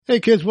Hey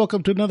kids,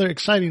 welcome to another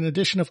exciting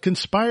edition of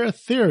Conspire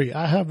Theory.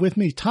 I have with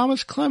me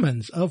Thomas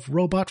Clemmons of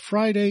Robot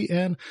Friday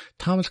and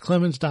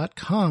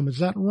thomasclemmons.com. Is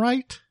that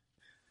right?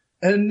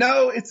 And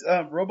no, it's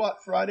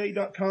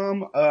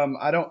robotfriday.com.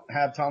 I don't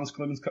have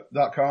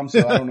thomasclemmons.com,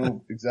 so I don't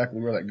know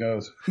exactly where that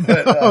goes.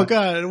 But, oh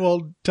God,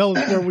 well tell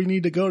us where we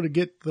need to go to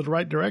get the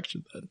right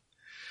direction then.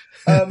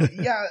 I've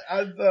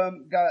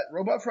got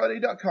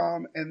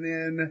robotfriday.com, and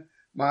then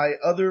my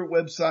other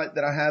website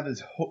that I have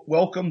is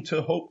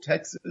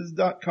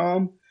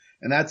welcometehopetexas.com.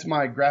 And that's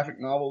my graphic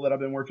novel that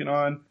I've been working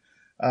on.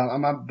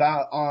 I'm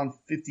about on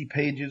 50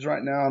 pages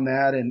right now on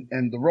that.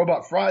 And the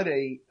Robot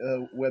Friday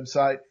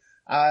website,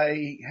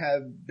 I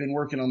have been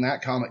working on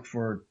that comic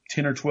for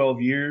 10 or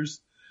 12 years.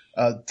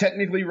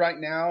 Technically right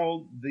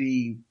now,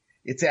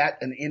 it's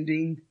at an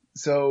ending.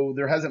 So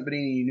there hasn't been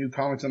any new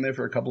comics on there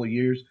for a couple of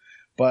years.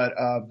 But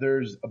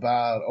there's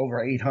about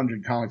over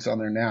 800 comics on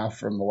there now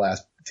from the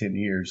last 10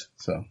 years.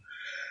 So.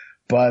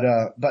 But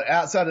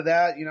outside of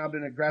that, I've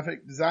been a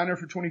graphic designer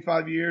for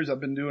 25 years.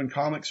 I've been doing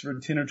comics for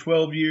 10 or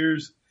 12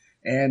 years.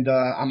 And,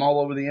 I'm all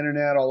over the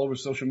internet, all over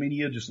social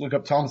media. Just look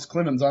up Thomas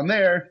Clemmons on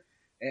there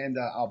and,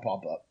 I'll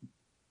pop up.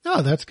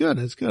 Oh, that's good.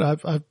 That's good.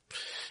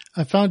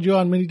 I've found you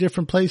on many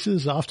different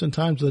places.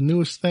 Oftentimes the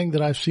newest thing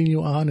that I've seen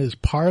you on is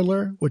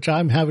Parler, which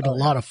I'm having a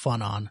lot of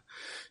fun on.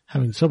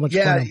 Having so much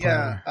fun on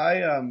Parler.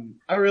 Yeah.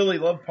 I really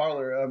love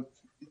Parler.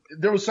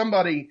 There was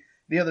somebody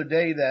the other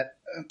day that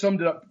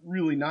summed it up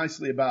really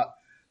nicely about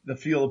the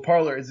feel of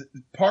Parler.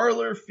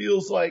 Parler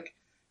feels like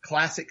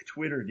classic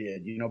Twitter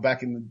did,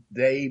 back in the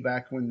day,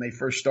 back when they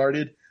first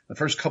started, the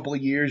first couple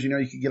of years, you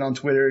could get on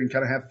Twitter and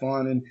kind of have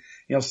fun and,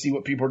 see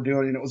what people are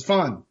doing, and it was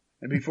fun.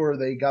 And before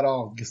they got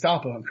all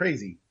Gestapo and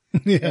crazy.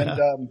 Yeah.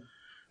 And,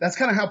 that's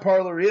kind of how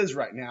Parler is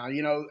right now.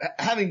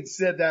 Having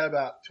said that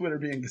about Twitter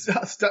being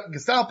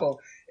Gestapo,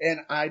 and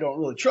I don't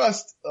really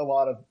trust a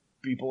lot of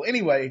people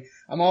anyway,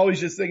 I'm always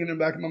just thinking in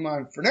the back of my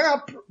mind, for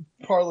now,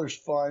 Parler's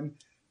fun.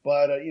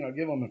 But,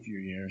 give them a few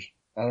years.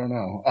 I don't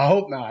know. I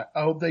hope not.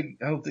 I hope they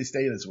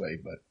stay this way,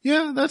 but.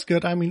 Yeah, that's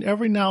good. I mean,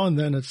 every now and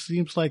then it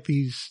seems like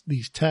these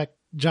tech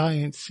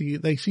giants,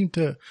 they seem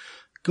to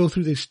go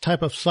through this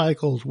type of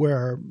cycles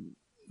where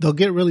they'll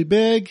get really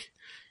big,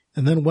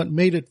 and then what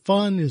made it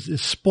fun is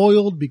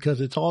spoiled because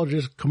it's all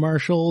just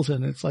commercials,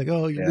 and it's like,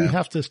 we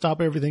have to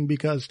stop everything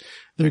because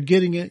they're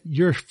getting it.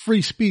 Your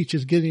free speech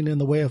is getting in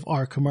the way of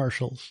our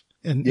commercials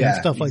and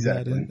stuff like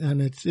that.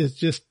 And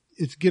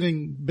it's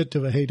getting a bit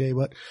of a heyday.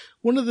 But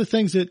one of the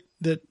things that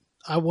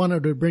I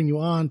wanted to bring you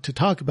on to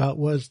talk about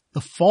was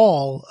the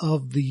fall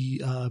of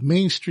the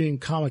mainstream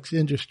comics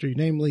industry,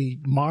 namely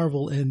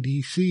Marvel and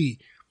DC.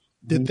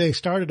 That they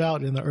started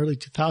out in the early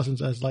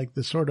 2000s as like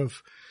this sort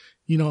of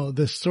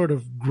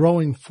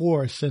growing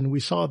force, and we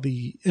saw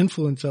the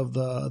influence of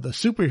the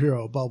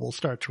superhero bubble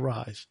start to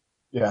rise.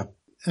 Yeah.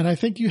 And I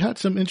think you had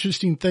some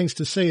interesting things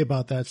to say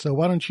about that. So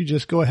why don't you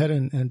just go ahead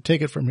and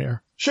take it from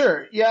here?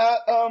 Sure. Yeah.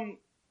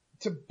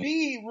 To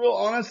be real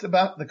honest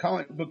about the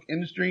comic book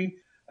industry,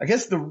 I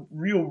guess the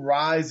real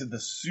rise of the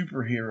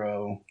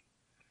superhero,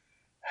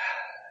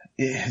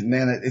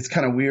 it's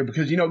kind of weird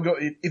because,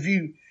 if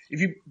you,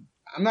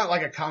 I'm not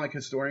like a comic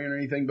historian or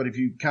anything, but if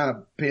you kind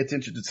of pay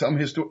attention to some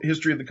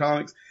history of the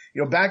comics,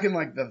 back in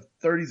like the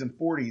 30s and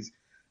 40s,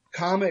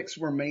 comics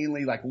were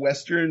mainly like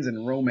westerns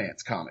and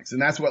romance comics,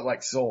 and that's what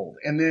like sold.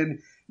 And then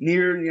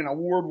near,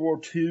 World War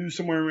II,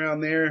 somewhere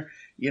around there,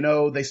 they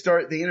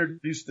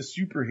introduced the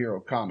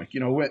superhero comic,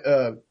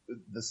 the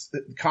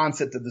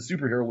concept of the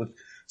superhero with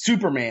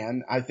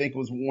Superman, I think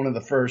was one of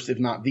the first, if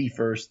not the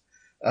first,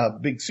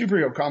 big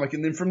superhero comic.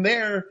 And then from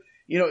there,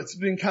 it's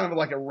been kind of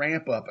like a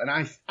ramp up. And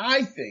I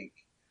think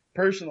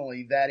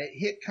personally that it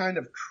hit kind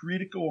of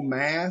critical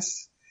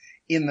mass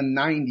in the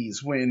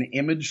 90s when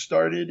Image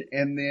started,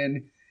 and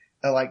then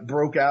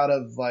broke out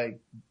of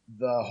like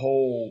the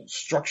whole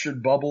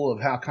structured bubble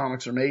of how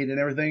comics are made and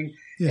everything.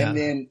 Yeah. And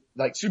then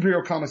like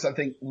superhero comics, I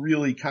think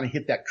really kind of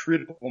hit that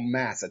critical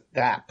mass at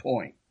that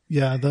point.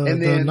 Yeah. The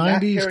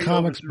 90s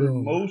comics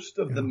boom. Most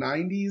of the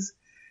 90s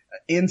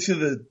into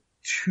the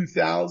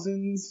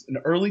 2000s and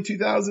early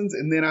 2000s.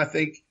 And then I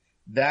think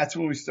that's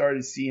when we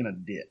started seeing a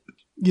dip.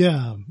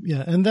 Yeah.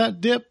 Yeah. And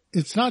that dip,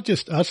 it's not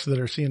just us that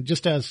are seeing,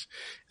 just as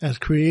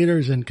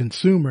creators and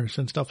consumers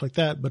and stuff like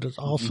that, but it's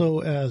also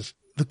as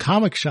the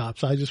comic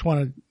shops. I just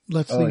want to,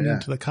 let's lean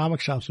into the comic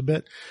shops a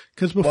bit.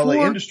 Cause before. Well,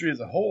 the industry as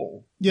a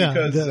whole.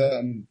 Yeah.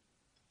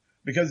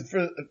 Because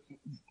for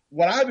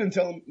what I've been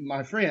telling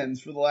my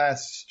friends for the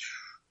last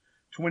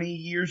 20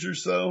 years or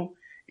so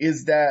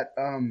is that,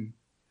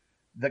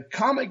 the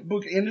comic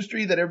book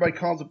industry that everybody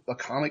calls a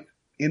comic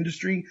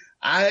industry,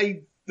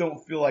 I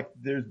don't feel like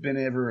there's been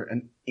ever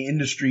an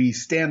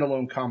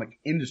standalone comic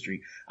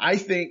industry. I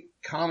think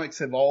comics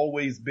have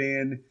always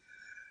been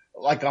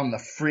like on the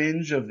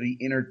fringe of the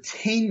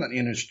entertainment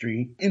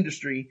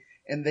industry,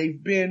 and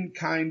they've been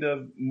kind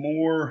of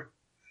more,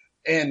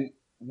 and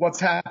what's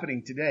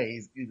happening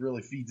today, it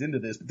really feeds into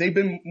this, but they've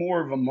been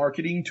more of a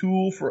marketing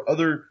tool for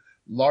other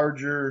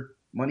larger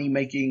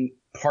money-making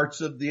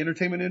parts of the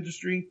entertainment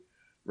industry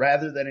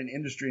rather than an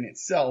industry in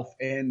itself.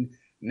 And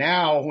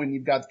now when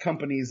you've got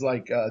companies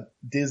like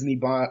Disney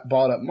bought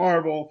up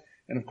Marvel,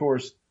 and of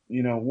course,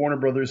 Warner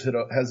Brothers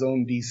has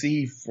owned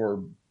DC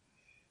for,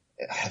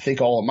 I think,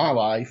 all of my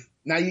life.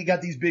 Now you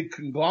got these big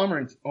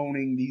conglomerates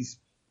owning these,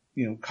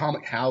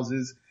 comic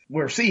houses.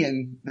 We're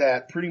seeing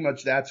that pretty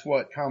much that's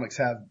what comics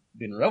have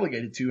been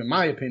relegated to, in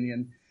my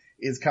opinion,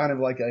 is kind of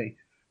like a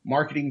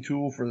marketing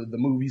tool for the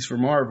movies for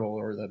Marvel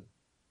or the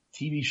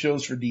TV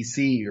shows for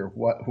DC or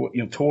what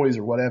toys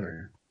or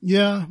whatever.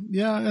 Yeah.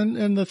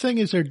 And the thing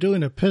is they're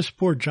doing a piss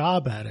poor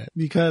job at it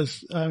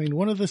because, I mean,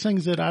 one of the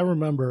things that I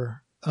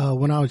remember,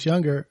 when I was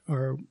younger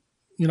or,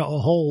 a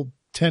whole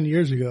 10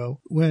 years ago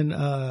when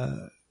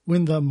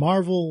the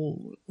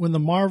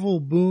Marvel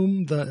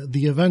boom,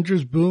 the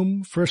Avengers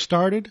boom first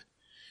started,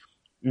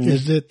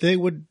 is that they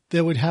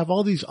would have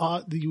all these,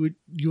 you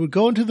would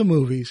go into the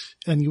movies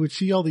and you would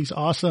see all these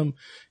awesome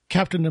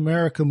Captain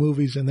America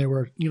movies and they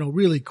were,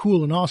 really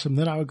cool and awesome.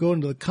 Then I would go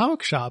into the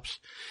comic shops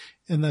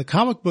and the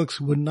comic books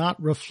would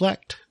not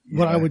reflect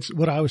what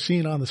I was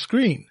seeing on the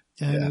screen.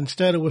 And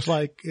instead it was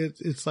like,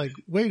 it's like,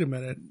 wait a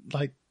minute,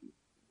 like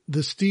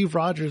the Steve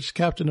Rogers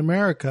Captain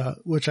America,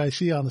 which I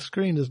see on the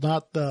screen is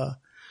not the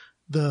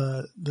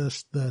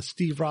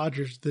Steve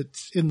Rogers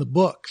that's in the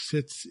books.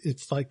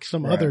 It's like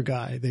some other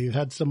guy. They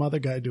had some other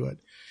guy do it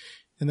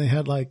and they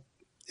had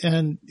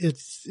and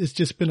it's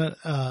just been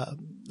a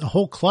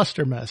whole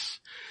cluster mess.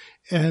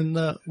 And,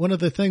 one of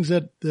the things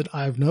that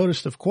I've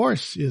noticed, of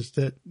course, is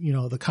that,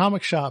 the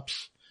comic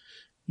shops,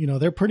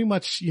 they're pretty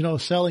much,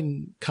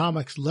 selling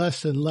comics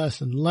less and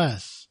less and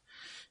less.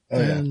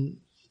 And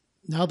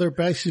now they're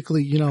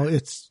basically,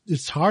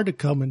 it's hard to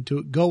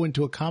go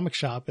into a comic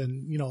shop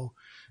and,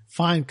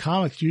 find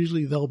comics.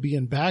 Usually they'll be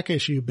in back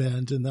issue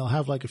bins and they'll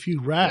have like a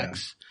few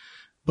racks,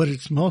 but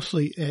it's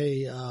mostly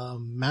a,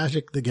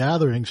 Magic the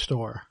Gathering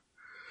store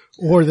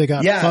or they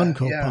got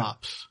Funko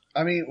Pops.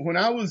 I mean, when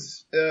I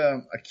was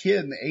a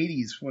kid in the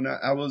 80s, when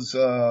I was,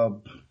 I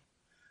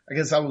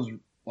guess I was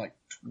like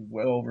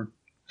 12 or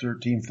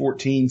 13,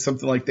 14,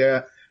 something like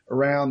that,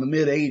 around the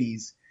mid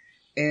 80s.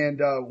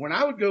 And when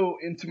I would go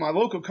into my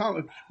local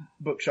comic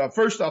book shop,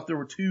 first off, there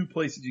were two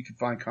places you could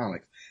find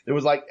comics. There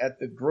was like at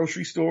the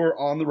grocery store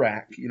on the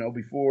rack,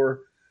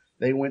 before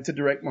they went to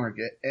direct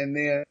market. And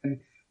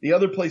then the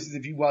other places,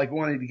 if you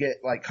wanted to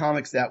get like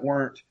comics that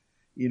weren't,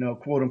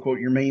 quote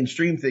unquote, your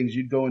mainstream things,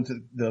 you'd go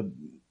into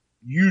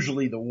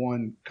usually the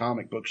one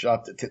comic book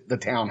shop that the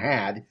town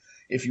had,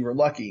 if you were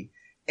lucky.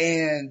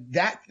 And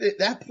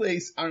that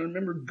place, I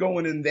remember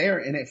going in there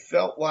and it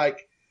felt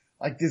like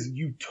this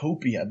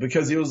utopia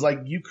because it was like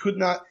it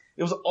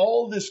was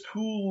all this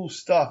cool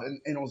stuff and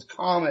it was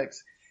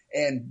comics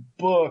and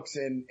books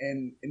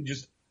and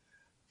just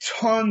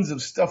tons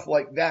of stuff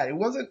like that. It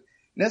wasn't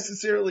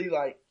necessarily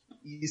like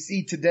you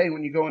see today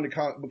when you go into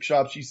comic book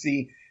shops, you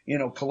see,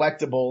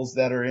 collectibles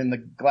that are in the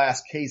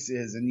glass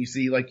cases and you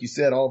see, like you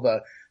said, all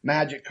the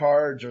Magic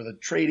cards or the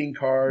trading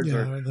cards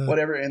or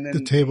whatever. And then,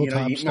 the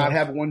tabletop you stuff. not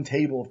have one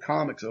table of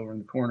comics over in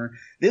the corner.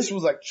 This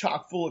was like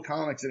chock full of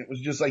comics and it was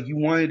just like you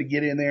wanted to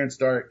get in there and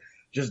start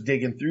just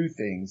digging through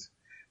things.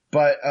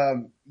 But, I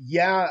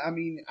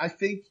mean, I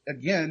think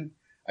again,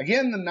 the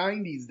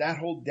 90s, that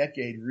whole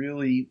decade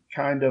really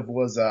kind of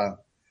was a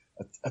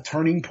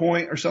turning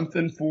point or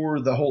something for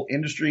the whole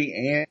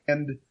industry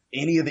and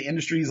any of the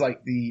industries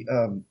like the,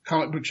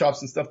 comic book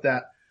shops and stuff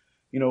that,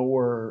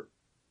 were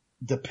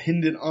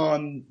dependent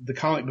on the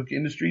comic book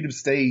industry to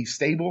stay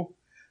stable.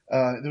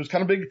 There was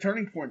kind of a big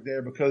turning point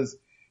there because,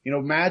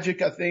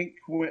 Magic, I think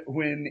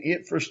when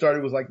it first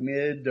started was like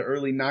mid to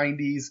early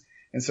 90s.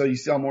 And so you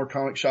saw more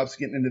comic shops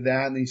getting into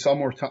that and then you saw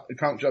more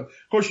comic shops.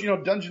 Of course,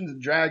 Dungeons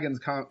and Dragons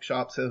comic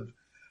shops have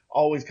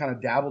always kind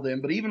of dabbled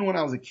in, but even when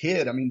I was a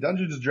kid, I mean,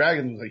 Dungeons and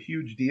Dragons was a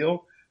huge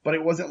deal, but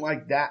it wasn't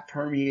like that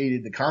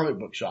permeated the comic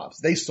book shops.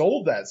 They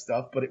sold that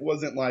stuff, but it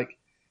wasn't like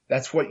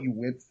that's what you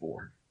went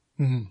for.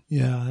 Mm-hmm.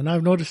 Yeah. And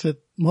I've noticed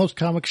that most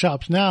comic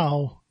shops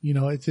now,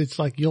 it's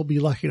like you'll be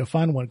lucky to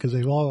find one because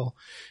they've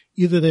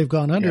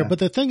gone under. Yeah. But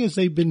the thing is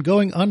they've been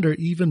going under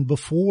even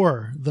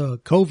before the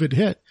COVID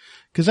hit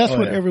because that's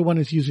what everyone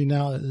is using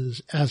now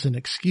as an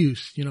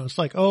excuse. It's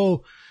like,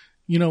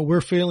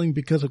 we're failing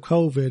because of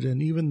COVID.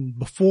 And even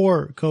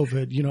before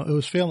COVID, it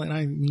was failing.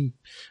 I mean,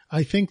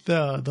 I think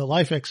the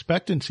life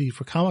expectancy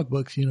for comic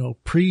books,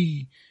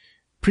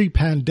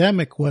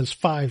 pre-pandemic was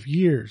 5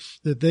 years,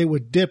 that they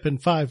would dip in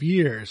 5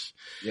 years.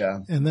 Yeah.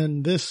 And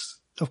then this,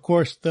 of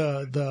course,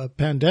 the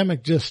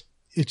pandemic just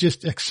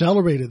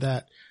accelerated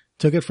that,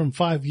 took it from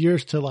 5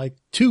 years to like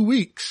 2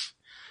 weeks.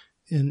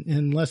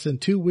 In less than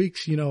 2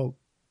 weeks,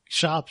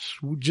 shops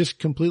just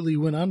completely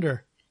went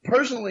under.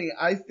 Personally,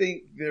 I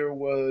think there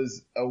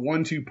was a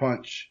 1-2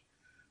 punch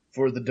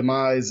for the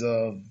demise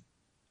of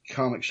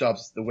comic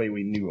shops the way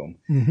we knew them.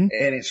 Mm-hmm.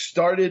 And it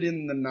started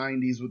in the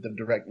 90s with the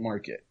direct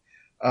market.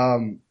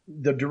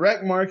 The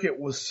direct market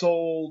was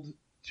sold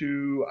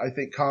to, I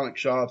think, comic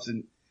shops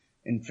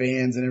and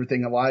fans and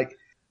everything alike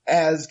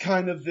as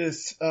kind of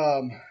this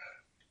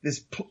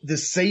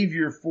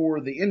savior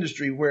for the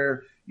industry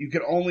where you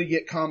could only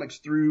get comics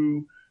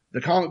through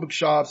the comic book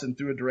shops and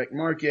through a direct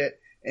market.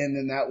 and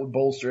then that would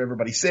bolster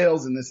everybody's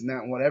sales and this and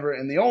that and whatever.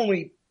 And the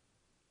only,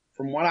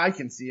 from what I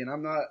can see, and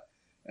I'm not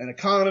an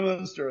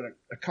economist or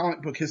a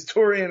comic book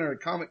historian or a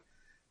comic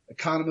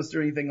economist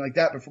or anything like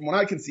that, but from what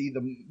I can see,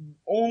 the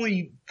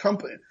only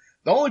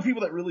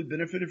people that really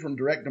benefited from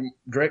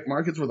direct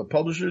markets were the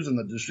publishers and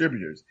the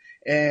distributors.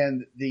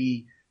 And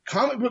the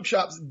comic book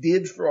shops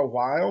did for a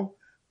while,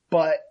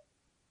 but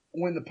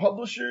when the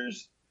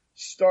publishers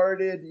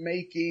started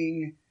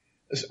making,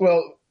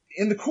 well,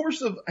 in the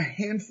course of a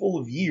handful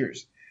of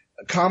years,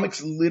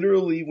 comics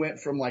literally went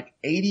from like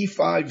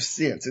 85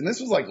 cents, and this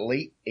was like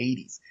late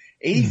 80s,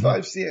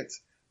 85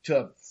 cents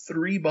to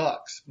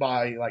 $3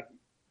 by like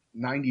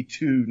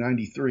 92,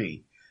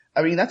 93.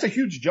 I mean, that's a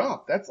huge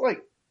jump. That's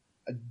like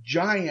a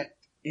giant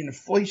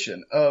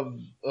inflation of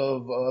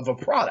a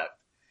product.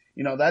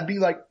 You know, that'd be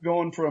like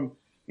going from,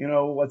 you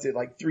know, what's it,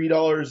 like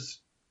 $3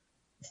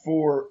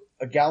 for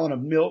a gallon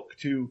of milk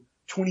to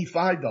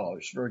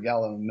 $25 for a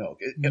gallon of milk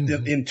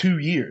in 2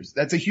 years.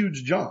 That's a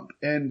huge jump.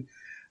 And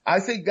I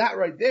think that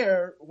right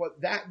there, what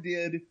that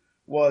did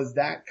was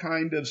that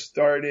kind of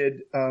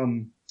started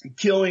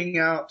killing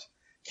out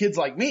kids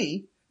like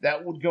me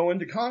that would go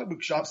into comic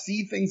book shops,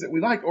 see things that we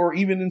like, or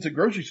even into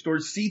grocery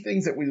stores, see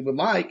things that we would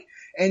like,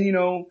 and, you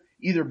know,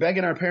 either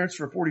begging our parents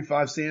for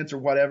 45 cents or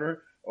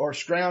whatever, or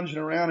scrounging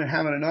around and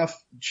having enough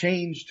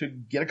change to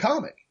get a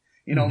comic.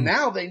 You know,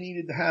 now they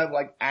needed to have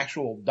like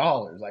actual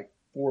dollars, like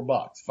 $4,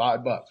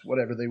 $5,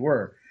 whatever they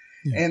were.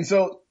 Yeah. And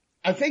so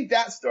I think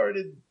that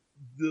started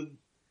the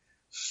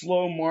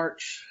slow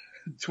march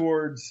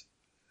towards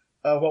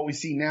what we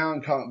see now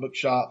in comic book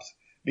shops,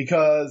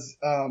 because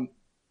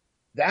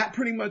that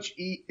pretty much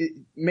it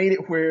made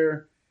it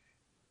where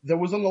there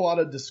wasn't a lot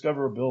of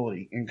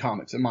discoverability in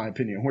comics, in my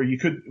opinion, where you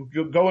could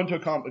go into a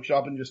comic book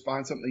shop and just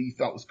find something that you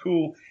thought was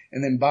cool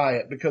and then buy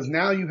it, because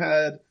now you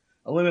had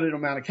a limited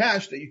amount of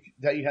cash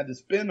that you had to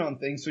spend on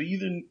things. So you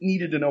either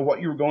needed to know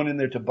what you were going in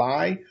there to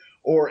buy,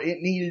 or it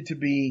needed to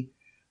be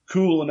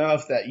cool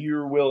enough that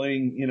you're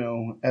willing, you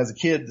know, as a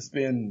kid to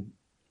spend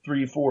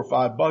 $3, $4,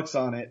 $5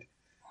 on it.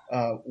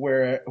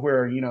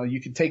 Where, you know,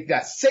 you could take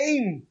that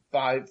same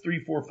 $3,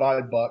 $4,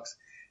 $5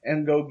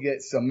 and go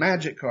get some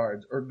magic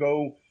cards, or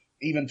go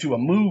even to a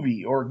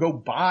movie, or go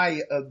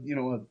buy a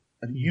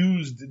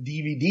used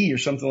DVD or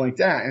something like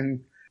that.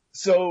 And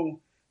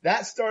so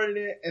that started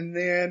it. And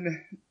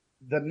then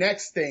the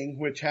next thing,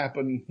 which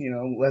happened, you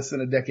know, less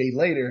than a decade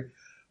later,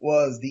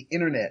 was the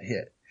internet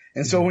hit.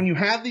 And so when you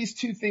have these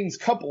two things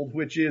coupled,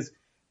 which is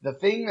the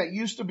thing that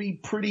used to be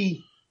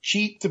pretty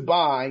cheap to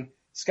buy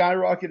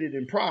skyrocketed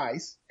in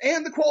price,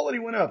 and the quality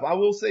went up. I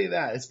will say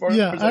that. As far as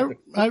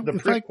like the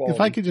print quality,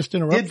 if I could just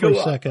interrupt for a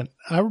second,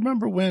 I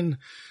remember when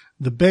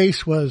the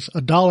base was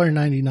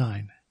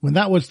 $1.99, when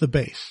that was the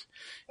base.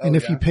 And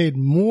if you paid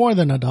more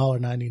than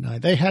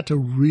 $1.99, they had to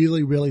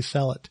really, really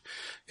sell it,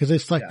 because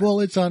it's like, well,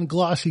 it's on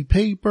glossy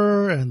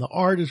paper and the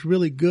art is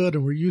really good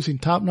and we're using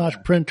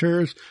top-notch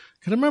printers.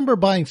 Cause I remember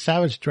buying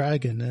Savage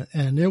Dragon,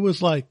 and it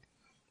was like,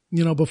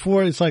 you know,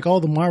 before it's like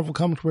all the Marvel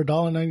comics were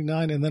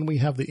 $1.99, and then we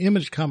have the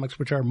Image comics,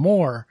 which are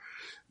more,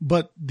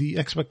 but the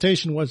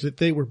expectation was that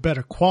they were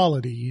better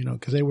quality, you know,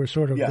 cause they were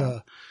sort of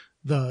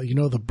you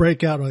know, the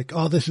breakout, like,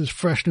 oh, this is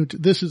fresh new,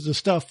 this is the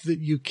stuff that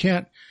you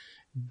can't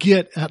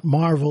get at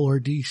Marvel or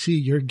DC,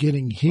 you're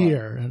getting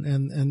here. Right.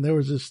 And there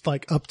was this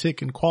like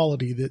uptick in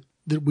quality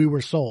that we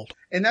were sold.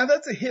 And now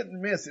that's a hit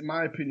and miss in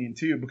my opinion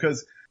too,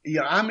 because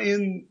I'm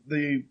in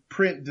the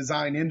print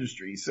design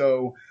industry.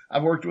 So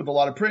I've worked with a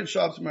lot of print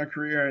shops in my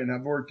career, and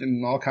I've worked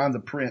in all kinds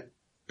of print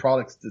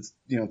products that's,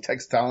 you know,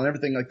 textile and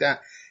everything like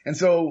that. And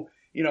so,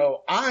 you know,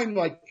 I'm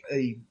like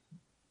a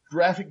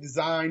graphic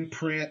design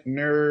print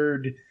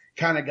nerd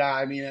kind of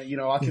guy. I mean, you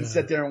know, I can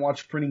sit there and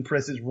watch printing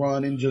presses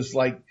run and just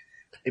like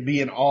be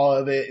in awe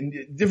of it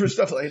and different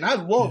stuff. And I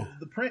love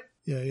the print.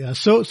 Yeah.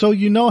 So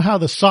you know how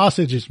the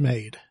sausage is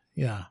made.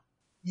 Yeah.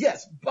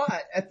 Yes.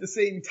 But at the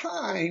same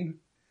time,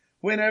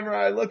 whenever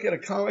I look at a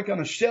comic on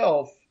a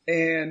shelf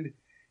and,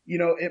 you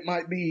know, it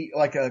might be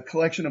like a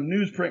collection of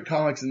newsprint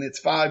comics and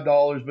it's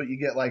 $5, but you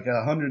get like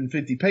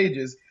 150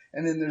 pages.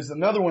 And then there's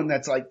another one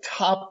that's like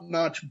top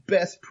notch,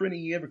 best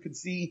printing you ever could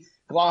see,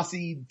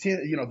 glossy,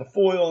 you know, the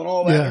foil and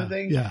all that and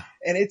everything. Yeah.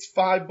 And it's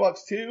 $5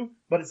 too,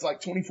 but it's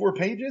like 24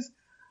 pages.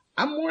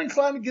 I'm more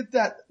inclined to get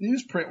that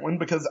newsprint one,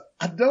 because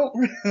I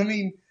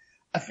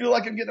feel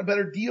like I'm getting a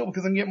better deal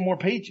because I'm getting more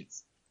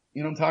pages.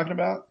 You know what I'm talking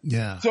about?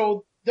 Yeah.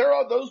 So there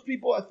are those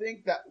people, I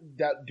think,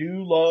 that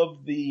do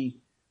love the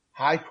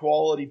high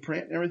quality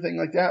print and everything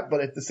like that.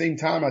 But at the same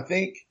time, I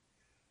think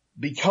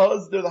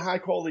because they're the high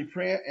quality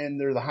print and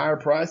they're the higher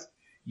price,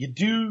 you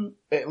do,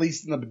 at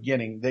least in the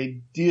beginning,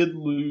 they did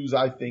lose,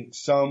 I think,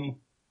 some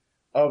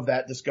of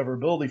that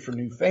discoverability for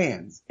new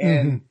fans.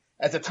 And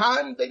at the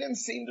time, they didn't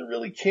seem to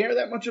really care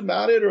that much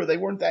about it, or they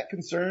weren't that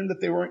concerned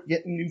that they weren't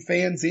getting new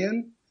fans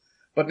in.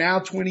 But now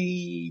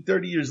 20,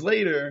 30 years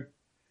later,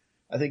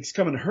 I think it's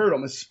coming to hurt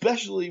them,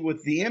 especially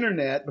with the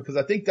internet, because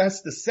I think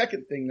that's the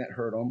second thing that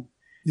hurt them.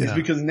 Is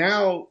because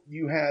now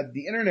you had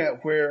the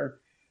internet where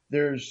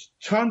there's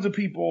tons of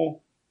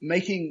people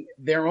making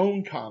their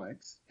own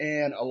comics,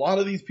 and a lot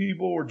of these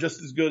people were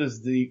just as good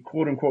as the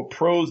quote unquote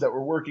pros that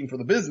were working for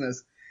the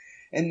business,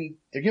 and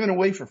they're giving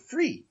away for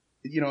free,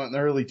 in the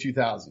early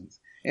 2000s.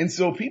 And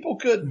so people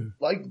could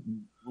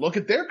look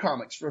at their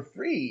comics for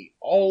free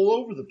all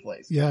over the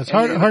place. Yeah, it's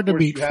hard to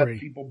beat free. You have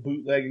people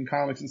bootlegging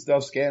comics and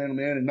stuff, scanning them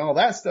in and all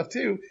that stuff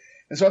too.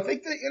 And so I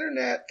think the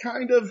internet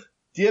kind of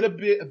did a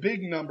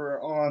big number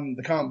on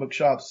the comic book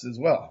shops as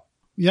well.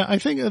 Yeah, I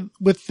think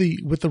with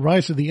the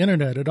rise of the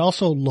internet, it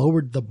also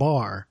lowered the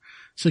bar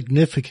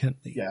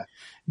significantly. Yeah.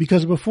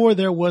 Because before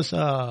there was,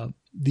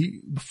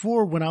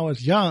 before when I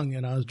was young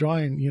and I was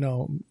drawing,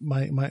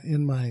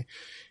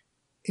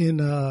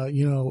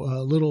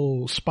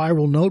 little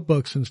spiral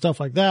notebooks and stuff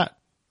like that,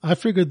 I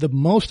figured the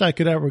most I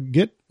could ever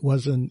get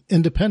was an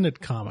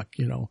independent comic,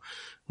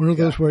 one of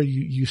those where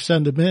you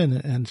send them in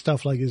and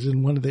stuff like is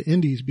in one of the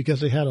indies because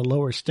they had a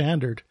lower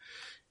standard.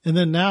 And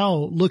then now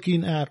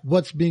looking at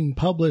what's being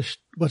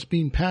published, what's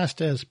being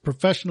passed as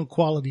professional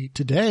quality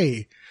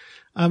today,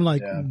 I'm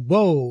like,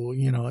 whoa,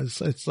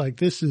 it's like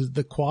this is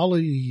the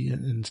quality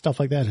and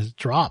stuff like that has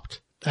dropped.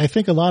 I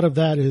think a lot of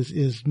that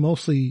is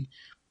mostly,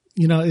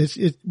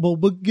 we'll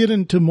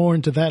get more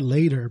into that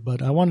later,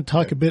 but I want to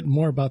talk a bit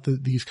more about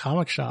these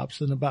comic shops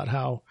and about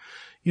how,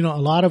 a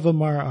lot of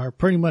them are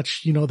pretty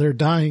much, they're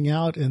dying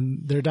out,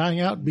 and they're dying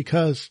out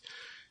because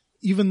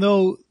even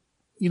though,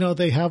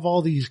 they have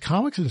all these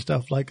comics and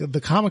stuff, like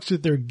the comics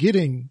that they're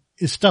getting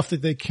is stuff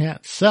that they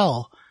can't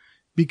sell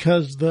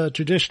because the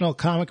traditional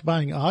comic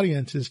buying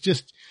audience is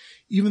just,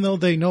 even though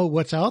they know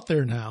what's out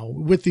there now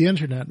with the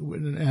internet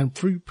and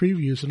free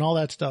previews and all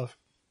that stuff.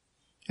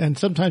 And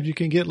sometimes you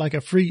can get like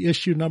a free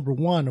issue number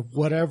 1 of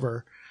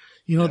whatever,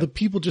 the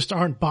people just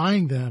aren't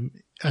buying them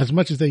as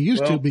much as they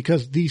used to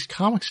because these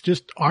comics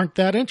just aren't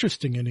that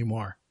interesting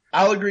anymore.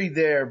 I'll agree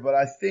there, but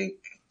I think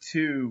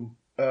too,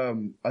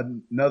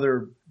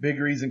 another big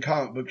reason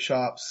comic book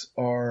shops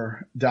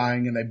are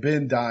dying, and they've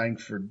been dying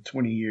for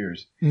 20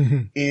 years,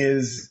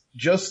 is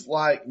just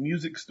like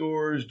music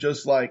stores,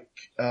 just like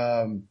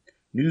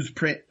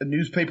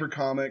newspaper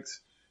comics,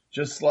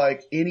 just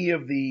like any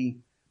of the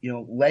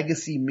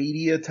legacy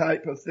media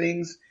type of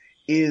things,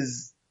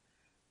 is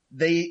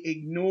they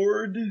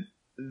ignored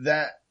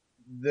that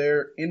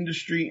their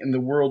industry and the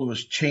world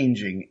was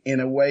changing in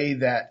a way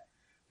that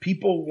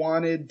people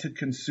wanted to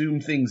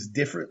consume things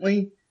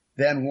differently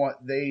than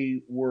what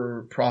they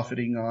were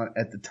profiting on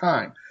at the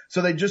time.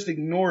 So they just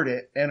ignored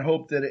it and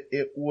hoped that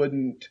it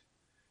wouldn't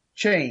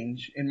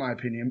change, in my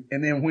opinion.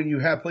 And then when you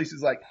have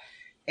places like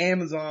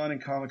Amazon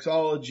and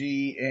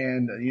Comixology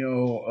and,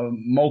 a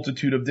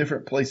multitude of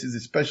different places,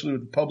 especially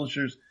with the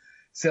publishers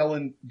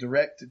selling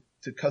direct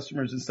to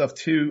customers and stuff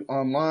too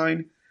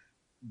online,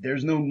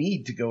 there's no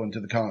need to go into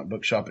the comic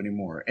book shop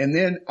anymore. And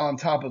then on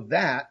top of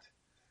that,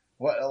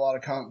 what a lot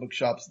of comic book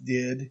shops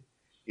did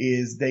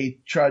is they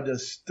tried to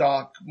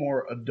stock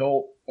more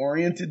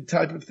adult-oriented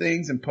type of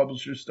things, and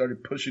publishers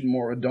started pushing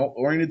more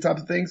adult-oriented type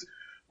of things,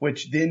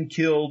 which then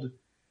killed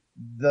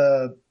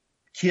the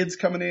kids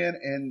coming in,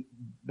 and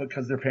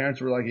because their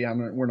parents were like,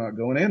 we're not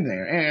going in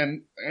there.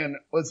 And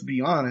let's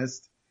be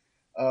honest,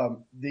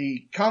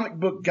 the comic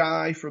book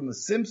guy from The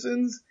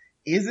Simpsons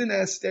isn't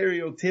as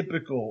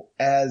stereotypical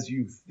as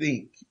you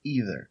think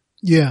either.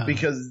 Yeah.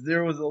 Because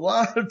there was a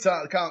lot of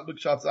comic book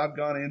shops I've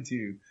gone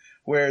into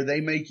where they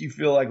make you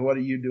feel like, what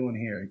are you doing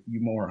here, you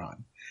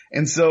moron?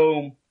 And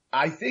so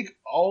I think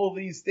all of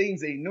these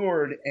things they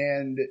ignored,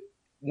 and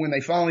when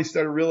they finally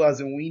started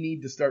realizing we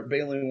need to start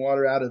bailing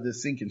water out of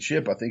this sinking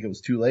ship, I think it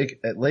was too late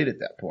at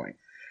that point.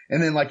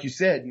 And then, like you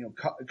said,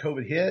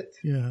 COVID hit.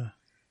 Yeah.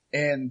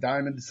 And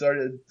Diamond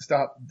started to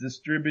stop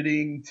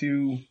distributing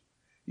to,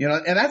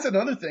 and that's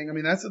another thing. I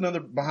mean, that's another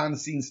behind the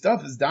scenes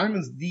stuff is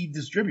Diamond's the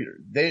distributor.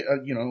 They,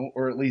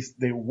 or at least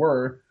they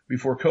were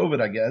before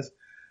COVID, I guess,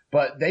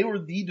 but they were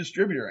the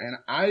distributor. And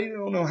I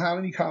don't know how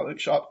many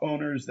comic shop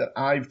owners that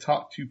I've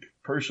talked to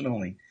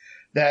personally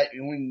that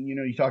when,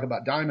 you talk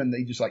about Diamond,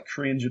 they just like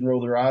cringe and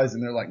roll their eyes,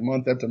 and they're like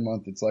month after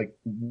month, it's like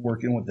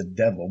working with the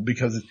devil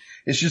because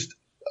it's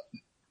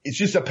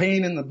just a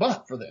pain in the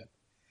butt for them.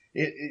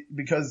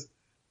 Because,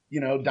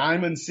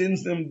 Diamond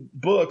sends them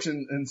books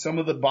and some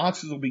of the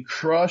boxes will be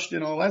crushed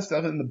and all that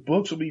stuff, and the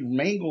books will be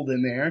mangled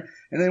in there.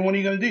 And then what are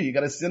you going to do? You got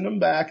to send them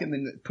back, and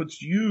then it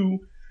puts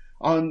you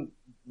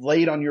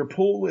laid on your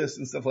pull list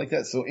and stuff like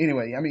that. So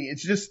anyway, I mean,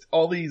 it's just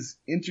all these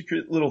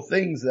intricate little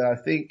things that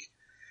I think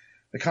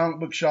the comic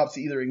book shops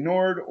either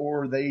ignored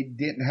or they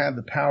didn't have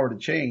the power to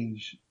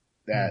change.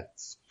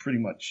 That's pretty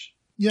much.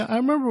 Yeah, I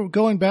remember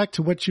going back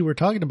to what you were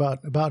talking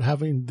about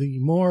having the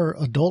more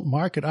adult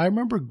market. I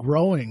remember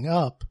growing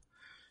up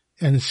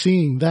and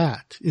seeing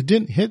that. It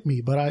didn't hit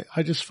me, but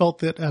I just felt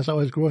that as I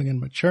was growing and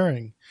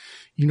maturing,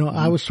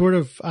 I was sort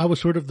of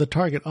the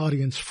target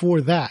audience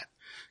for that.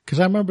 Cause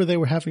I remember they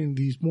were having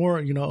these more,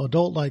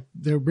 adult, like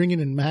they were bringing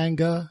in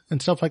manga and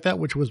stuff like that,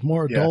 which was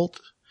more adult,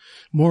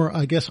 more,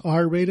 I guess,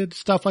 R-rated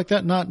stuff like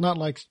that. Not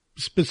like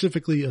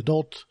specifically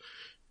adult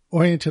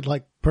oriented,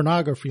 like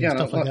pornography and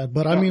stuff like that.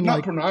 But I mean, not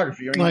like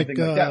pornography or anything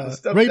like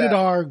that. Rated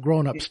R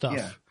grown up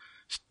stuff.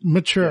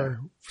 mature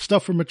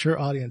stuff for mature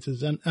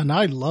audiences. And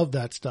I love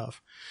that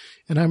stuff.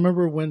 And I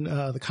remember when,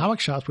 the comic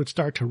shops would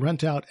start to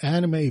rent out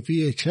anime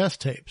VHS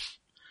tapes.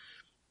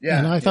 Yeah.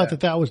 And I thought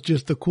that was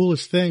just the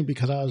coolest thing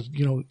because I was,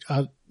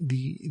 I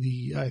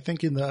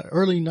think in the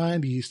early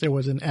 90s, there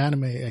was an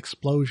anime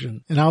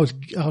explosion and I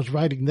was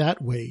riding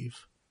that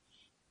wave.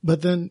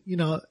 But then,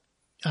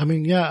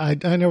 I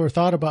never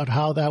thought about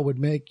how that would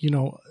make,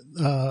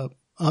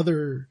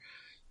 other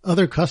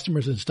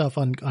customers and stuff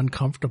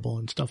uncomfortable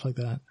and stuff like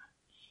that.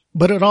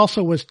 But it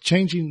also was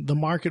changing, the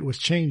market was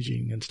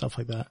changing and stuff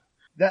like that.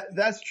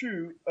 That's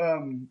true.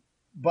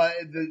 But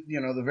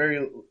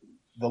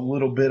the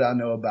little bit I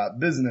know about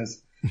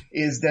business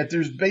is that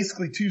there's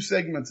basically two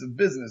segments of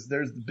business.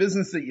 There's the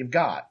business that you've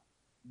got,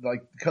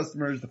 like the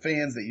customers, the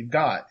fans that you've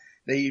got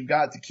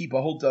to keep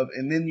a hold of.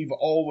 And then you've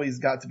always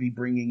got to be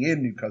bringing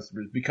in new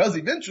customers because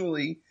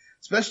eventually,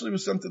 especially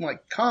with something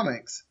like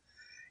comics,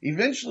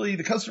 eventually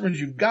the customers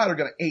you've got are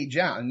going to age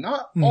out. And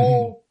not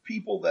all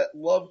people that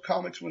love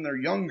comics when they're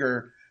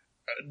younger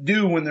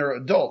do when they're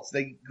adults.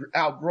 They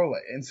outgrow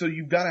it. And so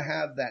you've got to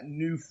have that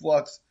new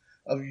flux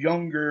of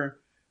younger,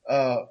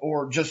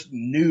 or just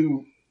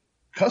new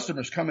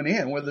customers coming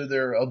in, whether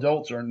they're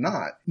adults or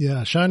not.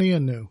 Yeah. Shiny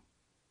and new.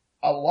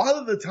 A lot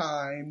of the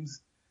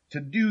times to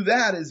do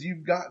that is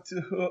you've got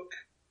to hook,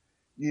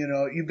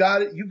 you've got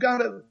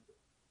to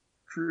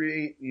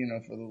create,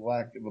 for the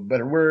lack of a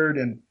better word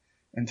and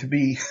to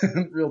be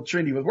real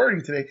trendy with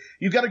wording today,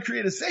 you've got to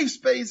create a safe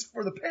space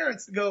for the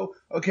parents to go,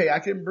 okay, I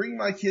can bring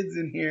my kids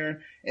in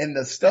here and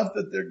the stuff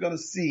that they're going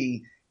to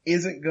see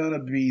isn't going to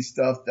be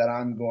stuff that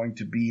I'm going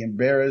to be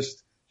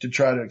embarrassed to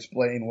try to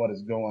explain what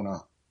is going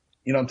on.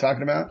 You know what I'm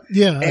talking about?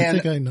 Yeah, I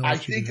think I know. I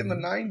think in the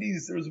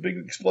 90s, there was a big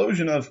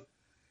explosion of,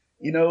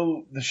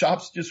 the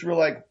shops just were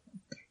like,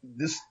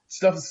 this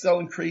stuff is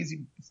selling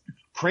crazy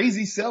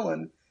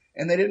selling.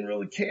 And they didn't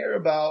really care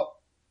about,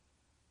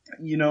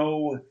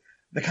 the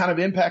kind of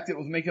impact it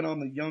was making on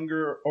the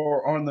younger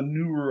or on the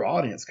newer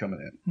audience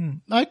coming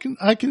in. I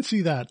can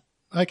see that.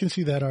 I can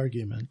see that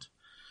argument.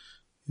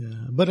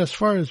 Yeah. But as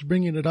far as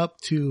bringing it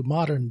up to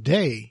modern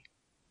day,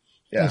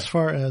 as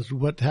far as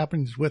what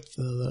happens with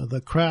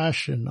the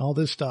crash and all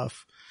this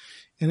stuff,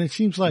 and it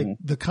seems like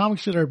the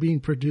comics that are being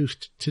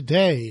produced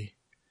today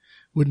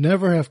would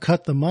never have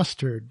cut the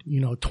mustard,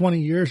 20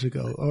 years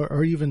ago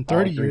or even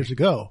 30 years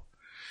ago,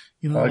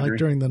 like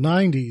during the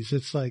 90s.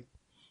 It's like,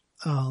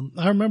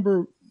 I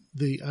remember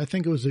I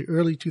think it was the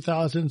early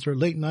 2000s or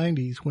late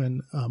 90s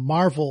when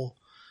Marvel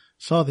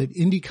saw that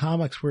indie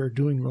comics were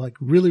doing like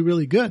really,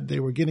 really good. They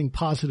were getting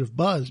positive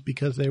buzz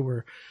because they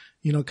were,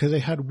 because they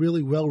had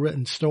really well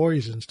written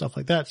stories and stuff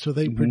like that. So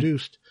they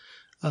produced,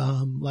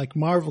 like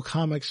Marvel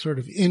comics sort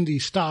of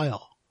indie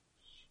style.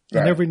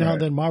 And every now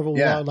and then Marvel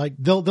will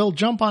they'll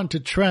jump onto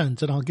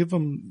trends, and I'll give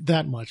them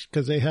that much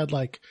because they had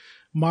like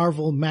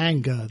Marvel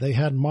manga. They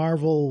had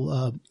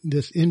Marvel,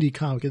 this indie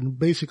comic. And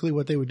basically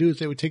what they would do is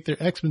they would take their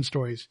X-Men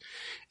stories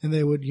and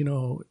they would,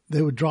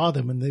 they would draw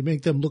them and they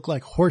make them look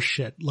like horse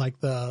shit, like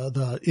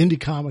the indie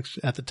comics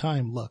at the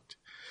time looked,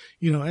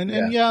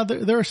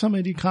 there are some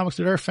indie comics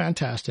that are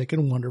fantastic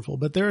and wonderful,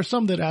 but there are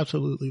some that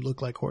absolutely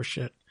look like horse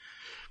shit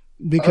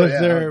because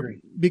they're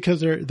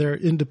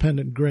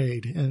independent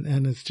grade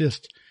and it's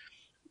just,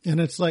 and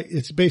it's like,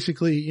 it's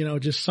basically,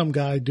 just some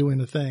guy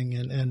doing a thing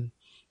and,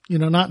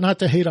 not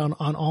to hate on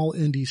all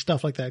indie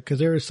stuff like that, because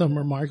there is some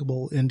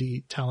remarkable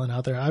indie talent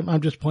out there.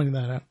 I'm just pointing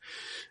that out.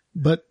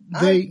 But go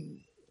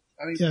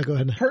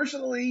ahead.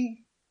 Personally,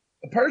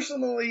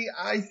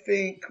 I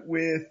think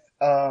with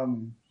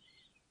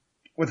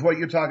what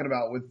you're talking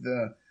about, with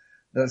the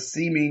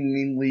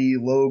seemingly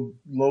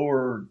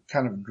lower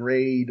kind of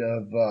grade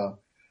of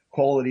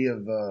quality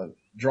of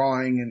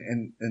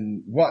drawing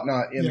and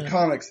whatnot in the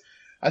comics,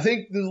 I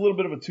think there's a little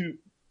bit of two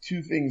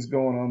things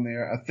going on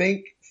there. I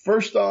think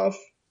first off,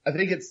 I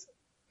think it's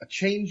a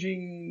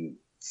changing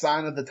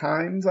sign of the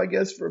times, I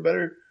guess, for a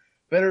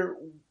better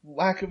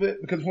lack of it.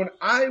 Because when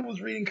I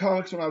was reading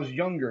comics when I was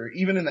younger,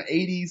 even in the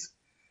 80s,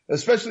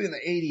 especially in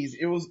the 80s,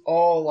 it was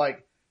all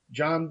like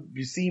John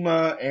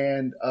Buscema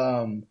and,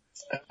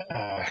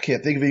 I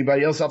can't think of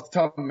anybody else off the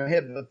top of my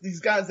head, but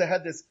these guys that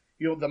had this,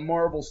 the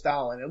Marvel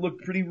style, and it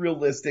looked pretty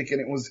realistic, and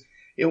it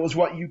was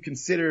what you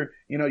consider,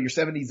 your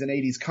 70s and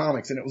 80s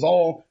comics, and it was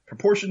all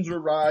proportions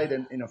were right,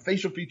 and,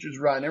 facial features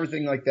were right, and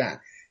everything like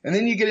that. And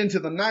then you get into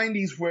the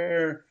 90s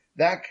where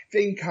that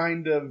thing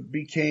kind of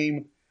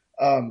became,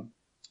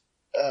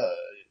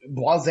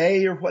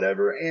 blasé or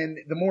whatever, and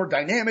the more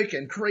dynamic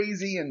and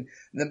crazy and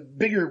the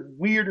bigger,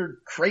 weirder,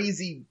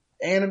 crazy,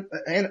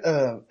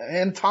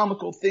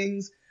 anatomical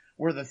things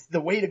were the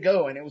way to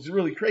go, and it was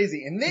really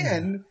crazy. And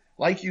then,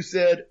 like you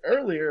said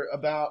earlier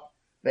about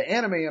the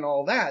anime and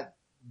all that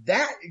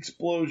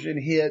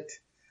explosion hit,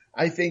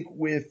 I think,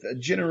 with a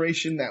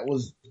generation that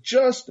was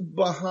just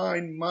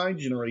behind my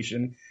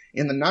generation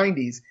in the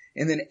 90s.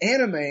 And then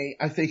anime,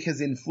 I think,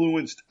 has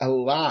influenced a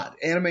lot.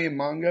 Anime and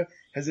manga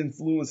has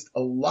influenced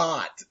a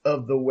lot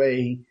of the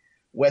way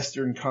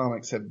Western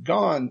comics have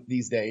gone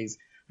these days,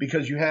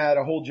 because you had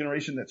a whole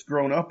generation that's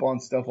grown up on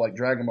stuff like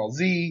Dragon Ball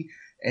Z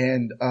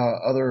and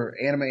other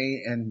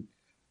anime and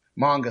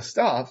manga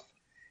stuff.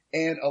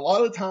 And a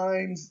lot of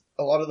times,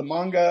 a lot of the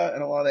manga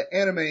and a lot of the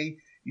anime,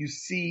 you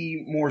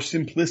see more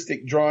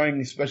simplistic drawing,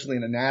 especially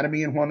in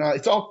anatomy and whatnot.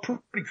 It's all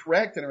pretty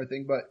correct and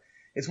everything, but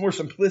it's more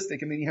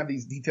simplistic. And then you have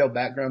these detailed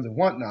backgrounds and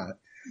whatnot.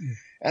 Mm.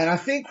 And I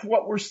think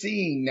what we're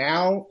seeing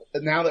now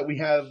that we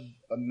have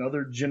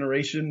another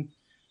generation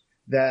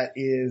that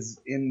is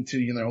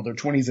into, their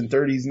 20s and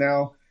 30s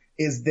now,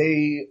 is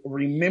they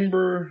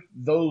remember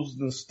those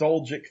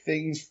nostalgic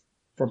things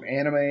from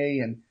anime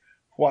and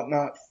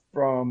whatnot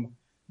from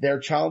their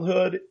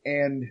childhood,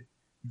 and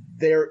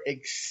they're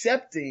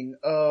accepting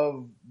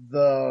of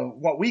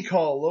what we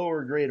call a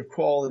lower grade of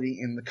quality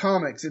in the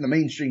comics, in the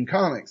mainstream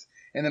comics.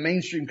 And the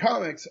mainstream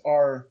comics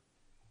are,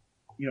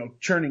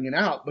 churning it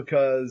out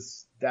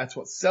because that's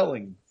what's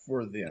selling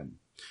for them.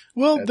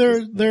 Well,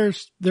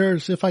 there's,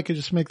 if I could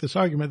just make this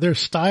argument, there's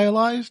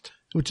stylized,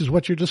 which is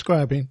what you're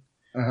describing.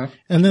 Uh-huh.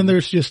 And then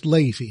there's just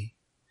lazy.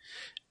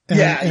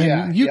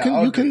 And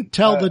you can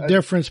tell the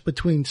difference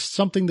between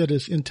something that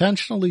is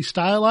intentionally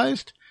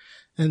stylized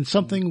and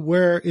something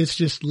where it's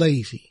just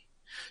lazy.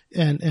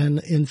 And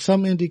in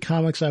some indie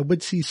comics, I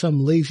would see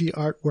some lazy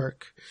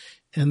artwork.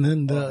 And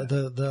then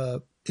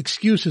the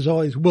excuse is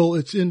always, well,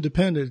 it's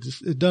independent.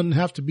 It doesn't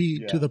have to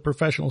be to the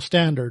professional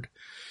standard.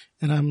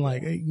 And I'm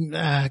like,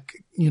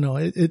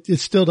 it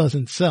still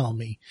doesn't sell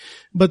me.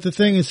 But the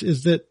thing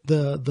is that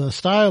the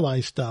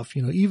stylized stuff,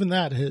 even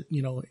that,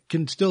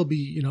 can still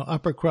be,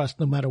 upper crust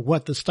no matter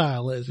what the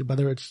style is,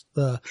 whether it's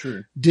the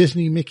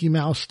Disney Mickey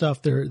Mouse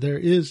stuff. There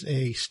is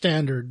a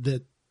standard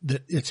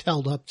that it's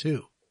held up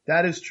to.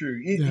 That is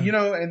true.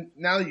 And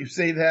now that you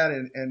say that,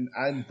 and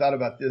I hadn't thought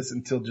about this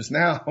until just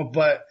now,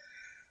 but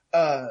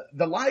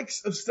the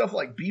likes of stuff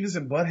like Beavis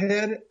and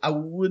Butthead, I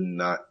would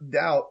not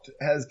doubt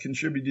has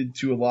contributed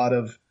to a lot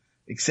of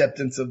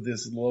acceptance of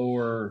this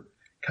lower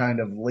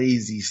kind of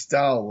lazy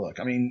style look.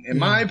 I mean, in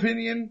my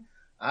opinion,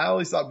 I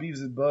always thought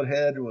Beavis and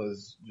Butthead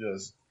was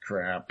just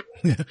crap.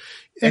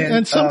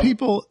 and some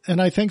people,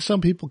 and I think some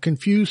people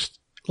confuse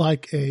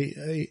like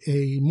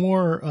a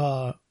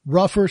more,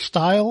 rougher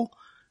style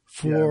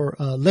for,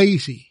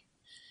 lazy.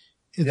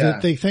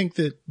 That they think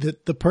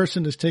that the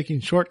person is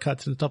taking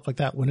shortcuts and stuff like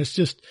that, when it's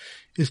just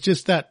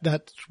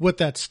that's what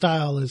that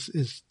style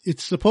is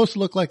it's supposed to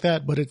look like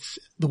that, but it's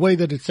the way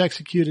that it's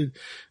executed.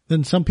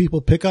 Then some people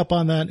pick up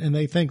on that and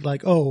they think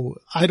like, oh,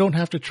 I don't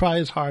have to try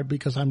as hard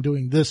because I'm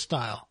doing this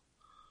style.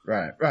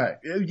 Right.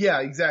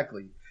 Yeah,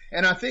 exactly.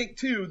 And I think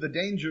too, the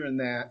danger in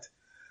that,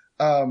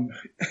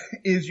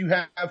 is you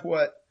have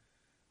what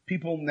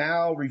people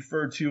now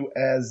refer to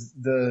as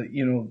the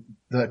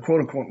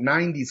quote unquote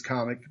 90s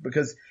comic,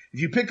 because if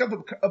you pick up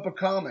a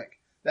comic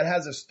that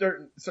has a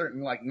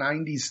certain like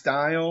 90s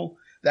style,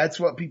 that's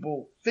what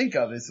people think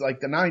of. It's like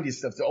the 90s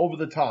stuff, the over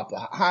the top, the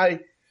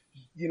high,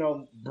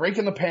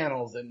 breaking the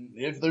panels, and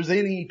if there's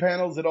any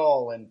panels at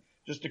all, and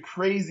just a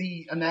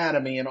crazy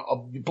anatomy and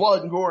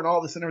blood and gore and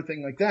all this and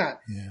everything like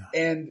that. Yeah.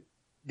 And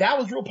that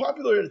was real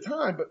popular at the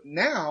time, but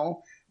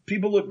now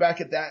people look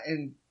back at that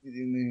and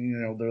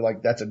they're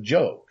like, that's a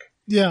joke.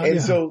 Yeah.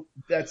 And so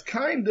that's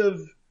kind of,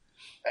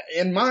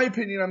 in my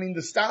opinion, I mean,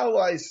 the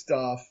stylized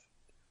stuff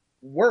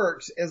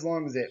works as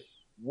long as it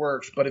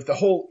works. But if the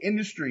whole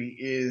industry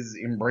is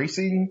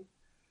embracing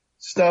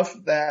stuff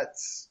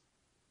that's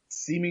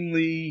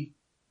seemingly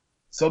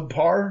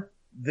subpar,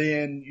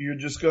 then you're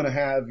just going to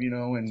have,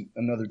 in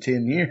another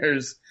 10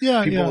 years,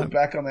 people look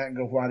back on that and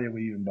go, why did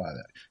we even buy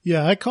that?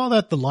 Yeah. I call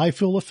that the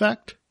Liefeld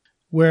effect,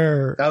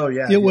 where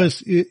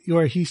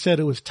where he said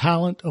it was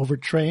talent over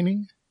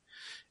training.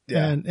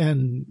 Yeah.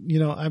 And,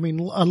 I mean,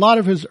 a lot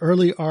of his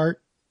early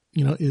art,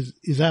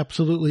 is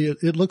absolutely,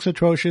 it looks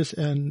atrocious.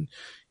 And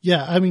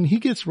I mean, he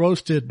gets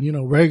roasted,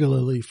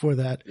 regularly for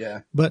that.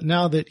 Yeah. But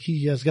now that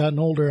he has gotten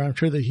older, I'm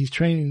sure that he's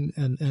training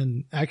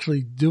and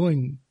actually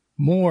doing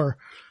more,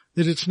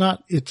 that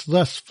it's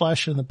less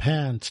flesh in the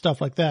pan, stuff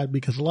like that,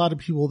 because a lot of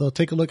people, they'll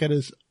take a look at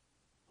his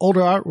older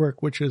artwork,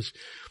 which is,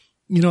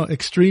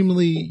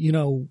 extremely,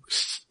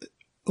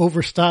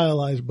 over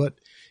stylized, but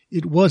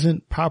it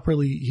wasn't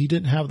properly, he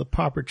didn't have the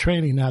proper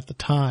training at the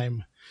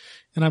time.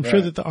 And I'm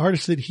sure that the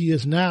artist that he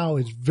is now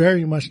is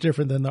very much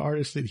different than the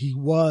artist that he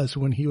was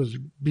when he was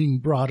being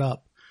brought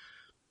up.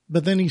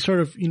 But then he sort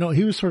of,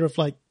 he was sort of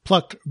like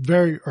plucked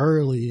very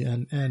early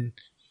and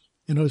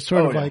it's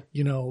sort of like,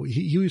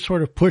 he was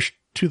sort of pushed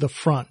to the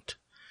front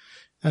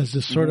as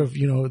this sort of,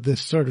 this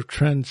sort of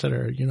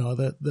trendsetter,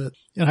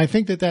 and I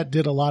think that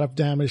did a lot of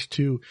damage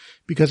too,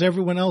 because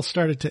everyone else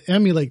started to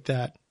emulate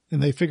that.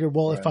 And they figured,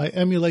 well, if I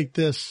emulate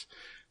this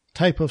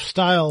type of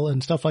style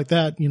and stuff like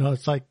that,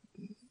 it's like,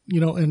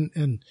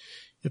 and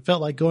it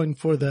felt like going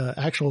for the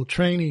actual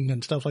training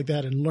and stuff like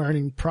that and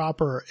learning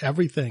proper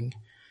everything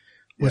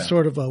was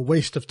sort of a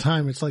waste of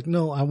time. It's like,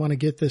 no, I want to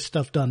get this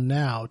stuff done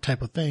now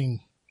type of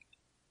thing.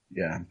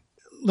 Yeah.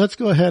 Let's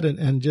go ahead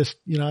and just,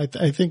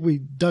 I think we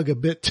dug a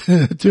bit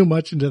too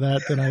much into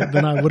that than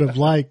I would have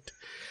liked.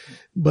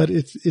 But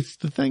it's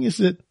the thing is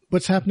that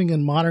what's happening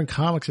in modern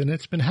comics, and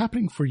it's been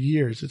happening for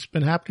years. It's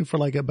been happening for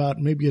like about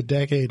maybe a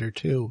decade or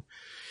two,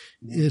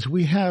 is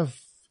we have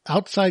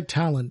outside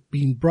talent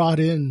being brought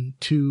in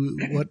to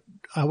what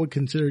I would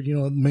consider,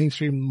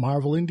 mainstream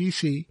Marvel and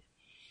DC,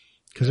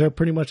 because they're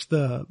pretty much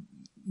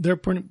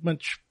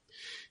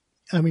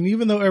I mean,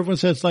 even though everyone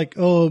says like,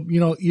 oh,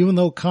 even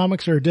though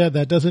comics are dead,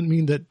 that doesn't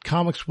mean that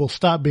comics will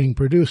stop being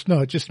produced.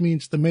 No, it just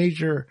means the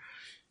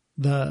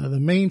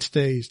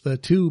mainstays, the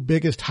two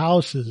biggest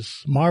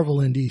houses, Marvel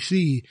and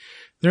DC,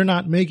 they're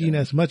not making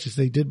as much as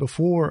they did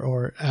before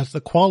or as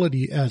the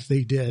quality as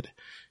they did.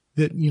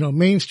 That,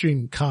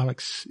 mainstream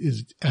comics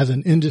as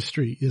an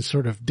industry is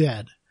sort of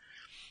dead.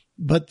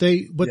 But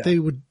they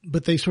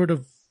sort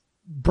of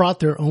brought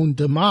their own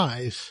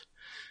demise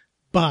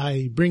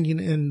by bringing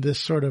in this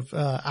sort of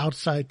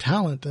outside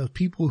talent of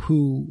people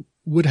who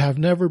would have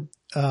never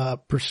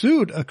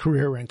pursued a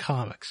career in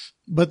comics.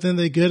 But then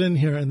they get in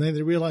here and then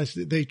they realize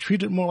that they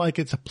treat it more like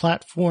it's a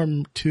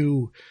platform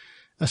to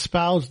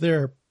espouse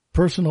their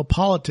personal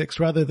politics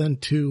rather than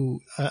to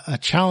a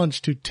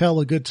challenge to tell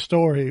a good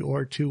story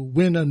or to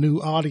win a new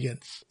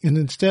audience. And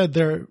instead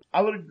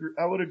I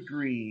would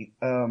agree.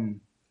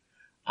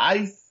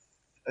 I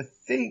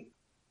think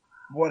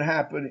what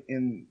happened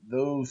in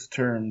those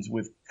terms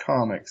with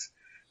comics,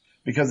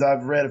 because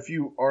I've read a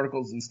few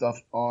articles and stuff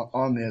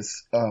on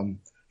this,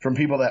 from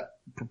people that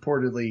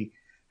purportedly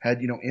had,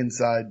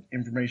 inside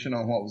information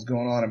on what was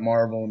going on at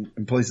Marvel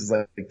and places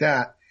like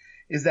that,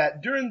 is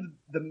that during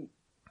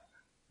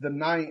the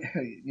night,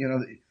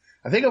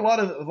 I think a lot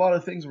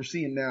of things we're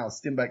seeing now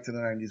stem back to the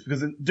 90s,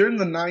 because during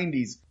the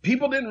 90s,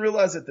 people didn't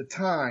realize at the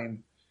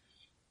time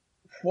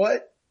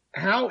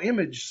how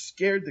Image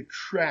scared the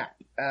crap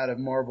out of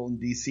Marvel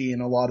and DC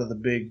and a lot of the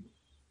big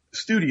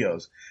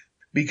studios,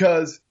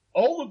 because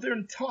all of their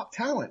top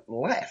talent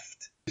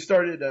left. They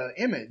started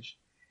Image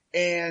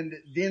and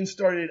then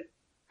started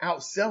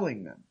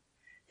outselling them.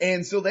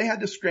 And so they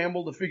had to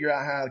scramble to figure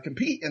out how to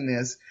compete in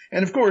this.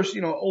 And of course,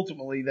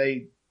 ultimately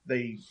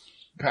they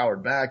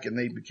powered back and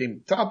they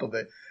became top of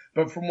it.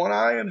 But from what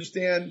I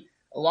understand,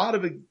 a lot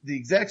of the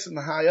execs and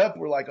the high up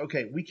were like,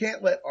 okay, we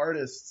can't let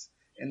artists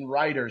and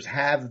writers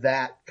have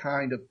that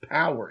kind of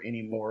power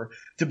anymore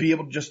to be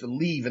able just to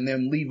leave and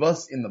then leave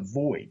us in the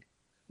void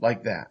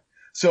like that.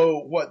 So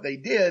what they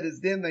did is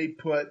then they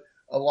put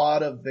a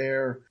lot of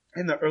their,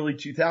 in the early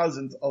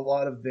 2000s, a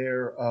lot of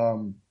their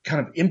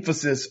kind of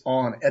emphasis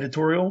on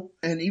editorial,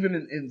 and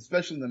even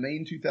especially in the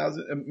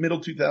middle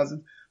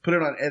 2000s, put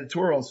it on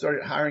editorial and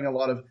started hiring a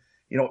lot of,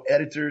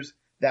 editors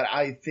that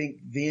I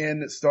think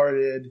then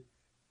started,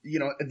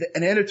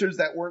 and editors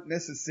that weren't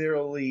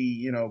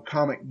necessarily,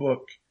 comic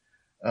book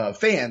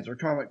fans or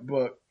comic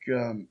book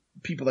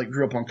people that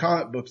grew up on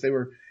comic books. They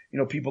were,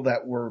 people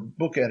that were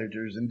book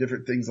editors and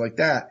different things like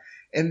that.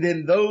 And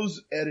then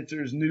those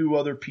editors knew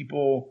other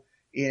people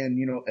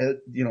in,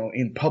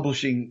 in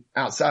publishing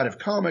outside of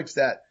comics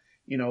that,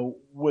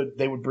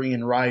 they would bring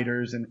in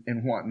writers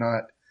and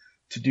whatnot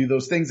to do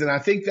those things. And I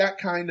think that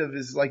kind of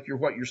is like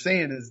what you're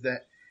saying is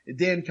that it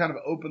then kind of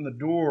opened the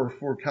door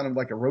for kind of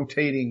like a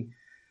rotating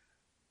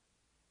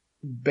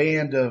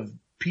band of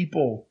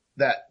people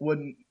that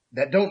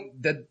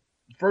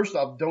first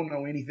off don't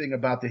know anything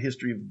about the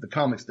history of the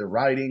comics they're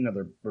writing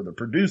or they're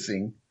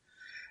producing,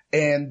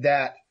 and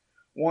that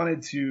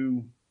wanted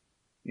to,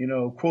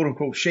 quote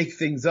unquote, shake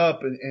things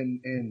up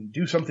and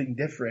do something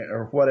different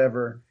or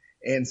whatever.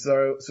 And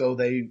so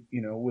they,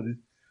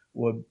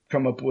 would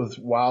come up with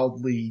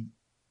wildly,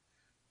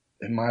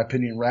 in my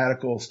opinion,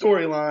 radical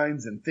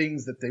storylines and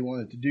things that they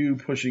wanted to do,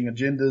 pushing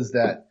agendas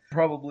that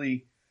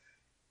probably,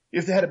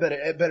 if they had a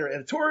better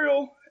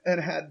editorial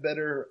and had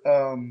better,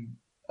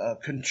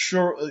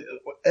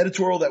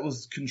 editorial that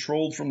was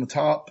controlled from the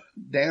top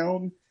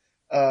down,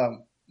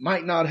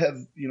 might not have,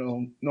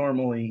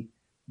 normally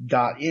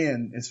got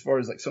in as far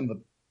as like some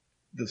of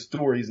the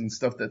stories and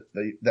stuff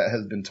that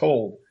has been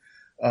told.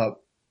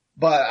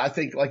 But I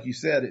think, like you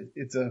said,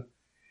 it's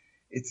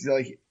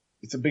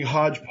a big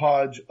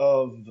hodgepodge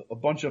of a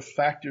bunch of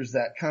factors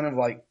that kind of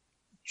like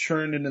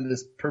churned into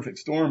this perfect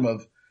storm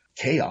of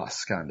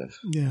chaos, kind of.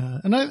 Yeah.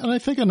 And I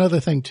think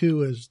another thing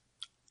too is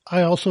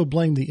I also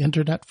blame the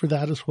internet for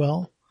that as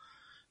well.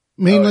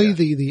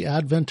 Mainly the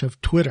advent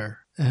of Twitter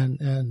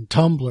and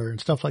Tumblr and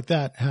stuff like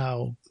that,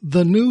 how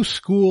the new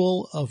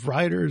school of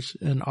writers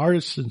and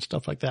artists and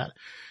stuff like that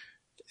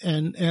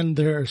and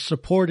their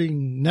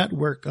supporting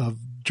network of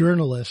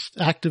journalists,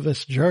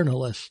 activist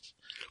journalists,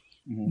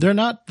 mm-hmm. They're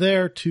not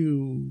there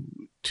to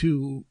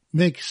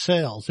make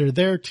sales. They're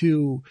there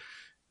to,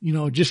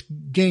 just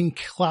gain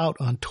clout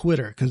on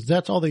Twitter, because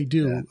that's all they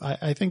do. Yeah.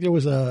 I think there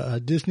was a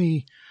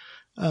Disney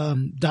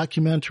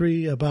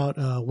documentary about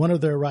one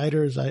of their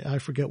writers. I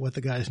forget what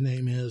the guy's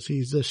name is.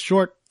 He's this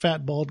short,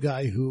 fat, bald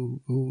guy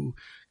who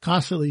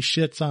constantly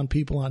shits on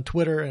people on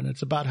Twitter, and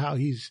it's about how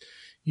he's,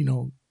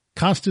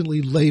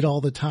 constantly late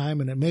all the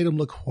time, and it made him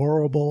look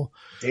horrible.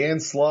 Dan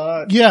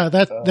Slott. Yeah,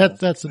 that's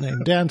the name.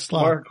 Dan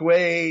Slott. Mark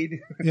Waid.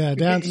 Yeah,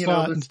 Dan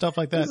Slott and stuff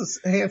like that. This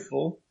is a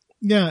handful.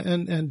 Yeah,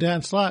 and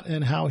Dan Slott,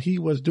 and how he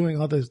was doing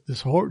all this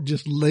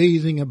just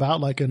lazing about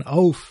like an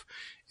oaf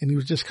and he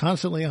was just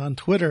constantly on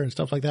Twitter and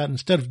stuff like that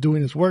instead of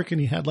doing his work.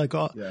 And he had like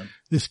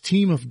this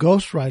team of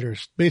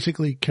ghostwriters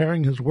basically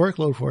carrying his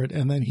workload for it.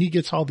 And then he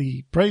gets all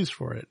the praise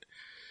for it,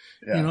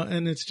 you know,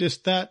 and it's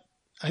just that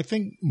I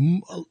think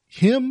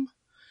him,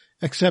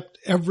 except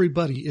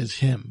everybody is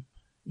him,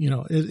 you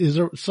know, is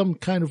there some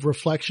kind of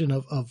reflection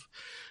of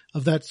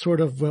that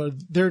sort of,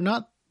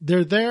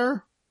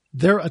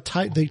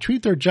 they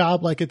treat their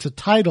job like it's a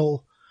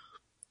title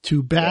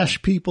to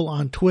bash people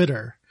on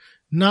Twitter,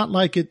 not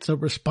like it's a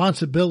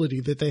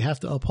responsibility that they have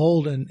to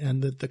uphold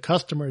and that the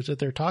customers that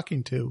they're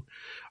talking to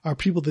are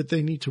people that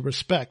they need to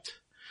respect.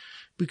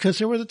 Because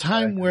there was a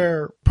time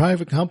where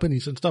private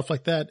companies and stuff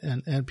like that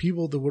and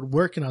people that would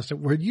work in us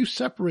where you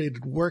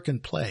separated work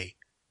and play.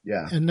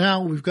 Yeah. And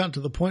now we've gotten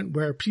to the point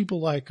where people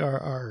like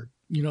are,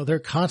 you know, they're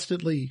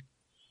constantly,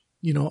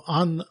 you know,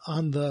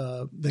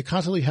 they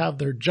constantly have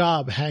their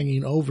job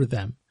hanging over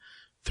them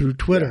through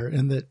Twitter,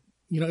 and that,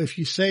 you know, if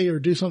you say or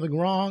do something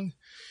wrong,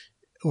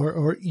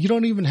 or you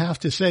don't even have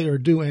to say or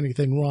do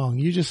anything wrong.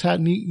 You just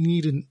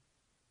need an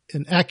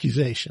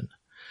accusation.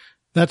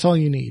 That's all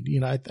you need. You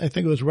know, I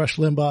think it was Rush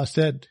Limbaugh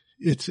said,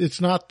 it's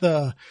not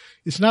the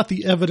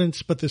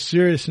evidence, but the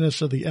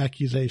seriousness of the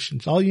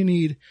accusations. All you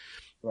need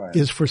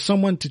is for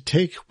someone to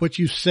take what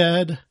you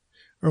said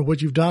or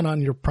what you've done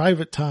on your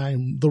private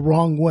time the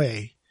wrong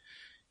way.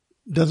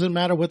 Doesn't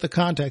matter what the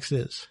context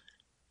is.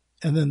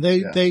 And then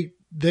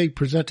they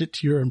present it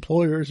to your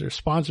employers or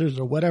sponsors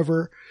or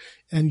whatever,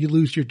 and you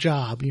lose your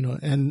job, you know,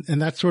 and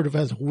that's sort of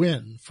as a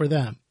win for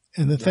them.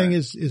 And the thing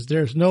is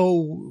there's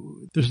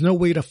no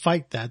way to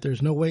fight that.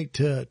 There's no way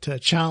to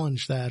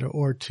challenge that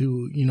or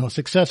to, you know,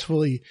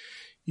 successfully,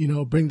 you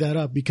know, bring that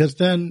up, because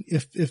then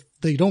if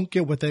they don't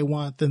get what they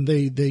want, then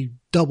they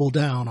double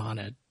down on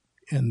it,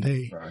 and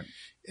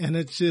and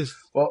it's just.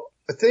 Well,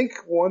 I think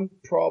one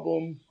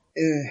problem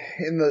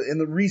in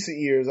the recent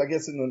years, I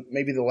guess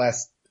maybe the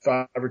last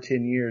 5 or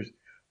 10 years,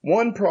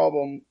 one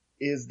problem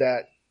is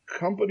that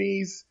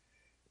companies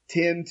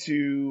tend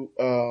to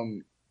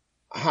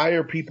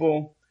hire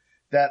people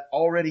that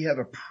already have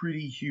a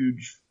pretty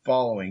huge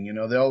following. You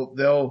know,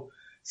 they'll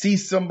see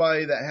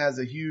somebody that has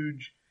a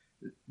huge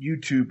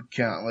YouTube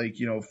account, like,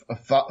 you know,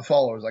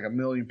 followers, like 1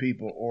 million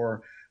people,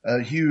 or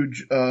a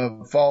huge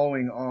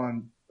following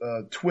on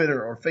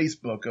Twitter or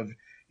Facebook of,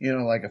 you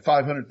know, like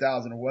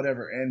 500,000 or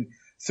whatever. And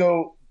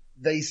so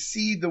they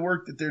see the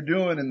work that they're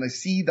doing, and they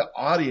see the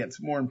audience,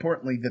 more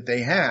importantly, that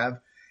they have.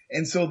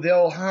 And so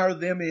they'll hire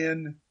them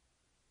in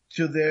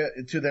to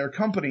their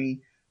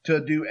company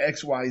to do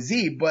X, Y,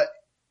 Z. But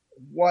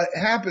what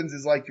happens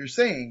is, like you're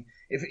saying,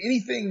 if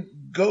anything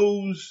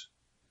goes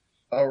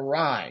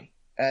awry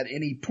at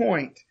any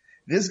point,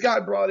 this guy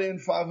brought in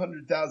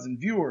 500,000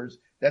 viewers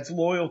that's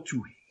loyal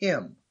to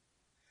him.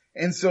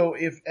 And so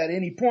if at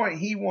any point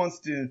he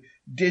wants to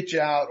ditch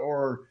out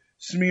or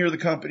smear the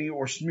company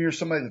or smear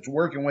somebody that's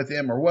working with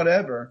him or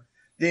whatever,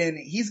 then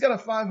he's got a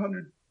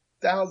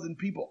 500,000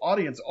 people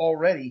audience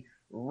already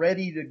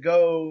ready to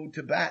go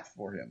to bat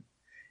for him.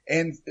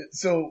 And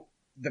so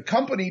the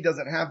company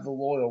doesn't have the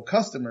loyal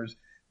customers.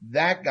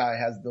 That guy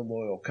has the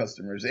loyal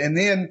customers. And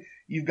then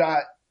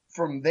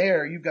from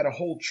there, you've got a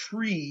whole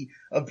tree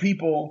of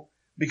people,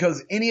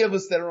 because any of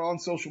us that are on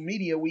social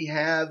media, we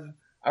have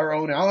our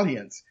own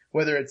audience,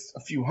 whether it's a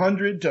few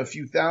hundred to a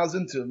few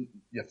thousand to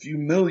a few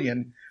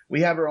million,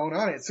 we have our own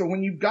audience. So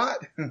when you've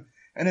got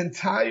an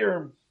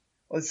entire,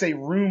 let's say,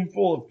 room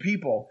full of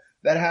people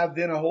that have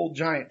then a whole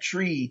giant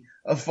tree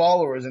of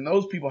followers, and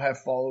those people have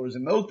followers,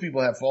 and those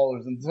people have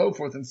followers, and so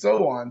forth and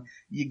so on,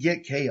 you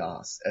get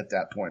chaos at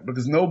that point,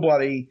 because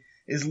nobody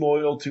is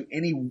loyal to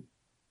any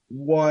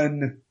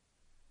one,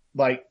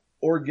 like,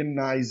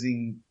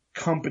 organizing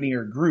company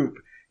or group.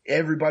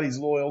 Everybody's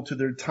loyal to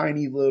their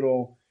tiny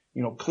little,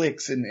 you know,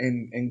 cliques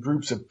and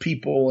groups of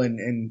people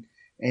and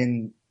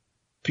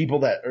people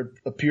that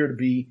appear to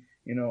be,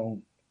 you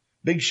know,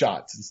 big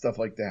shots and stuff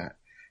like that.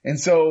 And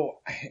so,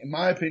 in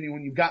my opinion,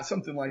 when you've got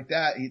something like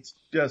that, it's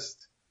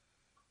just,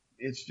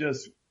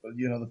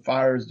 you know, the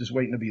fire is just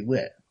waiting to be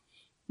lit.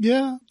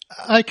 Yeah,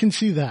 I can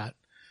see that.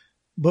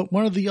 But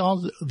one of the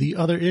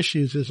other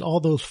issues is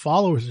all those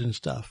followers and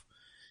stuff.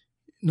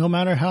 No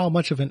matter how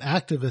much of an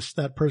activist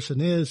that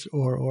person is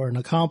or an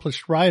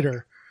accomplished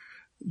writer,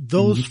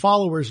 those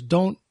followers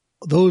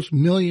those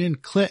million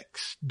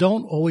clicks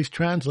don't always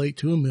translate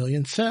to 1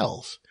 million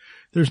sales.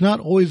 There's not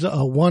always a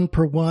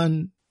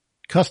 1-per-1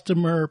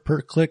 customer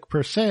per click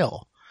per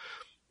sale.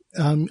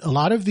 A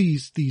lot of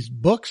these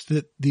books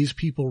that these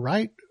people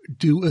write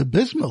do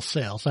abysmal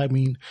sales. I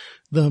mean,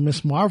 the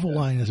Miss Marvel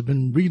line has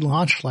been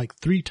relaunched like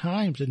 3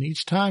 times, and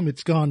each time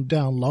it's gone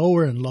down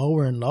lower and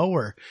lower and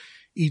lower.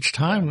 Each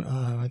time,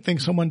 I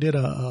think someone did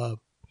a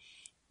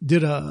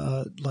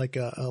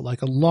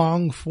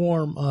long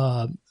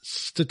form,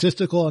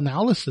 statistical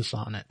analysis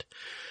on it.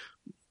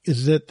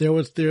 Is that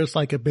there's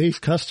like a base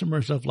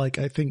customers of like,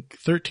 I think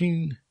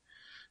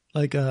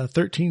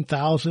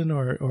 13,000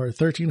 or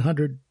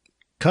 1,300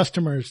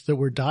 customers that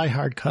were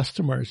diehard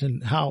customers,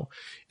 and how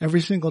every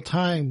single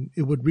time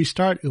it would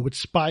restart, it would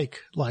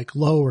spike like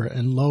lower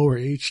and lower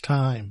each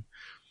time.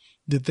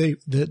 that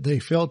they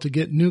failed to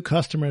get new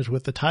customers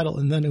with the title,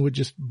 and then it would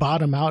just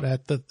bottom out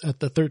at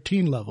the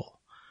 13 level.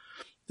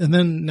 And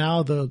then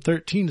now the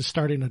 13 is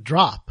starting to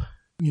drop,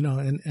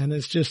 and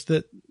it's just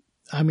that,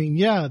 I mean,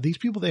 yeah, these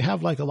people, they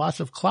have like a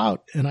lots of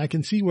clout, and I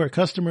can see where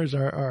customers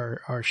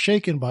are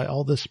shaken by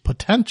all this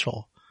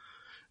potential,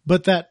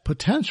 but that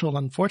potential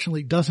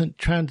unfortunately doesn't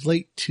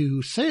translate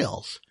to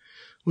sales,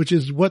 which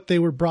is what they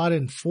were brought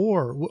in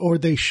for, or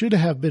they should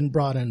have been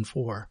brought in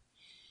for.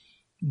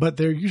 But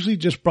they're usually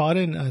just brought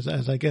in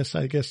as I guess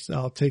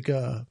I'll take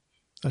a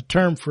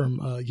term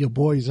from your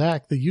boy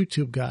Zach, the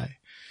YouTube guy.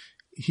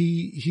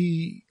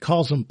 He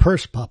calls them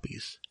purse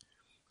puppies,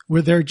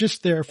 where they're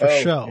just there for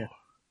show.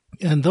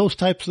 Yeah. And those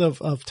types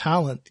of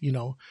talent,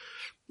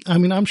 I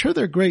mean, I'm sure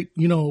they're great,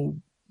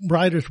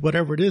 writers,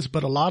 whatever it is,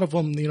 but a lot of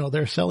them,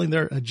 they're selling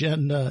their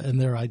agenda and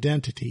their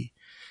identity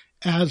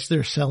as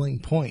their selling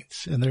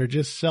points, and they're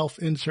just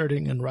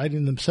self-inserting and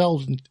writing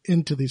themselves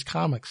into these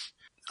comics.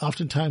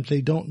 Oftentimes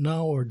they don't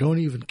know or don't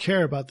even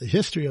care about the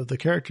history of the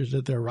characters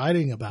that they're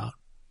writing about.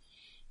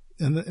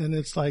 And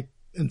it's like,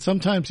 and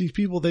sometimes these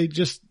people, they're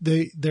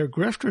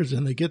grifters,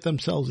 and they get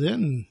themselves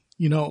in,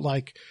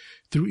 like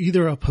through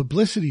either a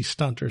publicity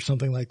stunt or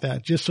something like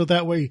that, just so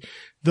that way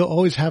they'll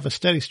always have a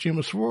steady stream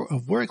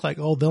of work. Like,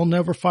 oh, they'll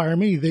never fire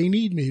me. They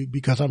need me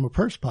because I'm a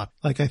purse pup.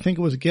 Like, I think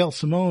it was Gail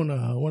Simone.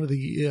 One of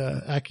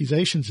the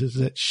accusations is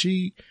that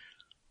she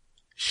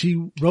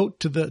wrote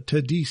to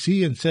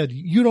DC and said,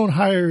 you don't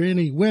hire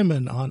any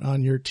women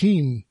on your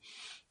team,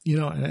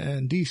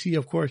 and DC,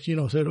 of course,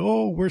 said,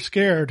 oh, we're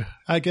scared.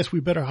 I guess we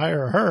better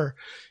hire her.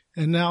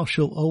 And now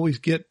she'll always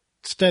get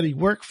steady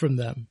work from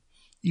them,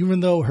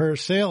 even though her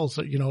sales,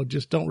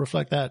 just don't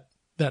reflect that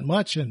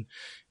much. And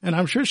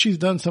I'm sure she's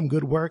done some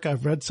good work.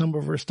 I've read some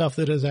of her stuff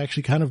that is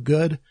actually kind of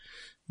good,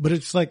 but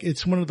it's like,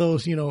 it's one of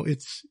those,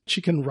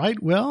 she can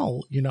write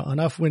well,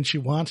 enough when she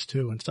wants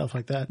to and stuff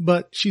like that.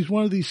 But she's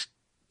one of these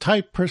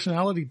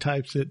personality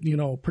types that,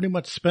 pretty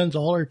much spends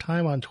all her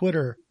time on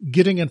Twitter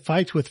getting in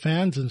fights with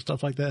fans and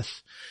stuff like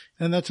this.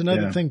 And that's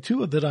another thing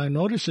too that I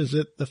notice is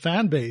that the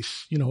fan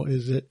base,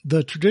 is that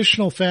the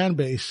traditional fan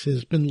base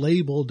has been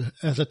labeled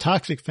as a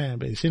toxic fan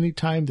base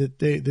anytime that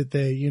they,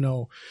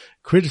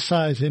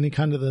 criticize any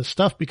kind of the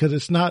stuff, because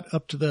it's not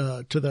up to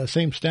the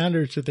same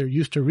standards that they're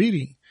used to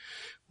reading,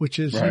 which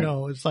is, right.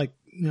 It's like,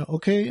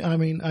 okay, I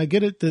mean, I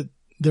get it that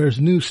there's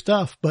new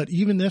stuff, but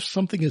even if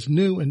something is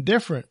new and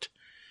different,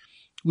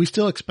 we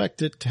still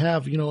expect it to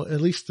have, at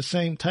least the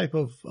same type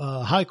of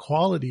high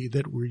quality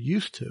that we're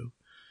used to,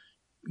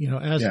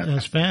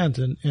 as fans.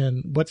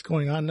 And what's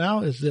going on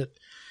now is that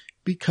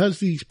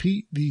because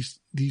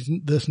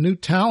this new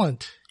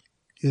talent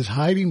is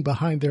hiding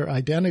behind their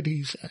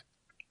identities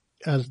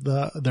as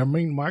their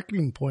main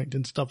marketing point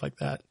and stuff like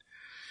that,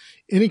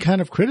 any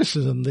kind of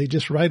criticism, they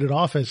just write it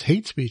off as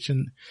hate speech.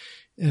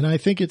 And I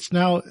think it's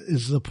now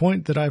is the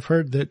point that I've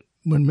heard that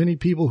when many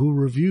people who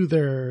review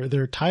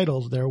their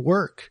titles, their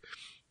work,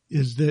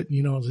 is that,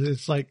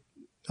 it's like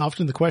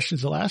often the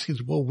questions they'll ask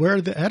is, well, where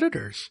are the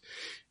editors?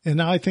 And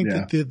now I think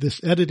that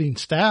this editing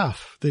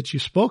staff that you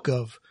spoke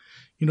of,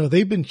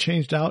 they've been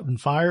changed out and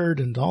fired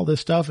and all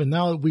this stuff. And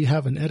now we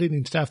have an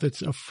editing staff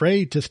that's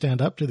afraid to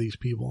stand up to these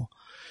people,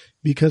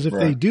 because if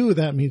they do,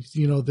 that means,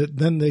 that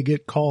then they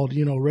get called,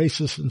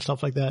 racist and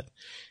stuff like that.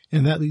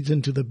 And that leads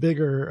into the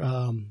bigger,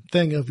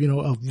 thing of,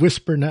 of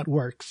whisper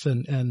networks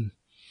and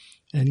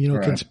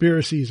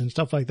conspiracies and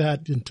stuff like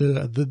that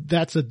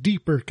that's a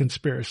deeper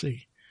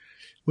conspiracy,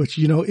 which,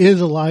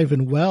 is alive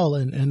and well.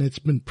 And it's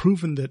been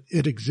proven that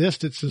it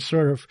exists. It's a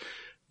sort of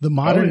the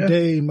modern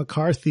day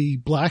McCarthy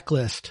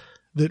blacklist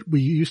that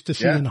we used to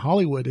see in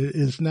Hollywood. It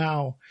is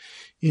now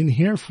in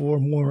here for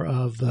more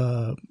of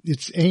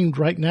it's aimed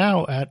right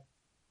now at,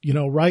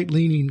 right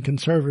leaning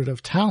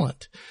conservative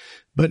talent.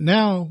 But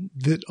now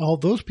that all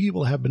those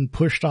people have been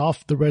pushed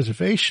off the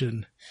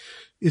reservation,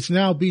 it's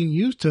now being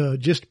used to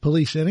just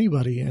police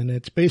anybody. And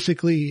it's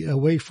basically a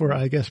way for,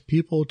 I guess,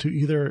 people to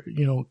either,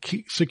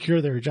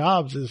 secure their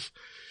jobs is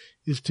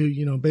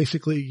to,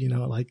 basically,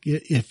 like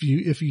if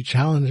you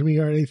challenge me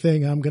or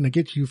anything, I'm going to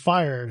get you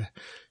fired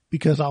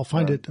because I'll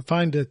find it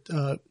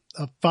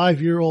a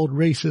 5-year-old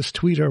racist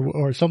tweet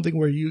or something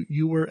where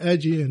you were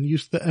edgy and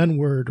used the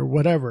N-word or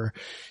whatever.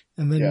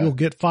 And then you'll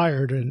get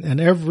fired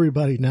and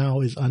everybody now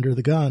is under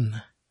the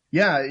gun.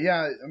 Yeah.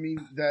 Yeah. I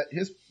mean,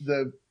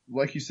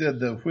 like you said,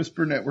 the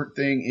Whisper Network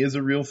thing is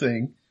a real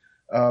thing.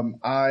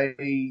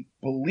 I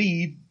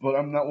believe, but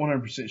I'm not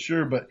 100%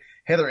 sure, but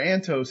Heather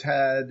Antos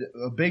had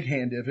a big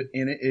hand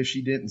in it if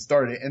she didn't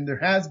start it. And there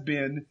has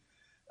been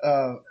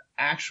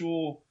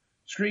actual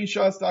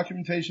screenshots,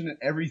 documentation, and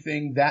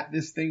everything that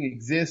this thing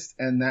exists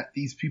and that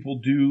these people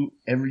do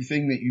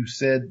everything that you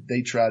said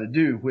they try to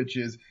do, which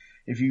is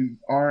if you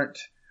aren't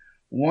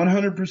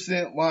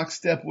 100%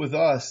 lockstep with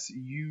us,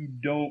 you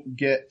don't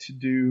get to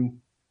do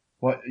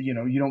what,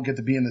 you don't get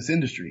to be in this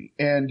industry.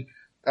 And,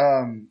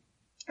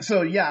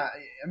 so yeah,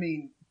 I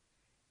mean,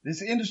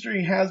 this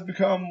industry has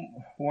become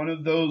one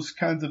of those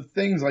kinds of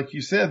things, like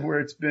you said, where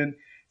it's been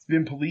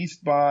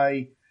policed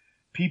by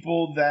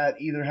people that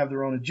either have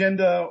their own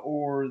agenda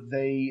or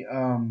they,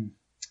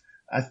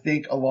 I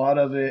think a lot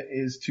of it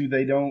is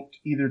they don't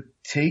either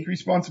take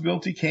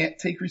responsibility, can't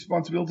take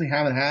responsibility,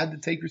 haven't had to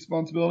take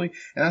responsibility.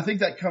 And I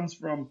think that comes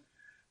from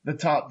the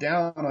top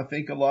down. I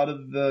think a lot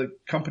of the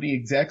company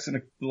execs and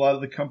a lot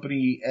of the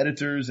company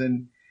editors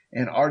and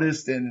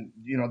artists and,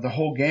 the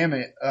whole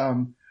gamut,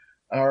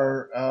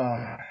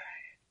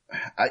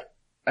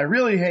 I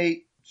really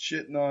hate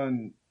shitting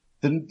on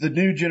the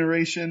new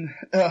generation,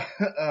 the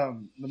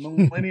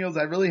millennials.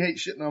 I really hate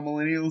shitting on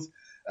millennials,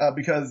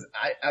 because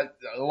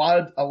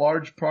a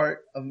large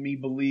part of me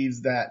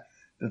believes that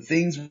the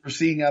things we're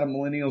seeing out of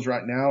millennials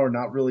right now are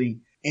not really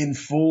in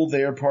full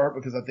their part,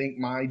 because I think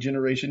my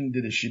generation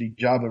did a shitty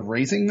job of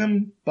raising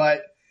them,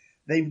 but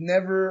they've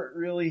never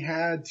really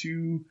had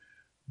to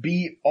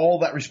be all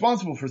that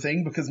responsible for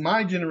things, because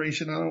my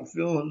generation, I don't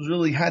feel has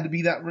really had to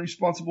be that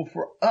responsible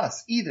for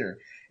us either.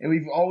 And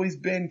we've always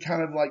been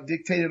kind of like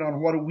dictated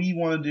on what do we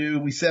want to do.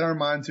 We set our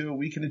mind to it.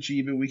 We can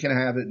achieve it. We can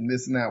have it and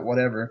this and that,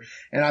 whatever.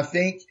 And I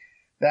think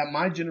that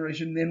my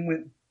generation then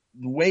went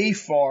way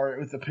far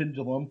with the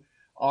pendulum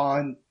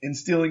on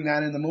instilling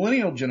that in the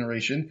millennial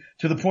generation,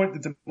 to the point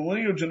that the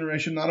millennial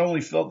generation not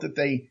only felt that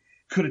they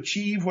could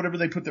achieve whatever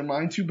they put their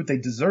mind to, but they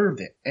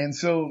deserved it. And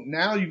so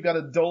now you've got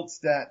adults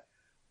that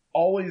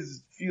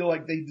always feel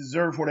like they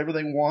deserve whatever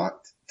they want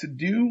to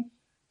do,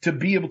 to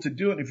be able to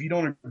do it. If you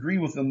don't agree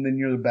with them, then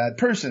you're the bad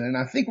person. And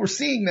I think we're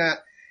seeing that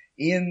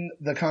in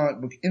the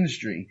comic book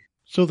industry.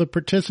 So the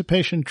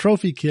participation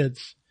trophy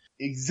kids.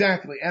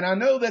 Exactly. And I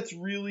know that's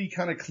really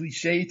kind of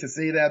cliche to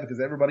say that,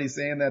 because everybody's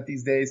saying that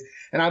these days.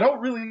 And I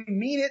don't really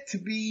mean it to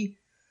be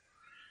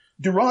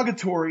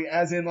derogatory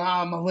as in,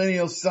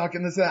 millennials suck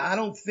and this, that. I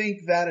don't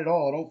think that at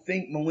all. I don't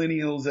think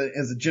millennials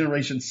as a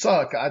generation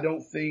suck. I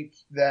don't think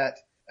that,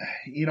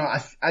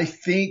 I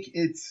think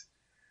it's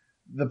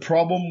the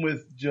problem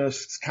with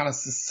just kind of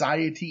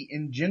society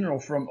in general,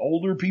 from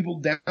older people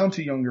down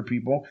to younger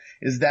people,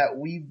 is that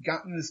we've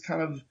gotten this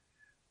kind of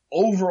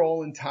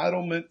overall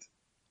entitlement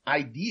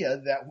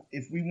idea that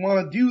if we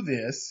want to do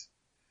this,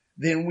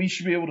 then we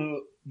should be able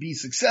to be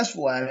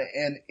successful at it.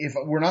 And if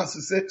we're not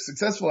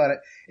successful at it,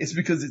 it's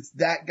because it's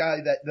that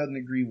guy that doesn't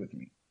agree with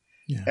me.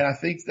 Yeah. And I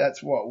think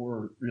that's what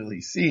we're really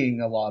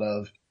seeing a lot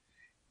of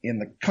in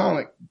the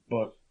comic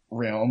book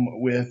realm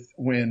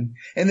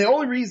and the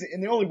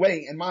only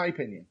way, in my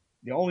opinion,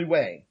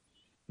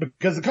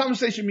 because the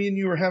conversation me and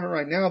you are having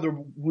right now, there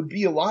would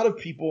be a lot of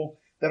people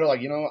that are like,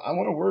 I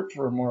want to work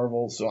for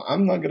Marvel, so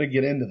I'm not going to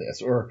get into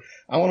this, or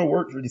I want to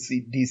work for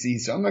DC,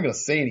 so I'm not going to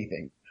say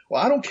anything.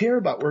 Well, I don't care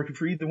about working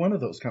for either one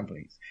of those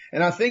companies.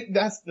 And I think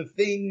that's the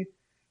thing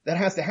that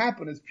has to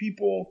happen is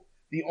people,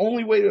 the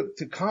only way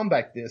to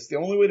combat this, the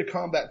only way to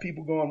combat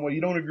people going, well,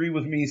 you don't agree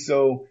with me,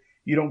 so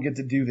you don't get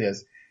to do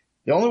this.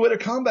 The only way to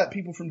combat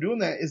people from doing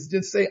that is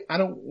just say, I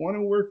don't want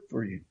to work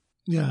for you.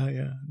 Yeah,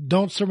 yeah.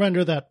 Don't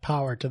surrender that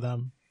power to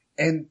them.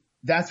 And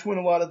that's when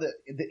a lot of the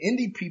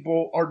indie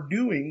people are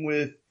doing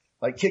with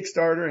like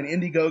Kickstarter and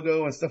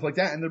Indiegogo and stuff like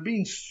that. And they're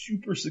being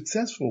super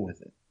successful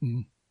with it.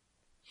 Mm.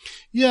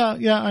 Yeah.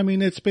 Yeah. I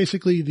mean, it's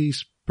basically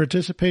these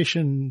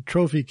participation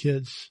trophy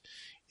kids.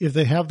 If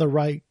they have the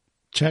right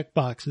check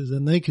boxes,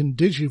 and they can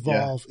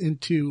digivolve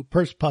into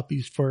purse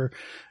puppies for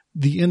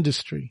the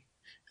industry.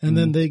 And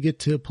then they get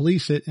to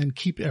police it and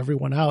keep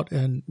everyone out.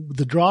 And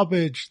the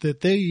drawbridge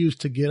that they use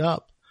to get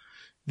up,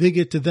 they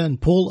get to then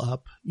pull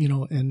up,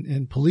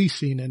 and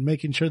policing and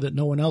making sure that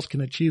no one else can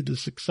achieve the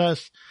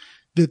success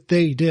that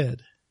they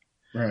did.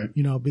 Right.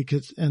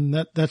 Because,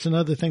 and that's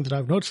another thing that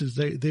I've noticed is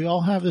they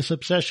all have this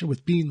obsession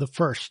with being the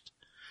first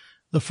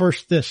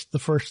this, the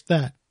first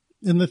that.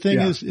 And the thing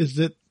is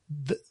that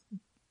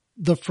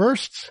the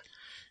firsts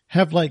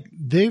have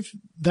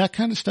that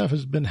kind of stuff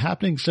has been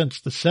happening since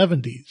the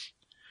 70s.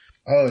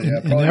 Oh yeah.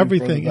 And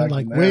everything.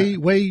 And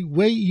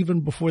way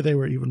even before they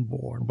were even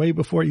born, way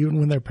before even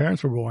when their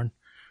parents were born.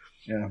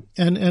 Yeah.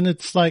 And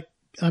it's like,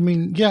 I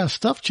mean,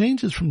 stuff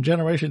changes from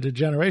generation to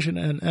generation.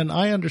 And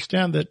I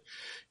understand that,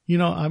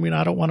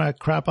 I don't want to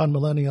crap on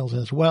millennials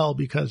as well,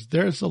 because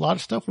there's a lot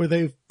of stuff where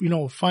they've,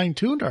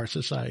 fine-tuned our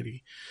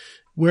society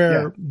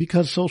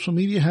because social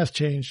media has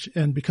changed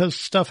and because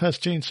stuff has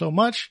changed so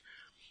much,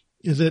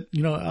 is that,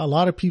 a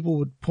lot of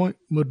people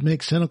would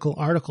make cynical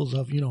articles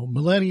of,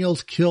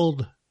 millennials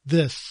killed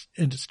this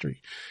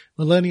industry.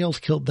 Millennials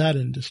killed that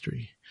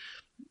industry.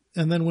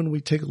 And then when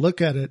we take a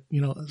look at it,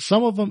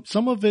 some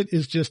of it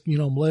is just,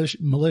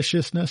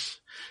 maliciousness.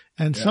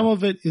 And some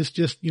of it is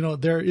just,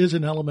 there is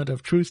an element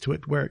of truth to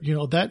it where,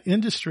 that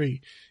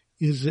industry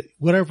is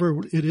whatever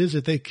it is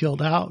that they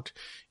killed out,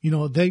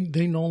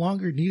 they no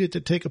longer needed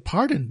to take a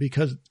part in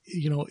because,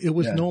 it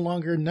was no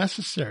longer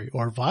necessary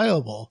or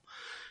viable.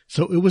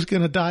 So it was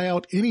going to die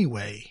out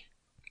anyway.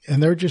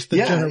 And they're just the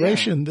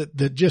generation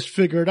that just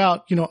figured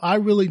out, I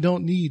really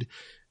don't need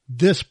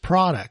this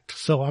product,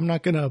 so I'm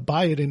not going to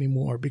buy it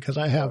anymore because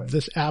I have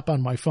this app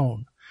on my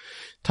phone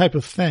type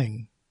of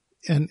thing.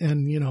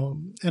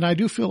 And I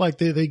do feel like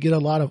they get a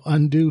lot of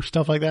undue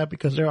stuff like that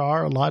because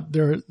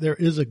there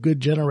is a good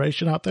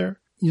generation out there.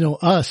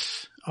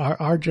 Us,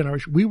 our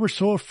generation, we were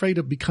so afraid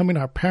of becoming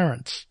our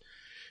parents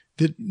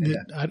that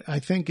I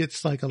think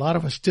it's like a lot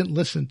of us didn't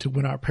listen to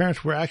when our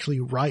parents were actually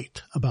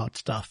right about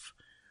stuff.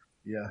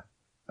 Yeah,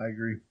 I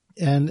agree.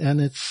 And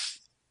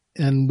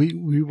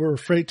we were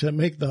afraid to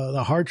make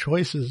the hard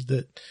choices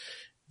that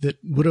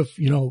would have,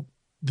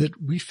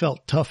 that we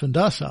felt toughened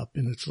us up.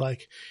 And it's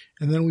like,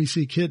 and then we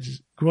see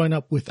kids growing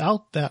up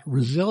without that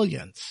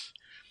resilience.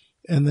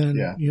 And then,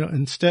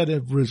 instead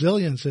of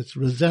resilience, it's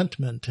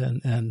resentment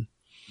and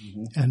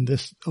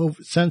this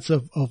sense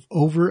of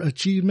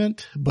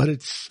overachievement, but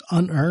it's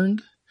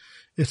unearned.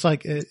 It's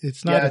like,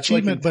 it's not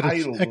achievement, but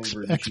it's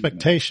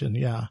expectation.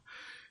 Yeah.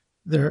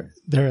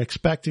 They're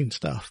expecting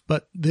stuff,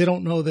 but they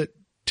don't know that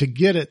to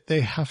get it,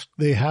 they have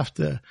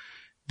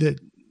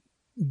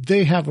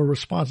a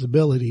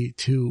responsibility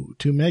to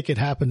make it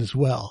happen as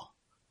well,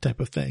 type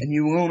of thing. And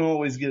you won't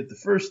always get it the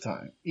first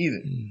time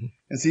either. Mm-hmm.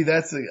 And see,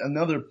 that's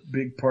another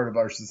big part of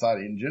our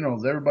society in general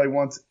is everybody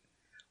wants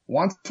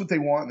what they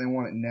want, and they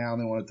want it now,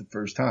 and they want it the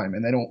first time,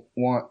 and they don't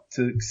want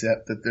to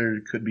accept that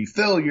there could be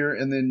failure,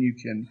 and then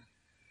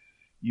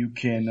you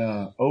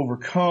can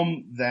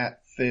overcome that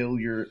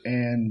failure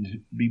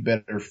and be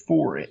better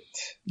for it.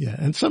 Yeah,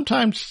 and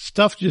sometimes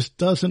stuff just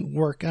doesn't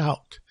work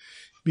out.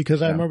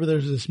 Because I remember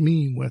there's this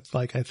meme with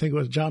I think it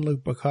was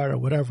Jean-Luc Picard or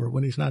whatever,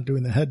 when he's not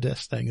doing the head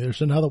desk thing.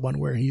 There's another one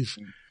where he's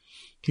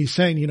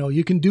saying,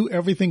 you can do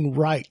everything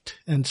right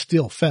and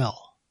still fail.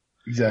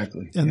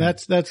 Exactly. And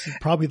that's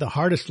probably the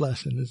hardest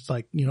lesson. It's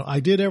like,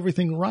 I did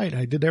everything right.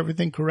 I did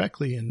everything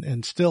correctly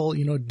and still,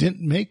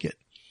 didn't make it.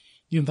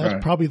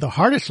 That's probably the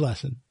hardest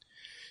lesson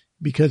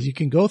because you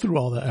can go through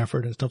all the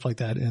effort and stuff like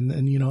that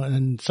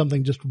and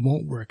something just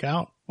won't work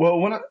out.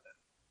 Well, when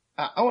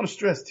I want to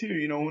stress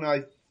too, when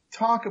I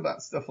talk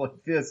about stuff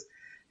like this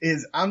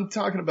is I'm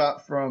talking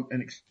about from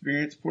an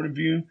experience point of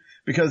view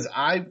because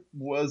I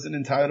was an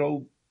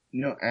entitled,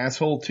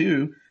 asshole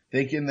too,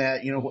 thinking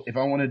that, if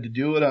I wanted to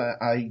do it,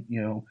 I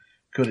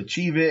could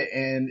achieve it.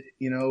 And,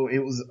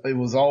 it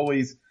was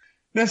always,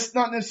 that's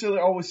not necessarily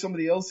always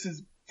somebody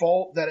else's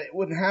fault that it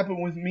wouldn't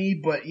happen with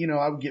me, but,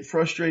 I would get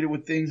frustrated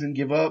with things and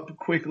give up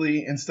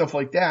quickly and stuff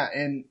like that.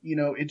 And,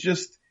 it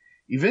just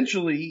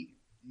eventually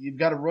you've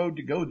got a road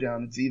to go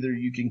down. It's either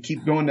you can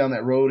keep going down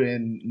that road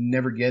and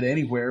never get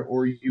anywhere,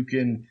 or you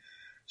can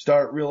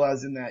start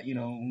realizing that,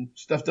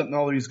 stuff doesn't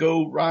always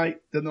go right,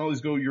 doesn't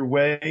always go your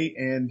way,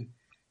 and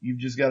you've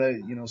just got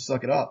to,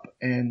 suck it up.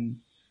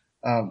 And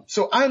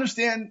so I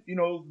understand,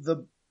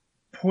 the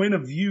point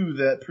of view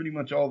that pretty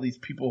much all these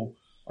people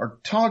are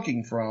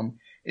talking from.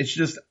 It's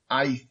just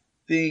I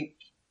think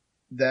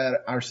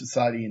that our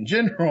society in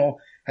general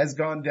has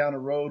gone down a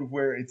road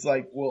where it's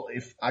like, well,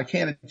 if I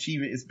can't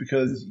achieve it, it's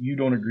because you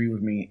don't agree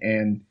with me.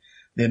 And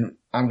then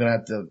I'm going to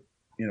have to,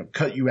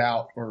 cut you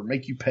out or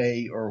make you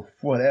pay or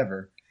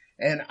whatever.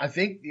 And I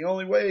think the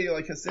only way,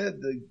 like I said,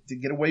 to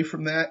get away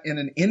from that in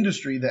an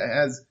industry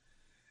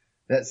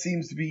that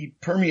seems to be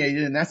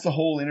permeated, and that's the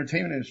whole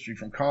entertainment industry,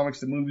 from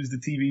comics to movies to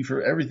TV,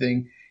 for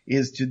everything,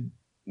 is to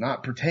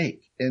not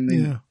partake and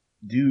then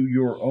do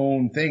your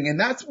own thing.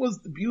 And that was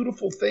the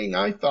beautiful thing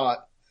I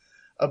thought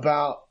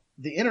about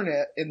the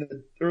internet in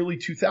the early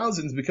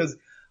 2000s, because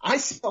I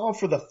saw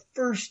for the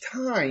first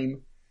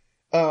time,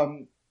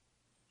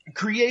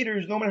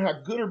 creators, no matter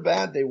how good or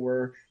bad they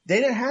were,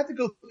 they didn't have to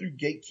go through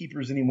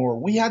gatekeepers anymore.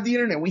 We had the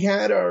internet. We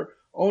had our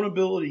own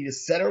ability to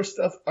set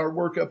our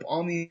work up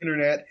on the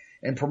internet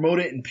and promote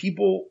it, and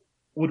people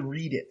would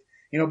read it.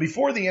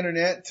 Before the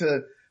internet,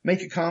 to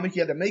make a comic,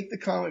 you had to make the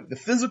comic, the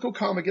physical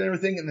comic and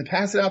everything, and then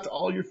pass it out to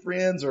all your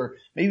friends or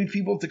maybe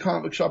people at the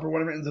comic book shop or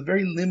whatever. It was a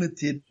very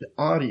limited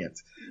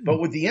audience.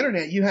 But with the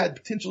internet, you had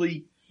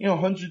potentially,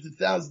 hundreds of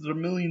thousands or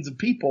millions of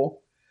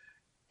people,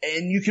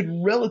 and you could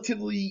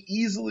relatively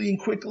easily and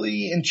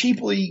quickly and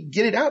cheaply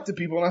get it out to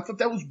people. And I thought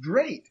that was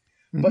great.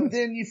 Mm-hmm. But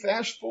then you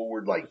fast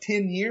forward like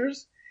 10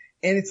 years,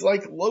 and it's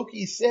like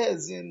Loki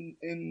says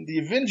in the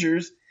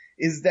Avengers,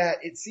 is that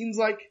it seems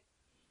like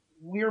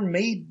we're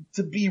made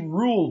to be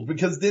ruled,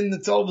 because then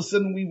it's all of a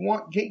sudden we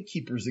want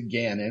gatekeepers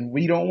again, and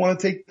we don't want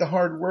to take the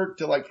hard work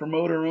to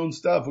promote our own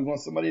stuff. We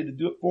want somebody to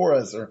do it for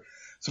us, or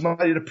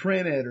somebody to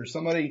print it, or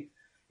somebody,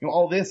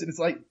 all this. And it's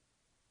like,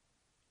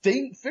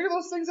 figure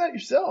those things out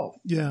yourself.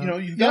 Yeah.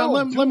 You've got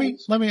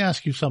let me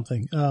ask you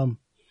something.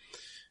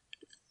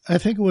 I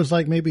think it was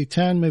maybe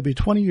 10, maybe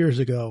 20 years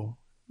ago,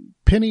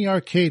 Penny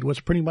Arcade was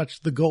pretty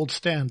much the gold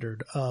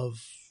standard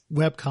of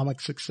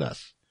webcomic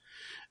success.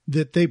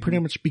 That they pretty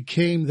much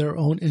became their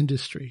own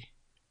industry.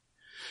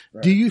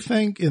 Right. Do you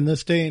think in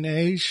this day and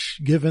age,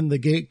 given the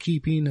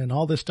gatekeeping and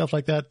all this stuff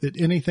like that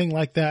anything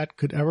like that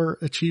could ever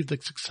achieve the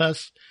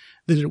success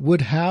that it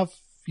would have,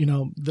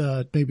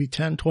 the maybe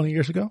 10, 20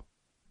 years ago?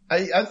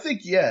 I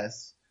think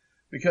yes,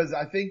 because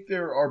I think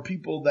there are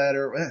people that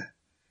are,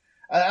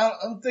 I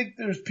don't think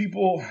there's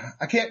people,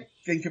 I can't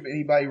think of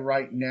anybody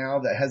right now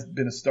that has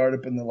been a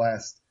startup in the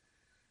last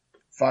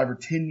 5 or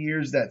 10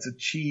 years that's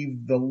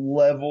achieved the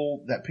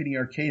level that Penny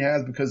Arcade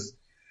has, because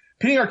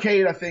Penny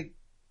Arcade, I think,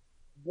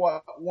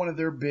 one of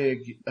their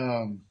big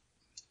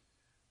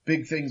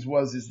big things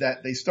is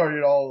that they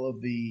started all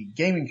of the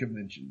gaming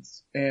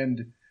conventions.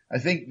 And I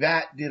think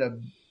that did a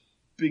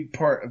big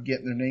part of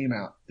getting their name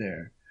out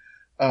there.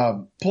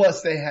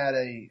 Plus they had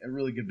a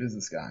really good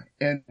business guy.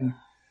 And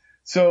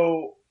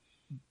so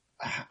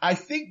I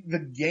think the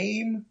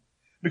game,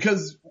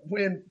 because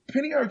when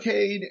Penny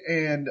Arcade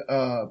and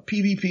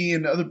PvP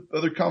and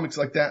other comics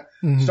like that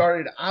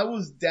started, I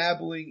was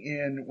dabbling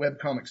in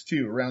webcomics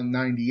too around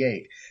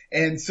 98.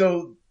 And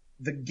so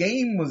the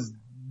game was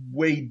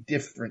way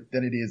different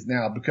than it is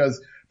now,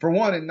 because for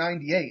one, in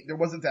 98, there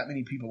wasn't that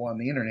many people on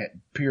the internet,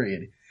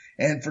 period.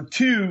 And for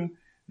two,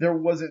 there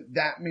wasn't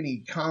that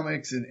many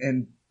comics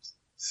and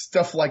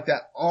stuff like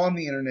that on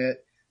the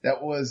internet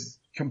that was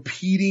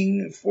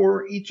competing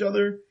for each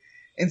other.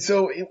 And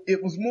so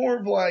it was more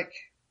of like,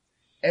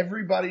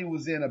 everybody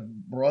was in a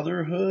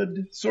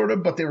brotherhood, sort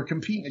of, but they were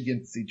competing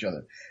against each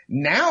other.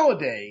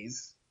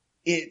 Nowadays,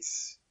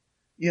 it's,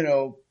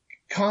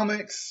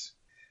 comics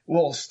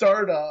will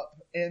start up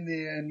and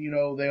then,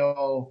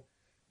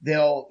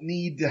 they'll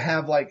need to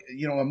have like,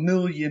 1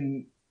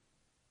 million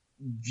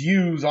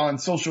views on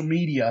social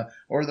media,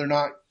 or they're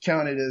not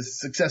counted as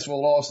successful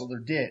at all, so they're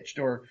ditched,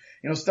 or,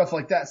 stuff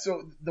like that.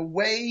 So the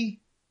way,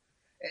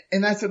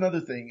 and that's another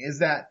thing, is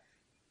that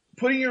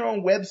putting your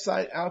own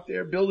website out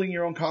there, building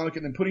your own comic,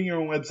 and then putting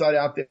your own website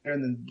out there,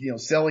 and then,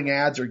 selling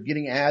ads or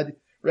getting ad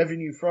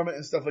revenue from it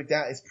and stuff like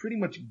that is pretty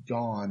much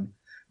gone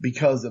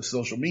because of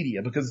social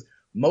media, because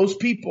most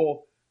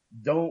people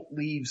don't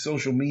leave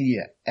social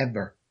media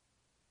ever.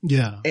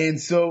 Yeah.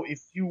 And so if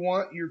you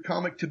want your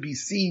comic to be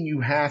seen, you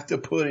have to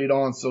put it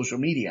on social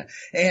media.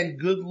 And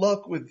good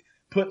luck with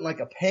putting like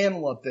a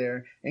panel up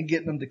there and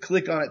getting them to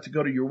click on it to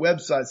go to your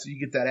website so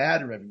you get that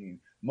ad revenue.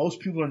 Most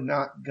people are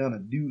not gonna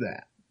do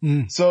that.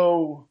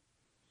 So,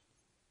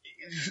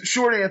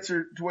 short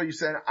answer to what you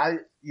said, I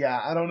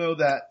don't know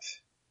that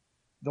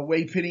the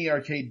way Penny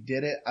Arcade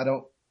did it, I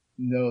don't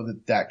know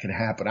that could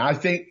happen. I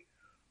think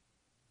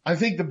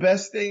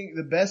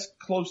the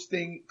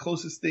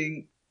closest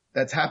thing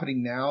that's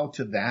happening now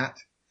to that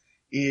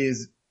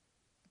is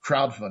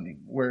crowdfunding,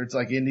 where it's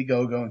like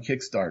Indiegogo and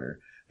Kickstarter.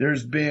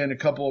 There's been a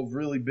couple of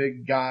really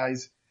big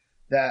guys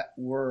that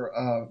are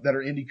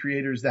indie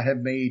creators that have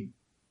made,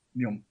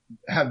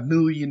 have $1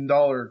 million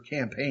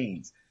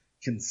campaigns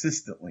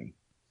consistently.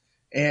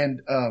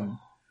 And,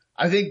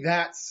 I think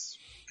that's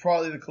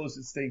probably the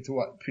closest thing to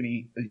what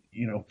Penny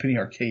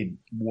Arcade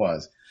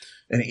was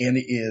and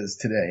it is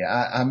today.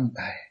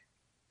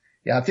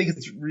 I think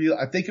it's real.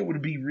 I think it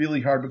would be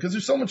really hard because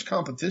there's so much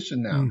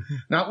competition now,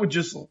 not with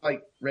just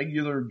like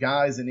regular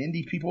guys and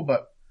indie people,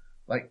 but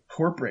like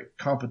corporate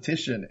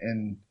competition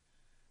and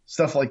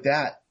stuff like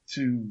that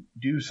to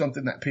do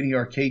something that Penny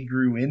Arcade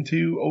grew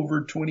into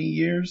over 20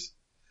 years.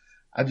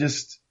 I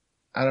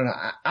don't know.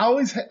 I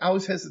always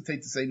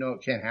hesitate to say no,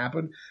 it can't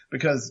happen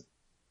because,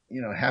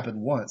 it happened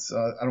once.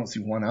 I don't see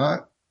why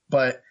not.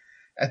 But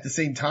at the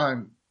same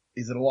time,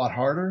 is it a lot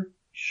harder?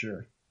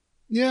 Sure.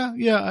 Yeah.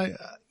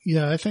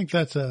 I think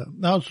that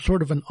was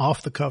sort of an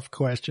off the cuff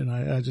question.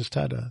 I just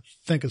had to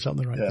think of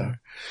something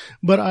there.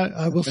 But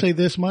I will say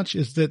this much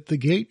is that the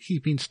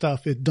gatekeeping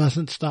stuff, it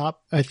doesn't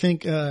stop. I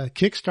think,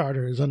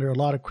 Kickstarter is under a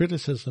lot of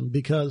criticism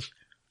because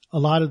a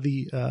lot of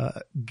the,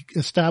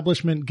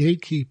 establishment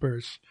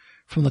gatekeepers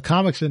from the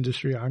comics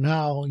industry are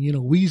now,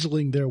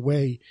 weaseling their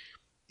way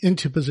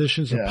into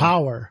positions of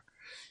power.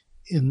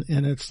 And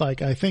it's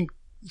like, I think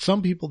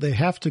some people, they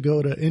have to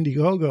go to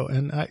Indiegogo.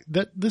 And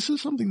this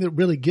is something that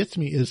really gets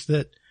me, is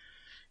that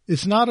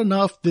it's not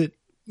enough that,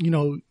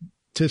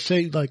 to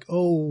say like,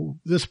 oh,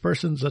 this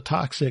person's a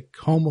toxic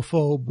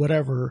homophobe,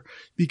 whatever,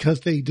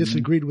 because they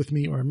disagreed with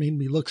me or made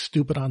me look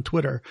stupid on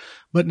Twitter.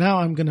 But now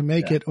I'm going to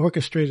make it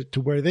orchestrated to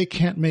where they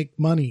can't make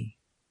money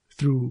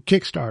through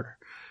Kickstarter,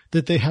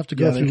 that they have to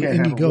go through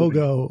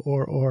Indiegogo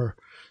or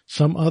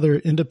some other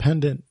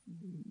independent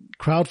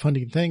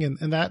crowdfunding thing.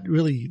 And that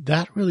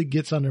really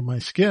gets under my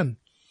skin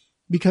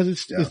because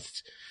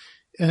it's,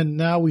 and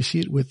now we see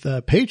it with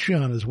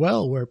Patreon as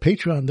well, where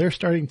Patreon, they're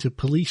starting to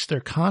police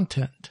their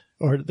content,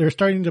 or they're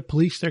starting to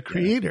police their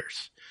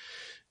creators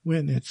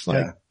when it's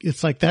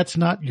like, that's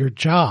not your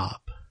job.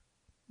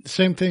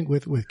 Same thing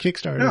with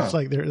Kickstarter. No. It's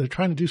like they're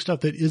trying to do stuff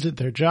that isn't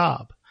their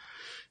job.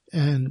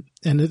 And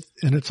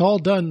it's all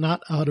done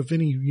not out of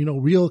any,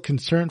 real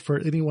concern for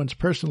anyone's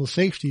personal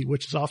safety,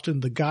 which is often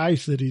the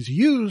guise that is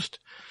used.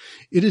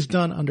 It is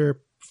done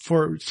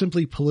for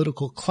simply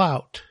political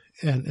clout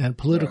and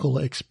political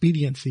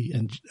expediency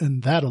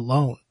and that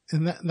alone.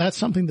 And that's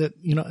something that,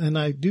 and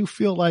I do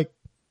feel like,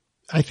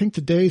 I think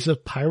the days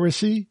of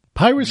piracy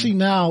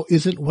now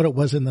isn't what it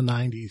was in the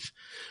 90s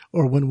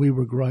or when we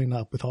were growing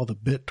up with all the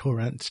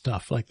BitTorrent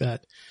stuff like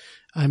that.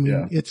 I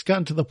mean, it's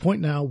gotten to the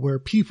point now where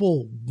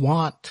people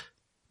want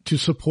to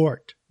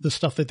support the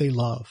stuff that they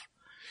love.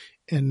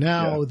 And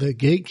now the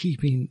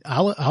gatekeeping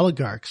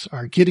oligarchs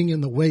are getting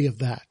in the way of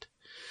that.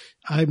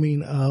 I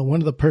mean, one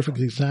of the perfect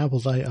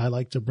examples I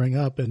like to bring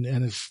up, and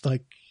it's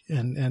like,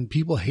 and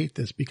people hate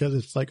this because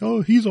it's like,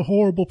 oh, he's a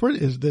horrible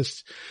person, is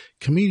this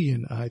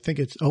comedian. I think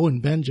it's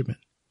Owen Benjamin.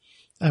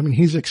 I mean,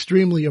 he's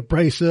extremely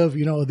abrasive,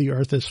 the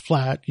earth is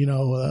flat,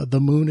 the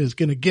moon is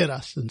going to get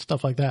us and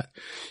stuff like that,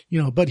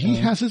 but he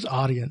has his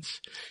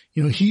audience,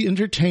 he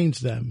entertains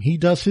them. He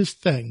does his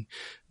thing,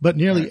 but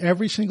nearly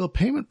every single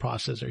payment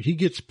processor he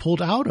gets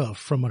pulled out of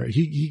from under.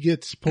 He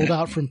gets pulled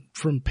out from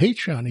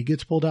Patreon. He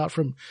gets pulled out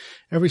from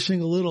every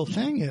single little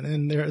thing.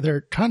 And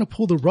they're trying to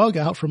pull the rug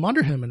out from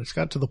under him. And it's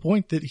got to the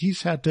point that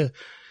he's had to,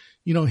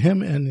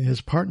 him and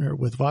his partner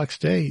with Vox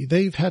Day,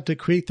 they've had to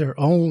create their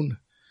own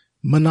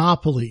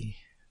monopoly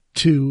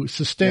to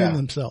sustain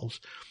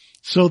themselves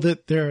so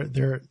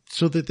that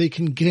so that they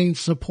can gain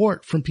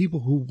support from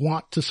people who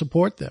want to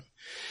support them.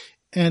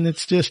 And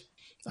it's just,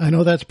 I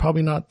know that's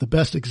probably not the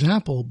best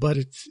example, but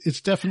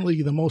it's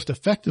definitely the most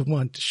effective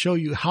one to show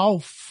you how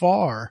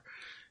far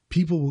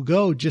people will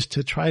go just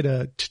to try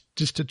to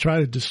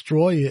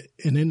destroy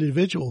an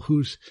individual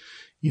whose,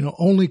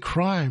 only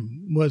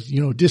crime was,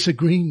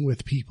 disagreeing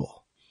with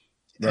people.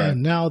 Right.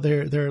 And now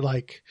they're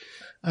like,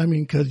 I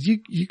mean, cause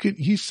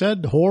he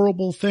said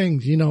horrible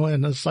things,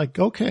 and it's like,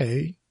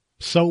 okay,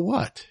 so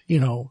what,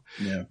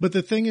 but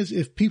the thing is,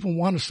 if people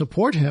want to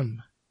support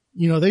him,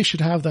 they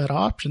should have that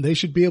option. They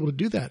should be able to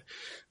do that.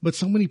 But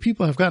so many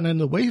people have gotten in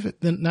the way of it.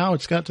 Then now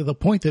it's got to the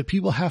point that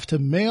people have to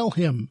mail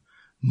him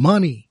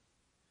money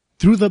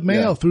through the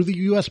mail, through the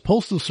U.S.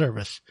 Postal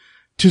Service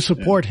to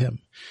support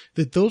him.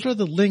 That those are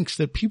the links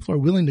that people are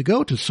willing to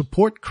go to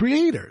support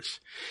creators.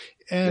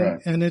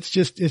 And it's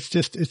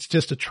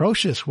just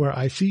atrocious where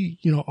I see,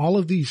 all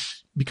of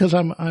these, because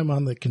I'm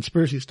on the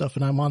conspiracy stuff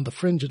and I'm on the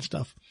fringe and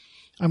stuff.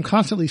 I'm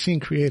constantly seeing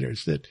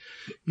creators that,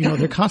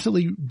 they're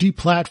constantly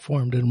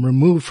deplatformed and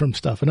removed from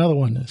stuff. Another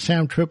one,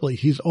 Sam Tripoli,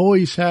 he's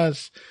always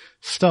has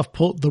stuff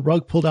the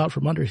rug pulled out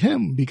from under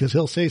him because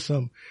he'll say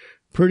some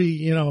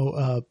pretty,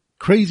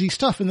 crazy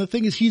stuff. And the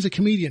thing is, he's a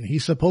comedian.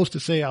 He's supposed to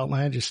say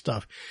outlandish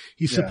stuff.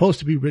 He's supposed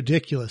to be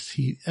ridiculous.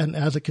 And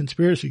as a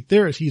conspiracy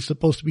theorist, he's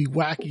supposed to be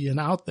wacky and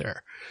out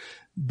there.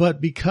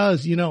 But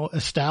because,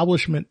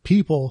 establishment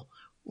people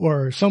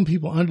or some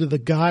people under the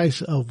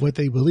guise of what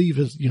they believe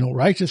is,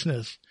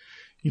 righteousness,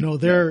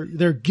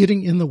 they're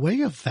getting in the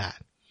way of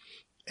that.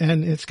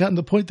 And it's gotten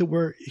to the point that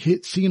we're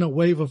seeing a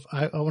wave of,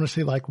 I want to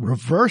say like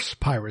reverse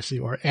piracy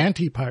or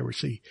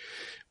anti-piracy,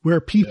 where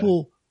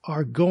people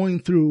are going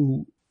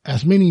through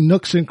as many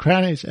nooks and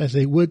crannies as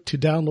they would to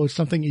download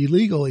something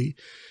illegally,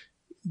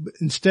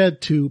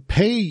 instead to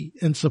pay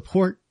and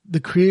support the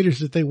creators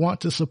that they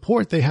want to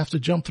support. They have to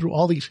jump through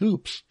all these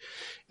hoops.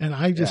 And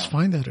I just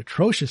find that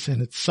atrocious,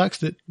 and it sucks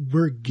that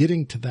we're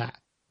getting to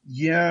that.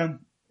 Yeah.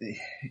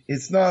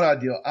 It's not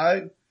ideal.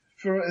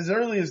 For as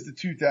early as the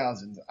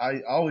 2000s,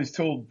 I always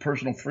told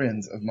personal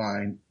friends of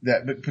mine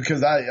that,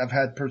 because I've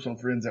had personal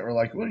friends that were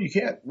like, well, you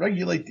can't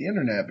regulate the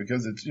internet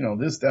because it's,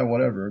 this, that,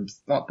 whatever.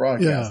 It's not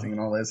broadcasting and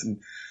all this.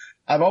 And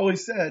I've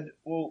always said,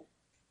 well,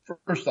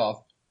 first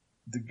off,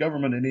 the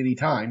government at any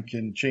time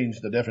can change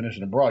the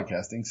definition of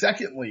broadcasting.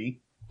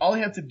 Secondly, all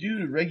you have to do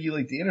to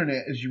regulate the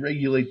internet is you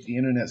regulate the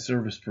internet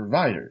service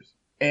providers.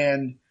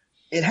 And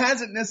it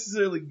hasn't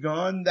necessarily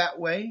gone that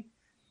way.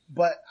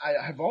 But I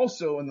have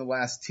also in the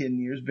last 10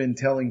 years been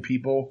telling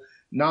people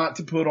not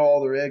to put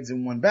all their eggs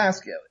in one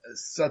basket,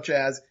 such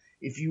as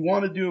if you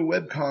want to do a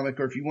webcomic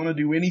or if you want to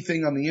do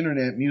anything on the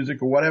internet,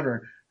 music or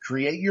whatever,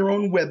 create your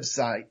own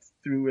website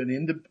through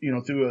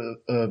through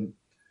a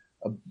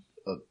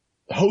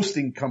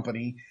hosting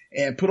company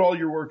and put all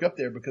your work up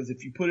there. Because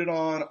if you put it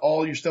on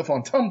all your stuff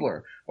on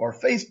Tumblr or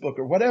Facebook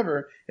or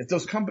whatever, if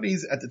those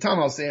companies, at the time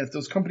I was saying, if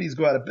those companies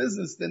go out of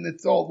business, then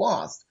it's all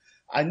lost.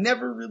 I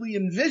never really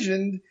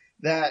envisioned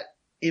that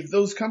if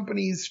those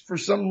companies for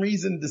some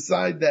reason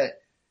decide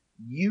that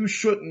you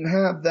shouldn't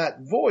have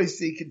that voice,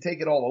 they can take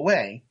it all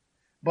away,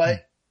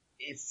 but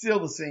it's still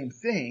the same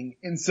thing.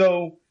 And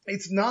so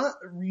it's not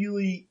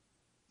really,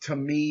 to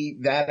me,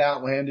 that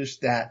outlandish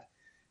that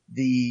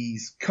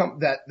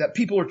that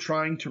people are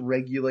trying to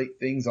regulate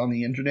things on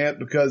the internet,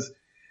 because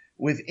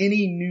with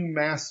any new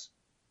mass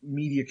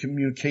media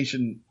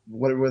communication,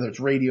 whether it's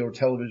radio or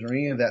television or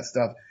any of that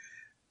stuff,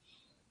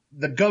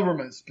 the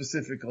government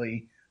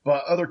specifically,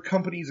 but other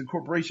companies and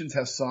corporations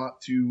have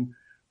sought to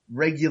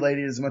regulate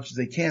it as much as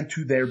they can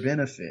to their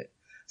benefit.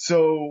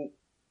 So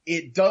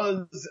it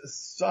does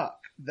suck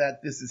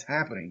that this is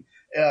happening.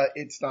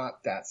 It's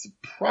not that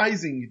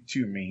surprising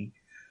to me.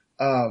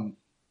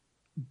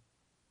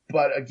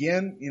 But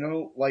again,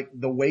 like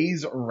the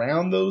ways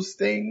around those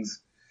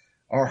things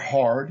are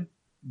hard,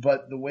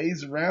 but the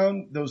ways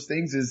around those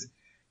things is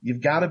you've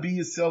got to be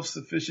as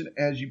self-sufficient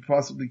as you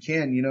possibly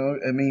can.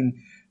 I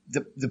mean,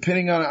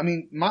 depending on, I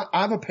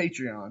have a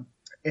Patreon,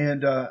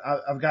 and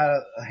I've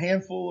got a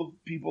handful of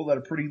people that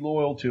are pretty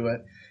loyal to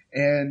it,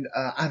 and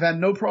I've had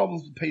no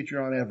problems with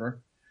Patreon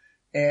ever.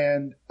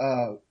 And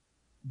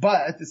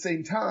but at the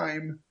same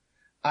time,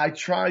 I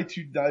try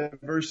to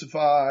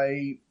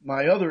diversify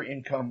my other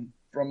income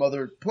from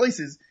other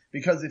places,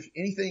 because if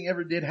anything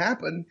ever did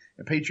happen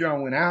and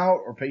Patreon went out,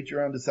 or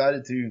Patreon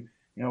decided to,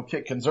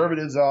 kick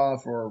conservatives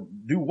off or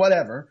do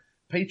whatever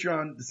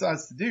Patreon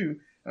decides to do,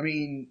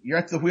 you're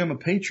at the whim of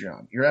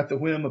Patreon. You're at the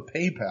whim of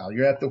PayPal.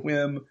 You're at the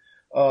whim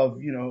of,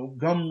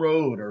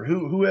 Gumroad or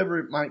whoever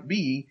it might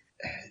be.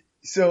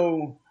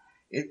 So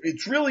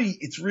it's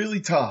really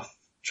tough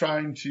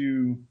trying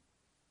to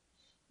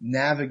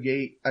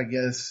navigate, I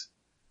guess,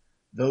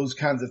 those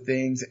kinds of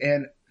things.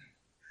 And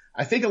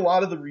I think a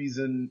lot of the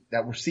reason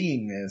that we're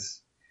seeing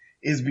this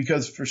is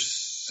because for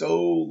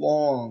so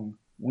long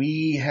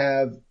we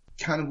have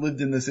kind of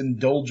lived in this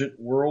indulgent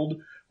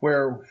world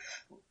where,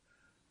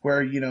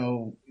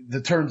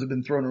 the terms have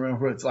been thrown around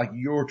where it's like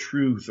your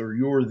truth or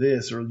you're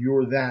this or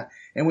you're that.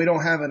 And we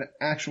don't have an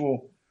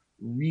actual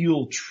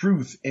real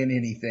truth in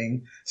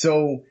anything.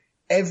 So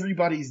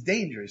everybody's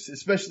dangerous,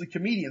 especially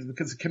comedians,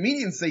 because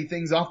comedians say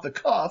things off the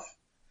cuff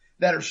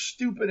that are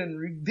stupid and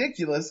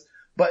ridiculous.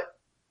 But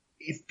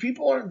if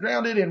people aren't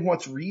grounded in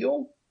what's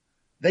real,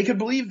 they could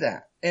believe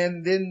that.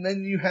 And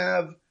then you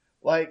have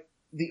like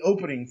the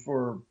opening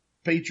for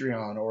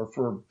Patreon or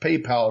for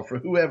PayPal or for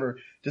whoever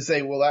to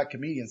say, well, that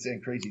comedian's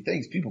saying crazy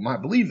things. People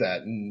might believe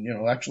that and,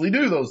 actually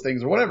do those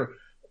things or whatever.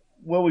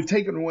 Well, we've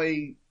taken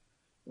away,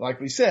 like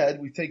we said,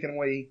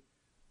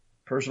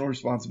 personal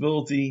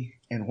responsibility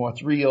and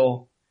what's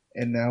real.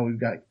 And now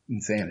we've got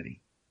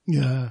insanity.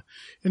 Yeah.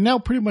 And now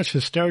pretty much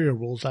hysteria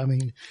rules. I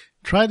mean,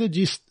 try to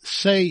just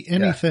say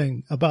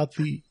anything about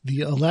the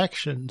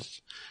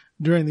elections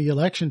during the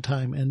election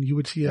time, and you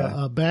would see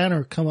a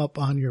banner come up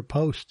on your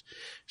post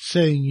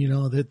saying,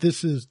 that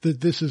this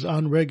is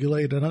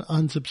unregulated,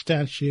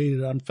 unsubstantiated,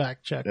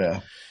 unfact checked.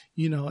 Yeah.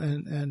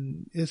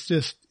 And it's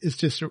just,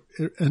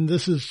 and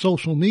this is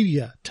social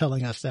media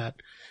telling us that,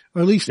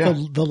 or at least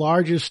the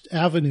largest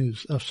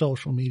avenues of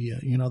social media,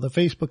 the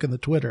Facebook and the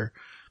Twitter.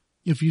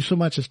 If you so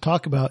much as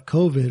talk about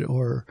COVID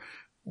or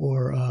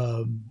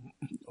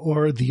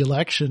the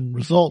election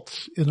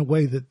results in a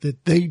way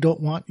that they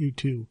don't want you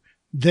to,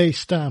 they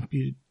stomp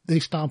you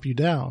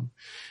down.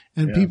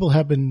 And people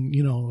have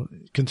been,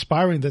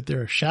 conspiring that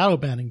they're shadow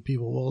banning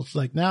people. Well, it's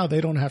like now they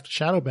don't have to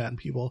shadow ban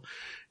people.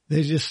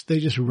 They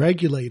just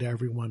regulate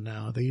everyone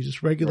now. They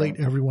just regulate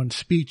everyone's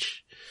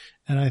speech.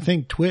 And I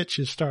think Twitch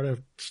is sort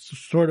of,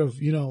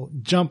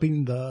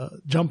 jumping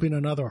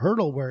another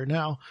hurdle where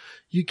now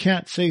you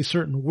can't say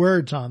certain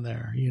words on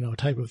there,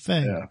 type of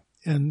thing. Yeah.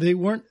 And they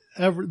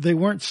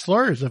weren't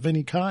slurs of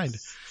any kind,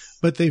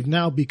 but they've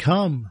now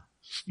become,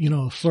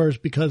 slurs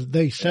because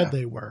they said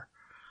they were.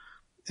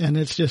 And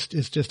it's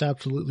just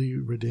absolutely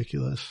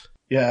ridiculous.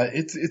 Yeah,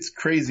 it's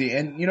crazy.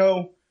 And,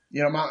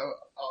 my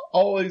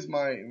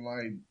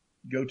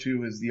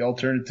go-to is the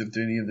alternative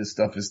to any of this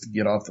stuff is to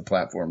get off the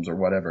platforms or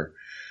whatever.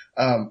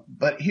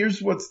 But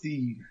here's what's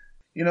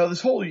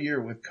this whole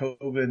year with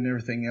COVID and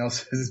everything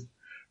else has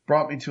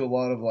brought me to a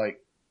lot of like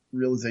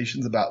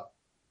realizations about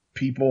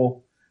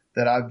people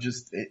that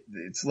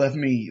it's left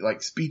me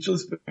like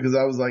speechless because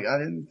I was like, I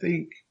didn't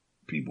think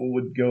people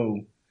would go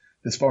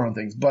this far on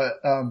things. But,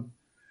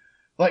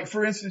 like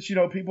for instance,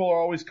 people are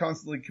always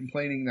constantly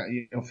complaining that,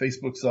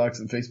 Facebook sucks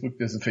and Facebook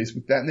this and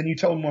Facebook that. And then you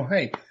tell them, well,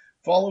 hey,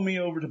 follow me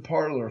over to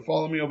Parler,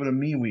 follow me over to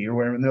MeWe or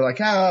whatever. And they're like,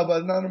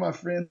 but none of my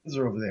friends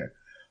are over there.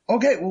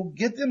 Okay, well,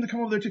 get them to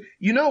come over there too.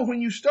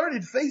 When you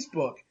started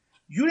Facebook,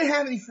 you didn't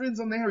have any friends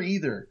on there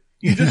either.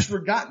 You just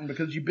forgotten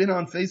because you've been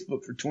on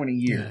Facebook for 20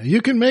 years. Yeah,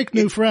 you can make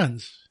new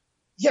friends.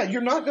 Yeah,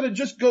 you're not going to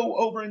just go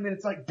over and then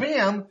it's like,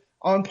 bam,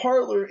 on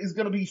Parler is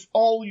going to be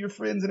all your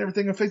friends and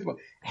everything on Facebook.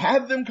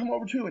 Have them come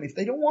over too. And if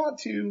they don't want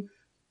to,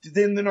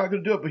 then they're not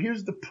going to do it. But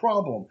here's the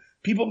problem.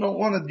 People don't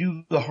want to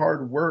do the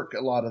hard work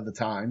a lot of the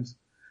times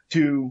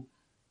to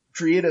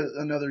create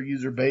another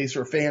user base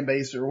or fan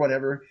base or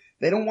whatever.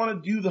 They don't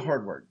want to do the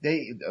hard work.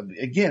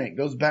 It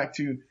goes back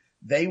to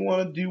they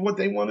want to do what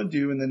they want to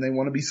do and then they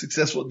want to be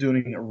successful at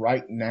doing it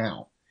right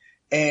now.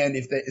 And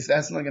if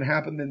that's not going to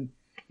happen, then,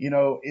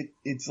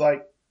 it's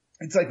like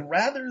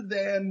rather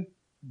than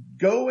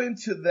go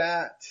into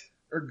that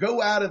or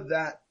go out of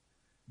that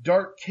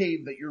dark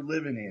cave that you're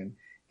living in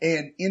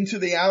and into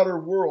the outer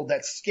world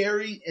that's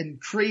scary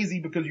and crazy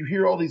because you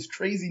hear all these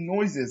crazy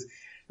noises,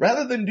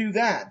 rather than do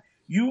that,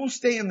 you will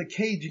stay in the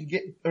cage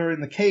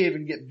in the cave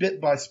and get bit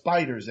by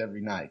spiders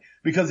every night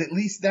because at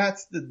least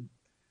that's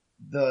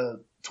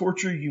the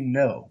torture You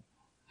know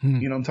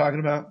what I'm talking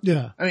about?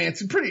 Yeah. I mean,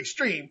 it's pretty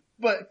extreme,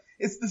 but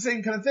it's the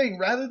same kind of thing.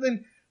 Rather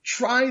than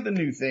try the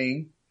new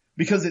thing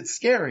because it's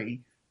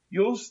scary,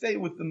 you'll stay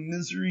with the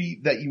misery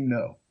that you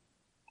know.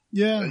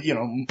 Yeah.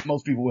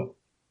 Most people will.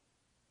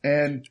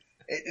 And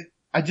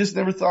I just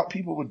never thought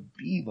people would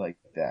be like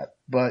that,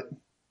 but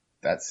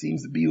that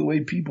seems to be the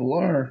way people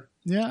are.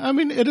 Yeah, I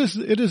mean, it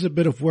is a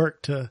bit of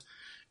work to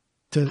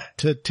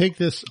take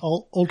this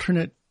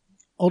alternate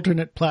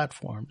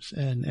platforms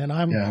and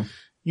I'm,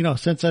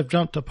 since I've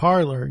jumped to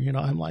Parler,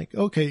 I'm like,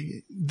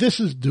 okay,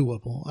 this is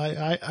doable.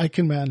 I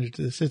can manage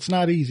this. It's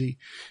not easy.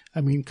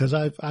 I mean, cause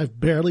I've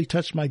barely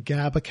touched my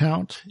Gab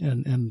account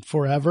and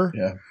forever.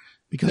 Yeah.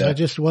 Because I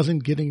just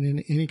wasn't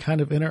getting any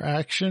kind of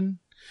interaction,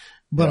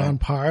 but on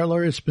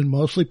Parler, it's been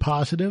mostly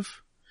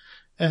positive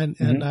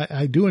and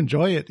I do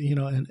enjoy it,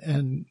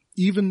 and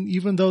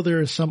even though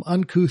there is some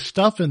uncouth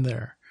stuff in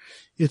there,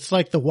 it's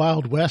like the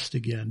Wild West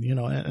again,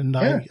 and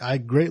I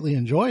greatly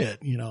enjoy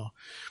it,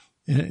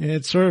 and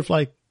it's sort of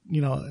like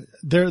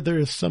there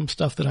is some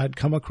stuff that I'd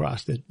come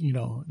across that,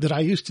 that I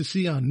used to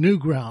see on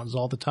Newgrounds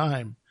all the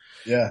time.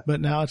 Yeah.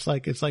 But now it's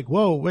like,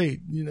 whoa,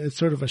 wait, it's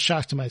sort of a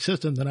shock to my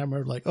system. Then I'm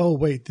like, oh,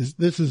 wait,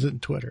 this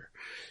isn't Twitter.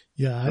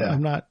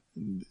 Yeah.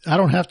 I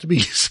don't have to be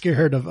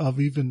scared of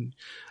even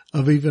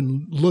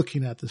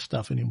looking at this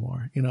stuff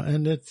anymore,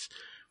 and it's,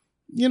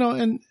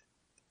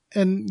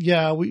 and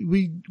yeah,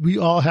 we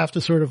all have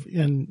to sort of,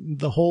 in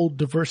the whole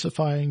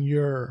diversifying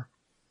your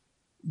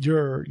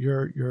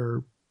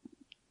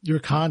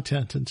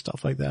content and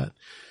stuff like that.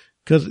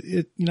 Cause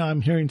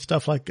I'm hearing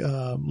stuff like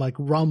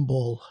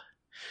Rumble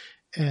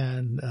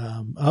and,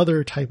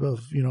 other type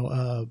of,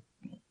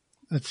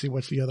 let's see,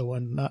 what's the other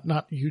one?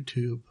 Not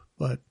YouTube,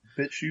 but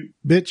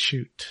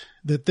BitChute,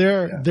 that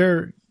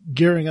they're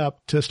gearing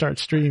up to start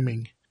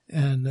streaming,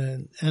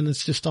 and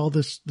it's just all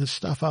this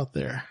stuff out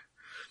there.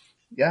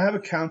 Yeah, I have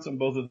accounts on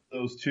both of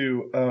those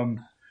too.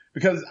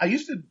 Because I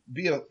used to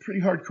be a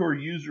pretty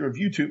hardcore user of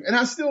YouTube, and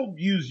I still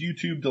use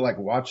YouTube to like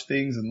watch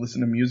things and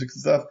listen to music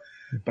and stuff.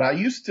 But I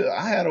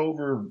had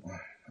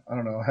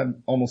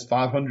almost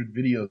 500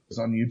 videos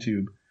on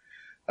YouTube,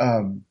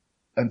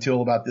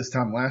 until about this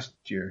time last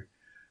year.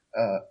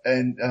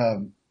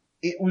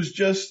 It was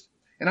just,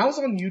 and I was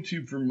on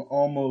YouTube from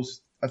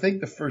almost, I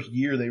think the first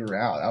year they were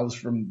out. I was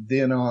from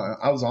then on,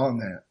 I was on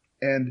that.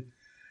 And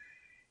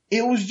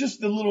it was just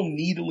the little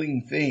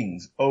needling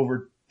things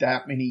over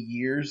that many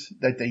years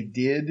that they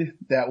did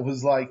that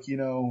was like,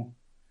 they'll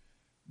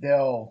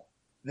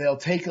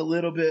take a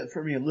little bit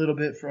from you, a little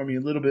bit from you,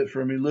 a little bit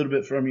from you, a little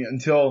bit from you,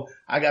 until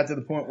I got to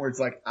the point where it's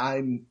like,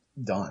 I'm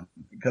done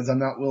because I'm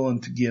not willing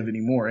to give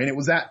anymore. And it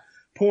was that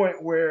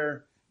point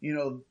where,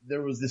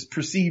 there was this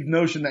perceived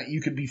notion that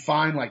you could be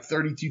fined like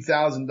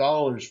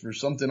 $32,000 for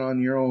something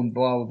on your own,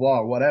 blah, blah,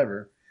 blah,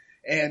 whatever.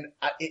 And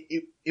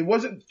it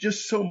wasn't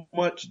just so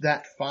much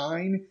that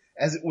fine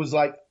as it was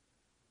like,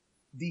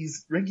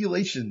 these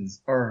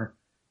regulations are,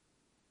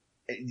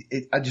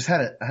 I just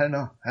had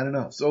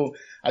enough. So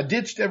I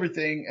ditched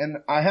everything, and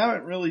I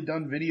haven't really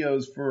done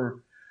videos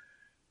for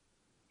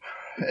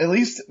at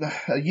least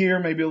a year,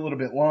 maybe a little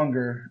bit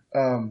longer.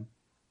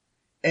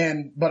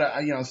 But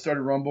I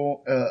started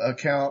Rumble,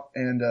 account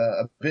and,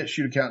 a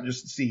BitChute account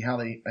just to see how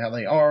they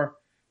are.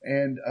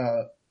 And,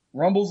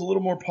 Rumble's a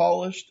little more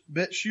polished.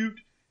 BitChute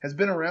has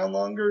been around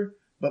longer,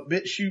 but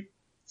BitChute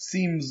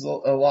seems a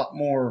lot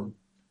more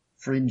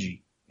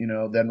fringy,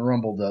 than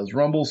Rumble does.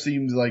 Rumble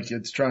seems like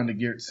it's trying to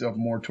gear itself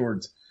more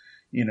towards,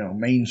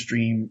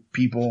 mainstream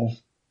people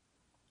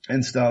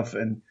and stuff.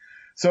 And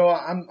so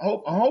I'm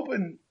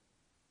hoping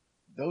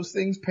those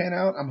things pan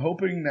out. I'm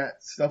hoping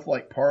that stuff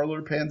like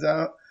Parler pans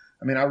out.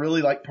 I mean, I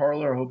really like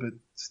Parler. I hope it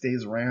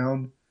stays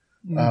around.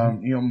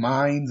 Mm-hmm.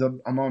 Minds,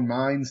 I'm on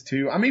Minds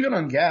too. I'm even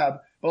on Gab,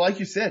 but like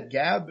you said,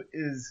 Gab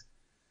is,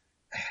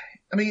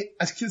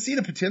 I can see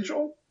the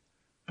potential.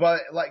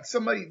 But like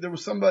there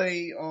was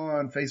somebody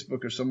on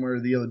Facebook or somewhere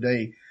the other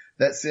day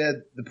that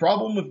said the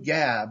problem with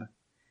Gab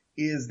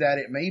is that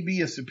it may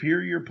be a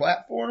superior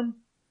platform,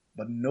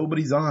 but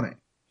nobody's on it.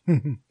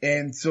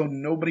 And so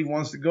nobody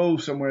wants to go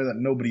somewhere that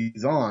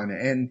nobody's on.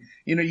 And,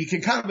 you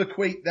can kind of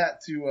equate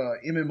that to,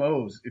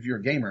 MMOs if you're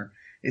a gamer.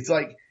 It's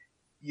like,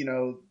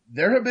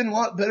 there have been a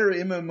lot better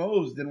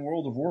MMOs than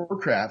World of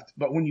Warcraft,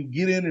 but when you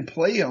get in and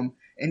play them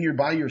and you're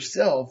by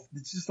yourself,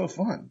 it's just no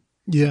fun.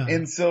 Yeah.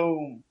 And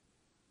so,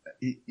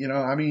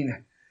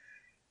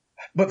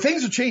 but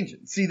things are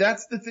changing. See,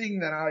 that's the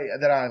thing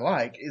that I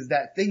like is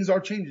that things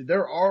are changing.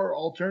 There are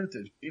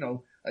alternatives.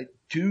 Like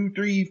 2,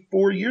 3,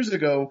 4 years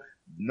ago,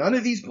 none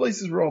of these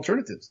places were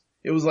alternatives.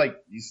 It was like,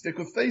 you stick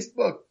with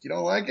Facebook. You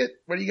don't like it?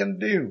 What are you going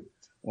to do?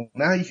 Well,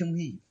 now you can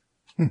leave.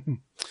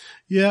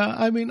 Yeah.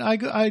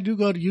 I do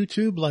go to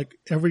YouTube like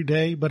every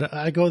day, but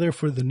I go there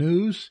for the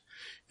news.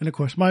 And of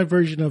course, my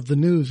version of the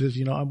news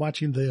is, I'm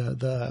watching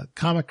the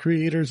comic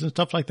creators and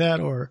stuff like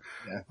that, or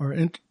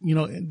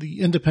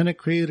the independent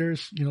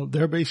creators,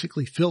 they're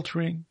basically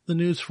filtering the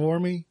news for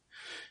me,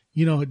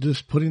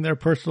 just putting their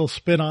personal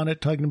spin on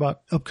it, talking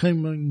about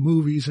upcoming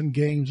movies and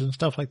games and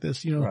stuff like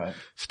this, right.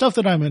 Stuff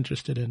that I'm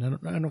interested in.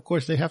 And of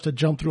course, they have to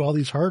jump through all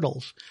these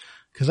hurdles.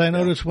 Cause I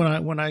notice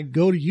when I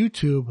go to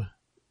YouTube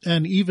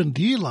and even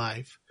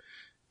DLive,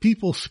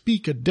 people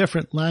speak a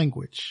different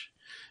language.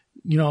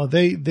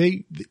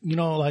 They,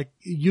 like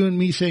you and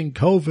me saying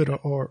COVID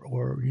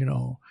or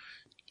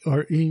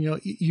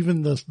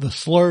even the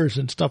slurs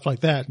and stuff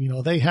like that,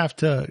 they have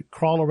to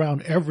crawl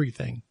around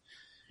everything.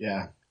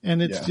 Yeah.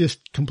 And it's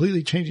just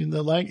completely changing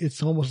the language.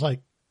 It's almost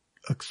like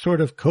a sort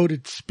of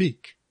coded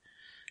speak.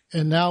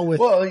 And now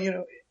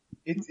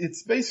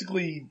it's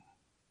basically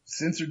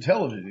censored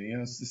television.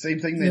 It's the same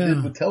thing they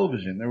did with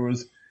television. There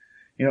was,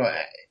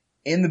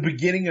 in the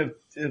beginning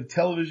of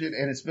television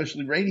and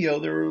especially radio,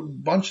 there were a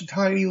bunch of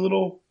tiny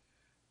little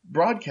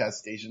broadcast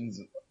stations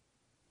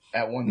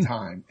at one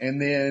time.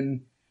 And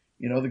then,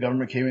 the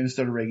government came in and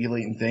started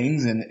regulating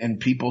things and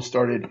people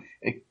started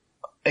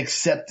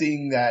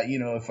accepting that,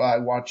 if I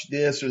watch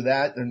this or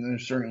that, then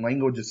there's a certain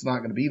language that's not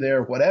going to be there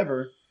or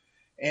whatever.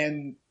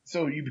 And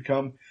so you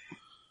become,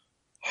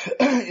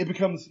 it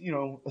becomes,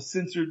 a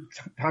censored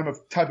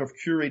type of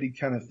curated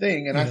kind of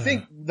thing. And I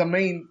think the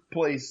main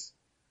place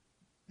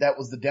that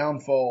was the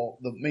downfall,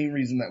 the main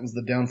reason that was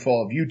the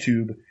downfall of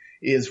YouTube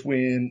is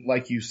when,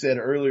 like you said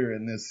earlier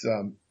in this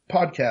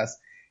podcast,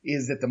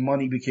 is that the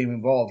money became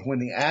involved. When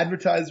the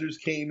advertisers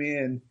came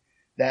in,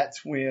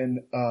 that's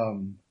when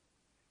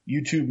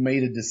YouTube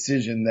made a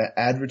decision that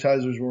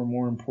advertisers were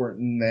more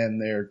important than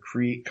their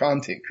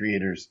content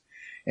creators.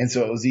 And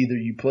so it was either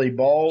you play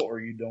ball or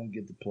you don't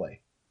get to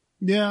play.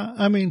 Yeah,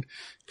 I mean,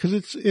 cause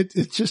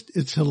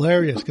it's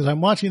hilarious cause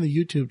I'm watching the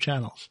YouTube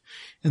channels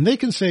and they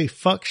can say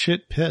fuck,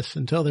 shit, piss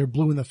until they're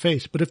blue in the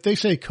face. But if they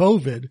say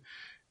COVID,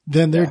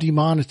 then they're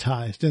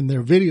demonetized and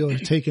their video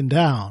is taken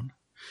down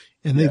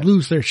and they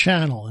lose their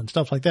channel and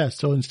stuff like that.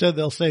 So instead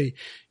they'll say,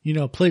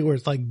 play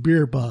words like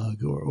beer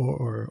bug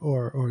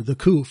or the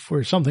coof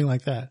or something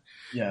like that.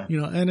 Yeah.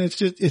 And it's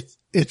just,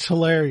 it's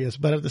hilarious,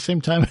 but at the same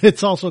time,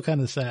 it's also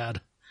kind of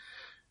sad.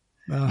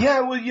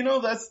 Yeah, well,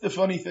 that's the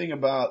funny thing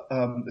about,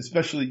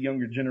 especially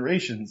younger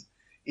generations,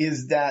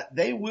 is that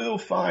they will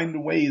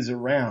find ways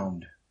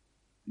around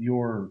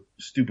your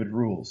stupid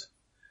rules.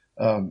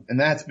 And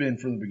that's been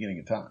from the beginning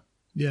of time.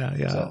 Yeah,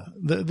 yeah. So.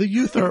 The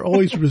youth are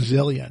always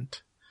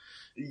resilient.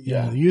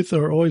 Yeah. The youth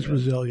are always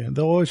resilient.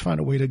 They'll always find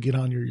a way to get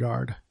on your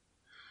yard.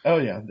 Oh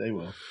yeah, they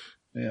will.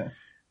 Yeah.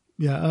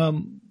 Yeah.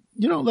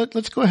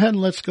 Let's go ahead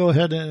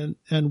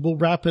and we'll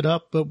wrap it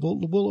up, but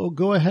we'll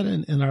go ahead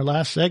in our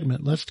last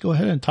segment. Let's go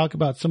ahead and talk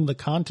about some of the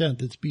content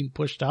that's being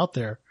pushed out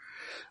there.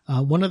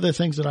 One of the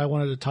things that I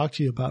wanted to talk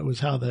to you about was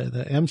how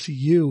the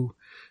MCU,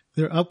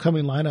 their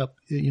upcoming lineup,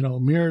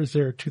 mirrors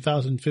their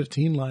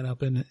 2015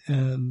 lineup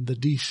and the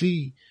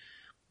DC,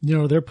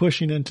 they're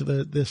pushing into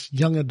this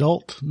young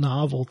adult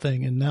novel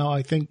thing. And now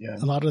I think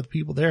a lot of the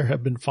people there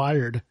have been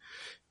fired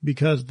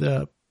because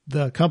the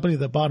company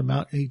that bought them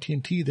out,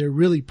 AT&T, they're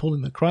really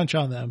pulling the crunch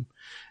on them.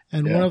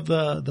 And one of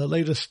the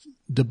latest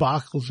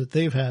debacles that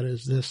they've had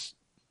is this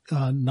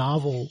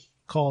novel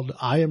called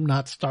I Am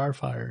Not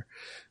Starfire,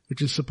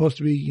 which is supposed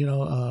to be,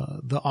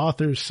 the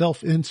author's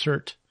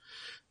self-insert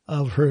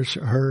of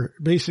her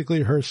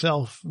basically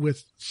herself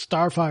with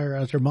Starfire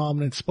as her mom,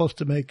 and it's supposed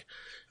to make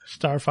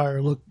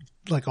Starfire look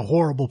like a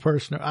horrible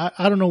person.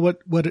 I don't know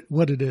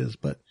what it is,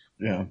 but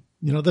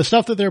the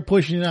stuff that they're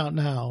pushing out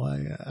now,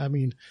 I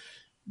mean,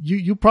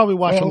 you probably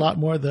watch a lot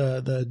more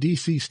the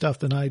DC stuff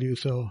than I do.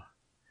 So,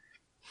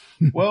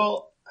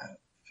 well,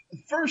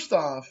 first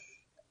off,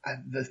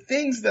 the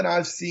things that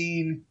I've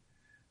seen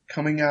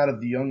coming out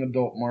of the young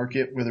adult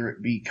market, whether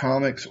it be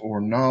comics or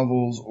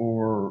novels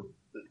or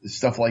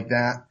stuff like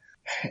that,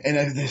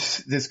 and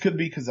this could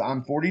be because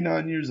I'm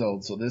 49 years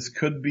old, so this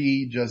could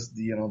be just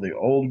the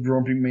old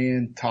grumpy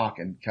man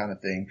talking kind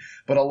of thing.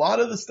 But a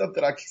lot of the stuff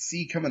that I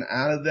see coming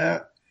out of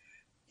that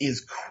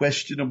is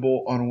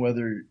questionable on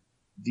whether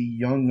the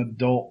young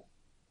adult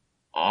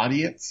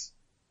audience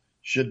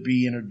should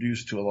be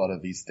introduced to a lot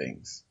of these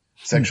things,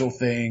 sexual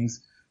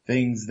things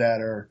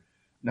that are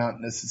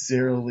not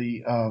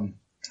necessarily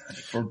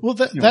for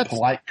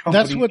polite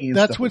company.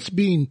 That's what's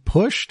being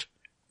pushed,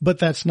 but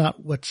that's not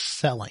what's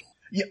selling.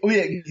 Yeah,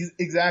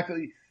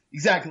 exactly.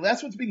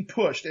 That's what's being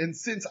pushed. And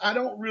since I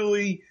don't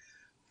really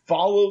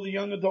follow the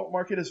young adult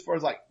market as far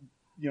as like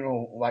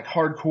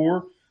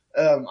hardcore,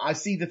 I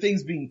see the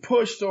things being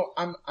pushed. So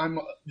I'm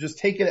just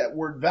taking it at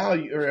word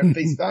value or at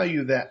face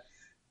value that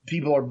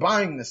people are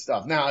buying this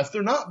stuff. Now, if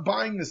they're not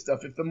buying this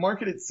stuff, if the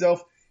market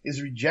itself is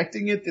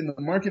rejecting it, then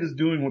the market is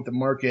doing what the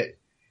market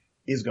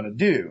is going to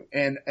do.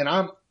 And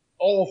I'm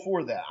all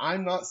for that.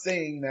 I'm not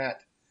saying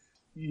that,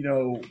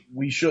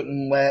 we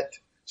shouldn't let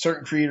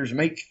certain creators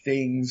make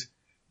things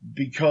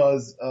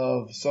because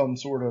of some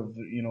sort of,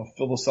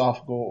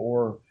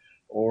 philosophical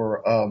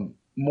or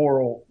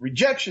moral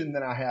rejection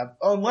that I have,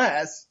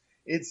 unless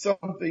it's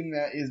something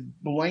that is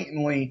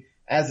blatantly,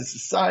 as a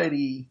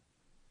society,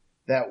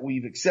 that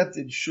we've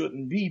accepted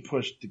shouldn't be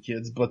pushed to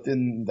kids. But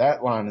then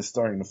that line is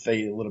starting to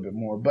fade a little bit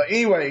more. But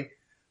anyway,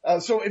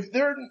 so if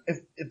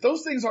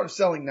those things aren't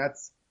selling,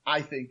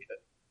 I think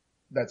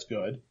that's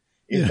good.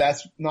 If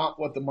that's not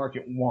what the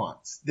market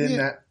wants,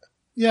 then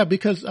Yeah,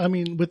 because I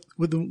mean,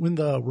 when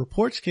the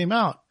reports came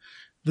out,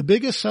 the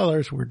biggest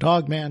sellers were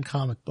Dogman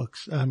comic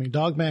books. I mean,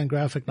 Dogman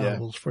graphic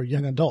novels for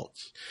young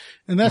adults.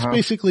 And that's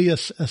basically a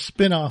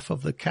spin-off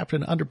of the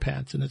Captain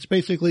Underpants. And it's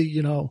basically,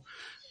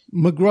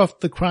 McGruff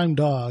the crime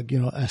dog,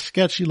 a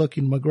sketchy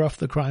looking McGruff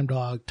the crime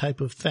dog type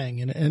of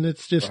thing. And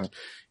it's just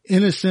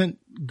innocent,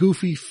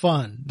 goofy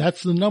fun.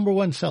 That's the number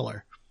one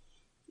seller.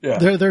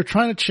 Yeah. They're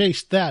trying to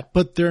chase that,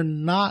 but they're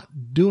not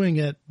doing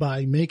it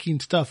by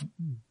making stuff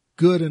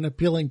good and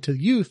appealing to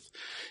youth.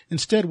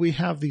 Instead, we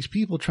have these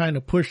people trying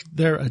to push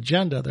their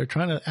agenda. They're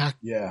trying to act.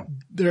 Yeah.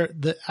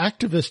 The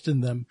activist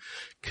in them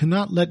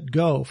cannot let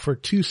go for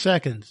 2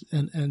 seconds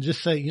and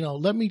just say,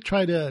 let me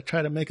try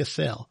to make a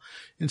sale.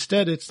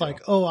 Instead, it's like,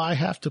 oh, I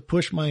have to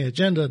push my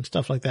agenda and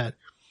stuff like that.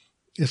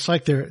 It's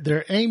like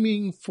they're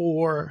aiming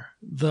for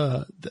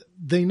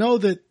they know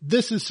that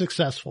this is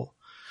successful.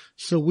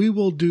 So we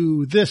will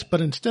do this,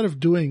 but instead of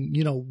doing,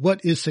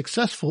 what is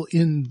successful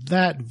in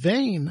that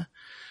vein,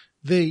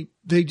 they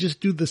just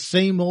do the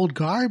same old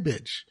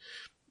garbage.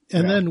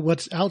 And then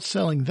what's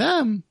outselling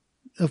them,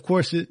 of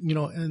course,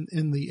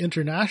 in the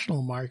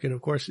international market,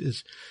 of course,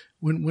 is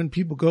when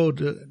people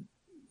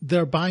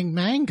they're buying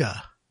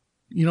manga.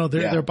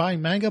 They're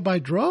buying manga by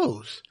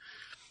droves.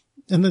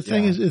 And the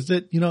thing is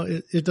that,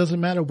 it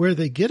doesn't matter where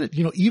they get it.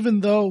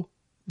 Even though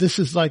this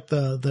is like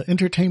the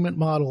entertainment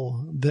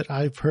model that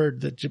I've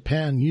heard that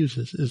Japan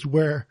uses, is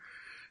where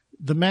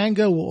the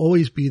manga will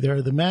always be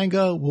there. The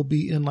manga will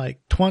be in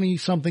like 20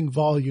 something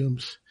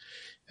volumes.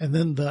 And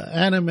then the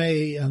anime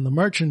and the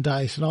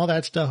merchandise and all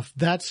that stuff,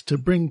 that's to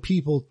bring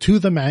people to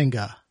the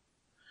manga.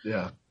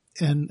 Yeah.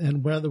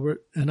 And whether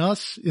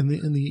us in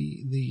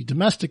the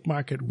domestic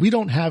market, we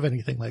don't have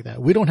anything like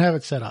that. We don't have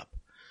it set up.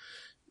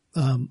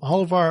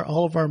 All of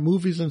our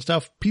movies and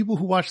stuff, people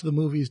who watch the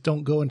movies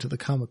don't go into the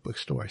comic book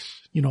stores.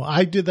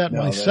 I did that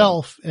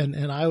myself,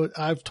 and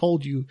I've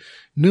told you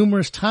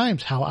numerous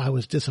times how I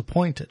was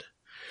disappointed.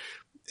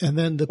 And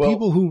then the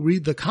people who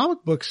read the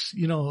comic books,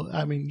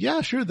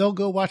 sure, they'll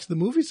go watch the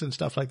movies and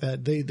stuff like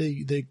that.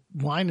 They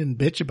whine and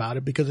bitch about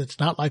it because it's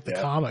not like the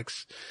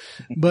comics.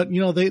 But,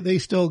 they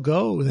still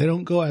go. They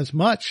don't go as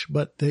much,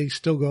 but they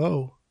still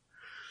go.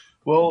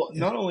 Well,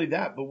 not only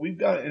that, but we've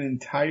got an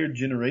entire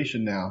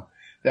generation now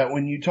that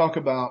when you talk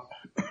about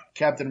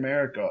Captain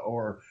America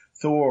or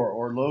Thor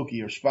or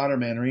Loki or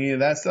Spider-Man or any of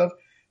that stuff,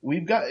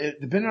 we've got,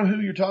 depending on who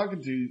you're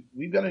talking to,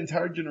 we've got an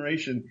entire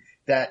generation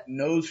that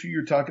knows who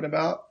you're talking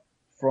about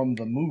from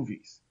the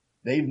movies.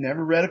 They've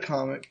never read a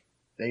comic.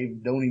 They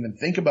don't even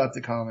think about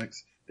the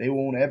comics. They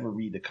won't ever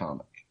read the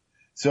comic.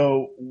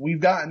 So we've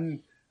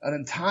gotten an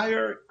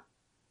entire,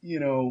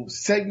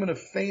 segment of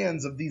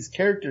fans of these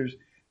characters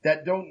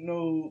that don't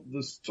know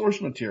the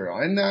source material.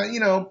 And,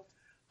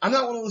 I'm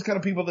not one of those kind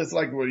of people that's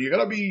like, well, you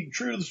gotta be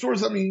true to the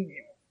source. I mean,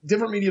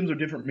 different mediums are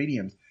different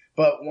mediums.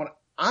 But what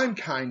I'm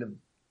kind of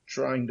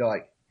trying to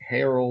like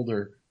herald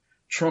or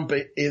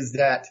trumpet is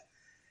that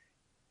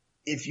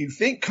if you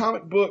think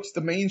comic books,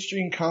 the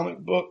mainstream comic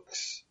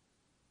books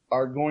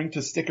are going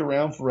to stick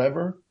around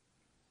forever,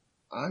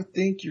 I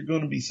think you're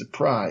going to be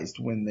surprised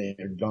when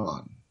they're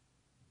gone.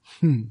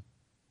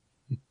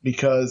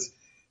 Because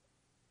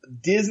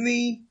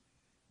Disney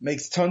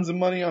makes tons of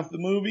money off the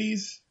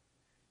movies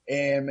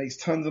and makes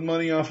tons of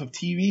money off of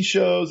TV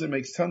shows and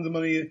makes tons of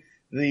money.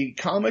 The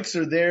comics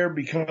are there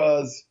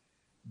because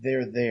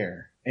they're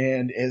there.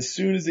 And as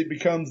soon as it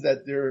becomes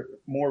that they're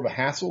more of a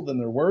hassle than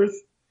they're worth,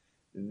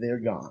 they're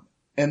gone.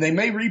 And they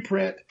may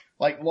reprint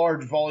like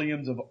large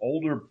volumes of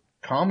older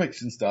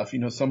comics and stuff,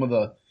 some of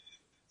the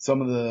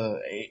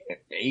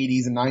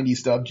 80s and 90s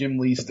stuff, Jim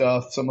Lee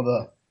stuff, some of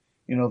the,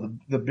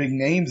 the big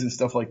names and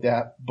stuff like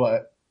that.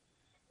 But,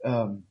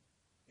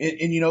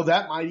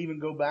 that might even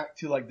go back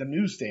to like the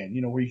newsstand,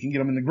 where you can get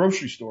them in the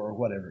grocery store or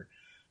whatever.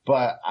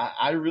 But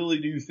I really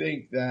do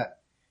think that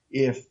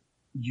if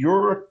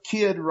you're a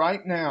kid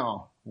right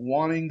now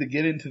wanting to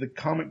get into the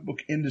comic book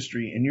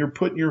industry and you're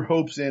putting your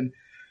hopes in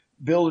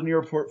building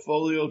your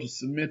portfolio to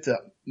submit to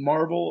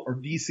Marvel or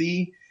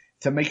DC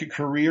to make a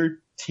career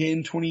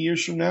 10, 20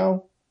 years from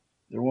now,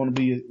 there won't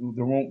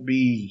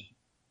be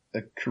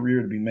a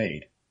career to be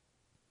made.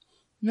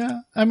 Yeah.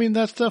 I mean,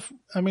 that stuff,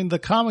 the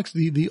comics,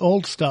 the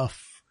old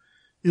stuff,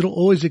 it'll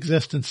always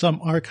exist in some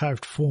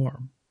archived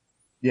form.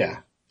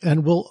 Yeah.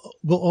 And we'll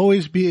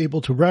always be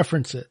able to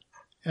reference it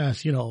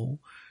as,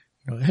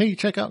 hey,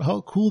 check out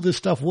how cool this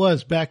stuff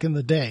was back in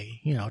the day,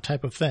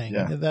 type of thing.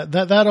 Yeah.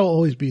 That'll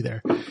always be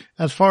there.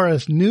 As far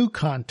as new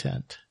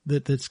content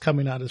that's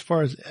coming out, as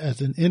far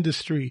as an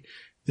industry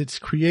that's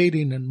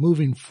creating and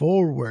moving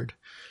forward,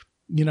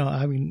 it'll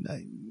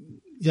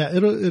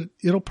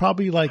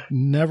probably like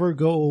never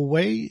go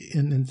away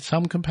in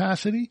some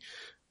capacity,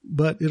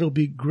 but it'll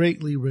be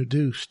greatly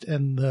reduced,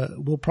 and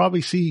we'll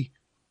probably see,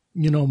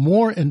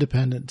 more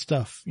independent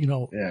stuff,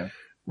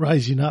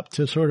 rising up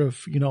to sort of,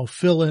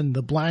 fill in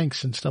the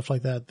blanks and stuff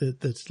like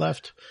that's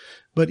left.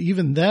 But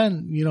even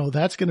then,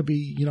 that's going to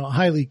be,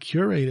 highly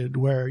curated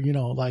where,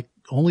 like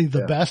only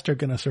the best are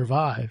going to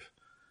survive.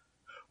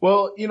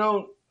 Well,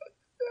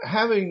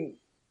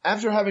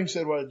 after having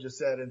said what I just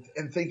said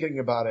and thinking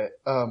about it,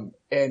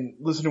 and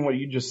listening to what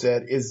you just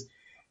said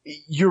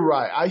you're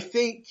right. I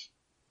think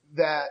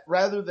that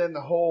rather than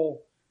the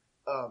whole,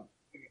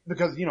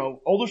 because,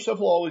 older stuff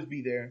will always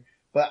be there.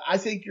 But I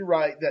think you're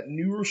right that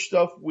newer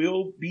stuff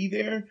will be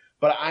there.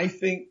 But I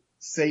think,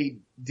 say,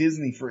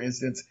 Disney, for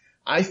instance,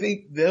 I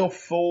think they'll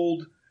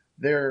fold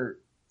their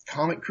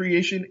comic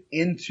creation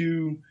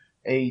into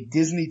a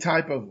Disney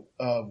type of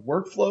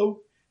workflow,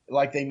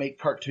 like they make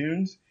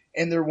cartoons.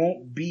 And there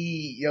won't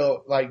be,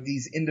 like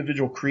these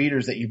individual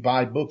creators that you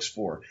buy books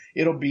for.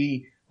 It'll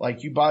be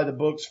like you buy the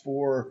books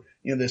for,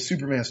 the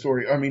Superman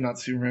story. I mean, not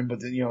Superman, but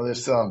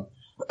this,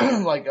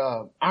 like,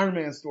 Iron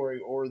Man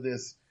story or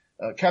this,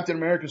 Captain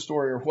America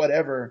story or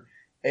whatever.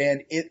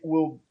 And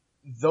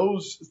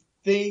those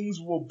things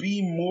will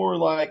be more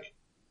like,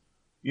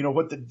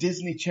 what the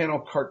Disney Channel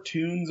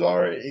cartoons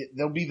are.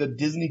 They'll be the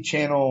Disney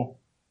Channel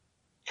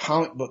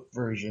comic book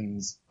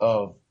versions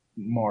of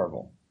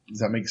Marvel. Does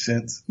that make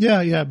sense?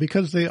 Yeah,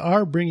 because they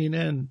are bringing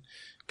in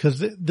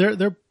Cause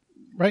they're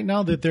right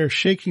now that they're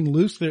shaking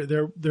loose,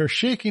 they're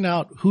shaking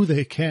out who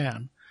they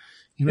can,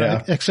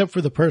 except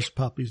for the purse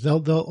puppies.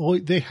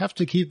 They have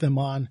to keep them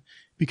on,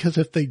 because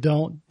if they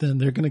don't, then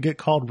they're going to get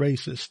called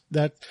racist.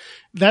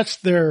 That's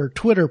their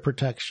Twitter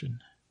protection.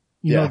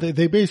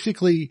 They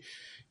basically,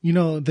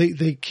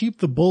 they keep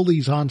the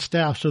bullies on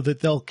staff so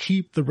that they'll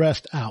keep the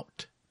rest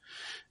out.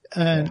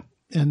 And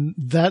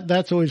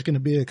that's always going to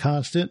be a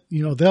constant.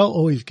 They'll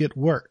always get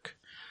work.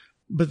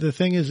 But the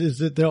thing is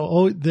that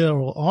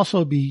there'll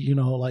also be,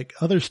 like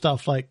other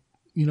stuff, like,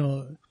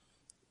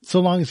 so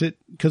long as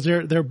because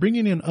they're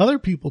bringing in other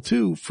people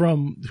too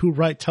who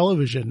write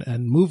television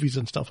and movies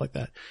and stuff like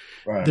that.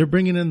 Right. They're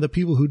bringing in the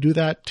people who do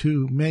that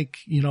to make,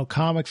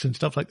 comics and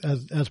stuff like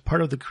as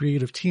part of the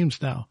creative teams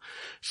now.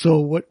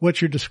 So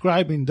what you're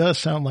describing does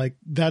sound like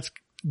that's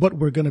what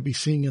we're going to be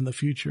seeing in the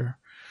future.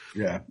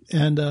 Yeah.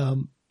 And I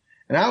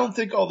don't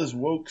think all this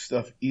woke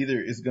stuff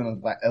either is going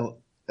to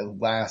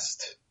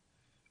last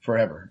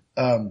forever.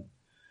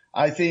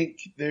 I think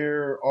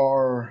there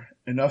are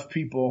enough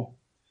people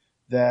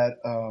that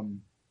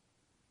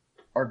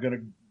are going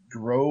to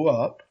grow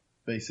up,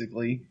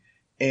 basically,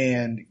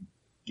 and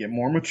get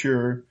more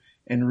mature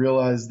and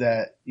realize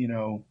that,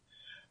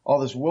 all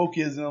this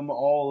wokeism,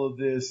 all of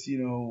this,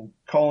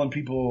 calling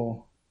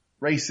people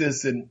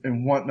racist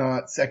and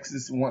whatnot,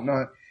 sexist and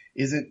whatnot,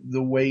 isn't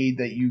the way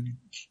that you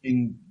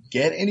can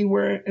get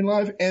anywhere in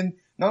life. And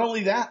not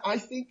only that, I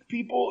think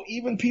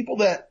even people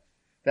that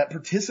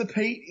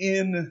participate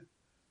in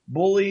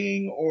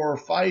bullying or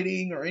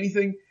fighting or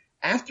anything,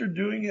 after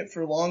doing it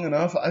for long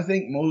enough, I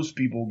think most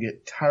people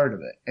get tired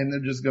of it and they're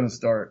just going to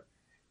start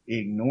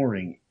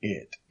ignoring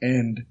it.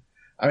 And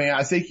I mean,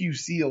 I think you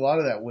see a lot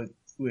of that with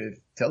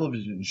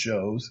television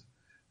shows.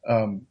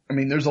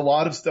 There's a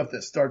lot of stuff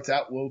that starts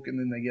out woke and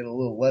then they get a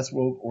little less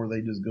woke or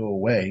they just go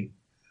away.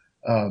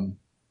 The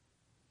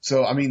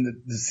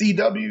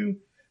CW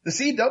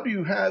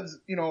has,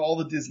 all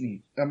the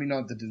Disney,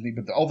 not the Disney,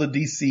 but all the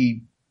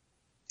DC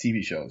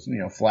TV shows,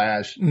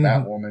 Flash,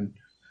 Batwoman,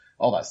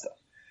 all that stuff.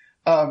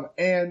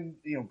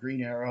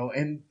 Green Arrow,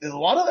 and a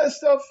lot of that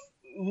stuff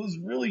was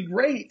really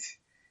great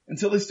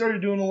until they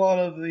started doing a lot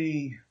of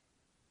the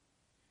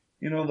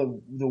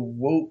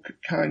woke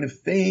kind of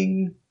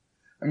thing.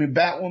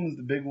 Batwoman's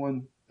the big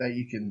one that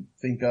you can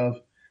think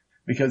of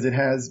because it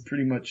has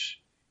pretty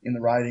much in the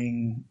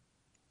writing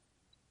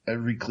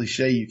every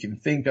cliche you can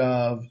think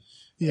of.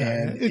 Yeah,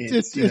 and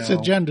it's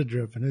agenda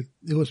driven.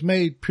 It was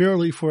made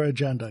purely for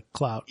agenda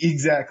clout.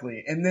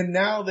 Exactly. And then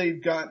now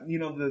they've got,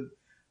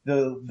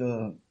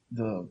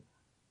 the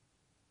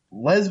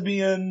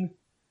lesbian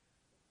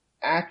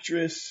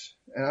actress,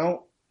 and I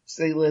don't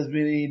say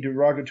lesbian in any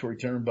derogatory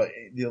term, but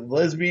the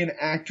lesbian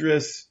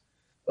actress,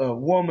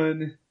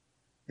 woman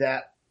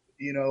that,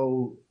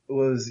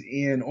 was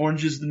in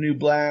Orange is the New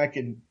Black,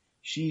 and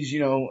she's,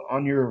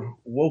 on your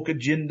woke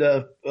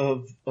agenda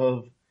of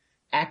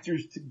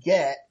actors to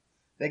get.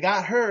 They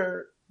got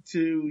her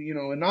to,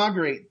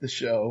 inaugurate the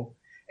show.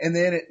 And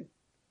then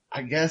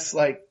I guess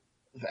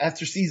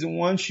after season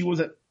 1, she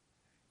wasn't,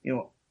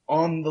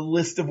 on the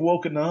list of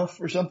woke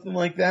enough or something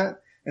like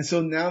that. And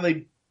so now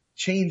they've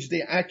changed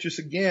the actress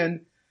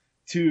again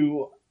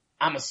to,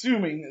 I'm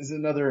assuming is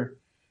another,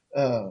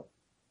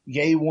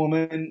 gay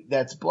woman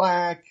that's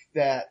black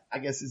that I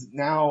guess is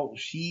now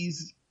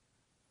she's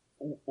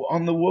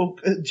on the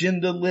woke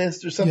agenda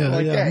list or something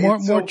like that.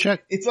 More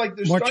check. It's like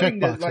they're starting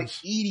to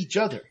eat each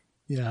other.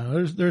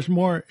 Yeah. There's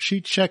more,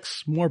 she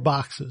checks more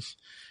boxes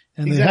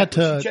and exactly. They had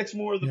to. She checks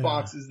more of the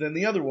boxes than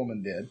the other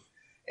woman did.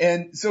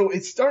 And so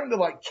it's starting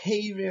to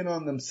cave in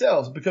on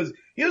themselves because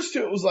used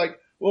to it was like,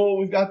 well,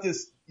 we've got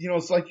this,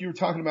 it's like you were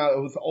talking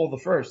about with all the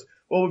first.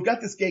 Well, we've got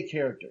this gay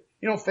character.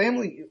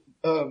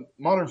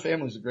 Modern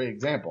Family is a great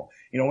example.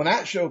 When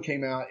that show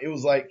came out, it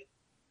was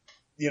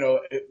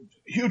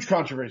huge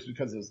controversy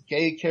because it was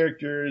gay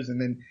characters and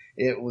then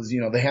it was,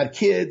 they had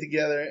kids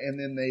together and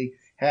then they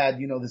had,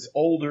 this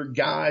older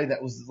guy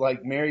that was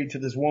married to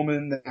this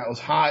woman that was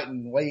hot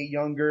and way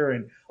younger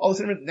and all of a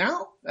sudden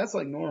now that's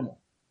normal.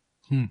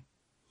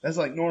 That's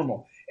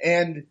normal.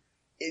 And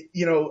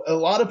a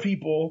lot of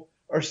people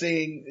are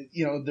saying,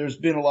 there's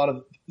been a lot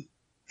of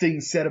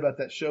things said about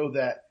that show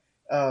that,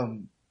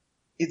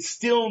 it's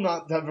still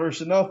not diverse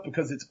enough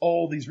because it's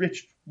all these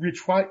rich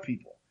white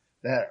people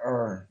that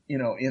are,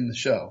 in the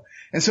show.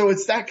 And so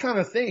it's that kind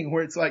of thing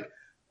where it's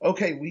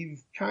okay,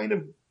 we've kind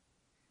of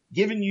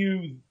given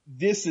you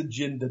this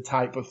agenda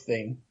type of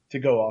thing to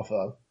go off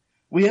of.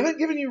 We haven't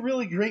given you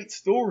really great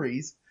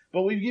stories,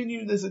 but we've given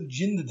you this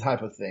agenda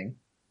type of thing.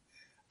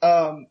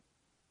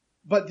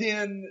 But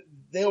then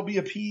they'll be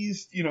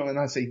appeased, and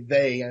I say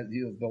they,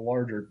 the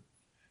larger,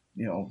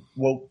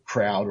 woke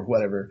crowd or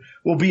whatever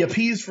will be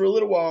appeased for a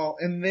little while.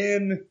 And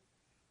then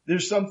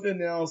there's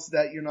something else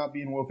that you're not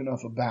being woke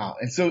enough about.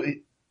 And so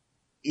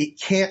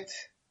it can't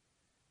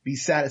be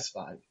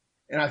satisfied.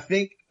 And I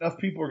think enough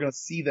people are going to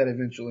see that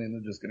eventually and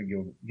they're just going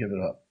to give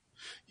it up.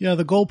 Yeah.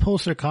 The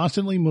goalposts are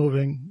constantly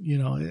moving,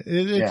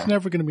 it's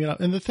never going to be enough.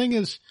 And the thing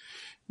is,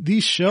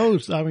 these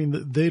shows, I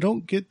mean, they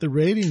don't get the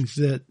ratings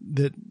that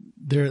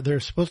they're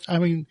supposed to. I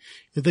mean,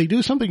 if they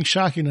do something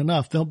shocking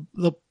enough,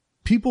 the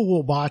people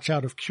will watch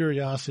out of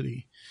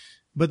curiosity.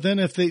 But then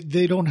if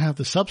they don't have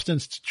the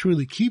substance to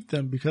truly keep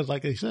them, because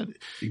like I said,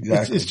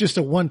 Exactly. it's just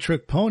a one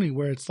trick pony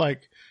where it's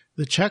like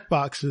the check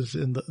boxes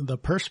and the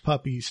purse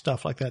puppy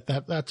stuff like that.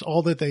 That's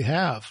all that they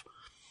have.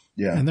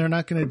 Yeah. And they're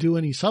not going to do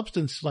any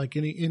substance, like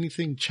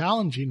anything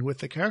challenging with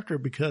the character,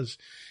 because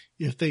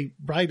if they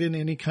write in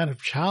any kind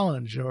of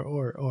challenge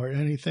or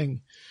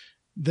anything,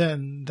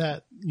 then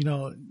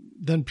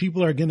then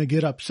people are going to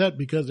get upset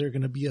because they're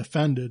going to be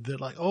offended. They're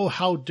like, oh,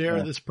 how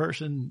dare this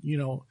person,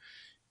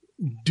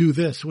 do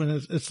this, when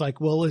it's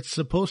like, well, it's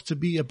supposed to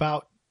be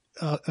about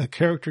a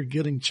character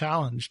getting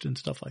challenged and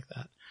stuff like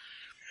that.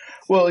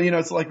 Well,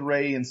 it's like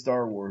Rey in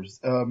Star Wars.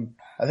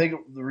 I think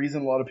the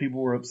reason a lot of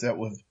people were upset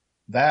with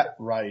that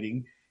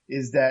writing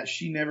is that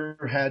she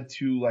never had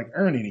to like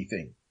earn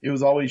anything. It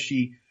was always,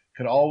 she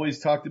could always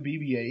talk to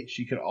BB-8.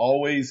 She could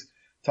always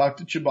talk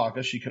to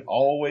Chewbacca. She could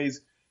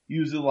always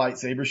use the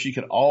lightsaber. She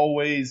could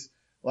always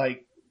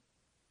like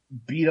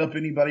beat up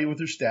anybody with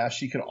her staff.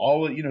 She could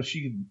always,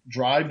 she could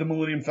drive the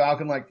Millennium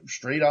Falcon like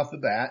straight off the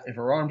bat. If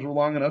her arms were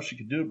long enough, she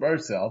could do it by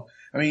herself.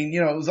 I mean,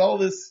 it was all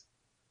this,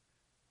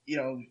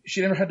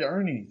 she never had to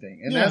earn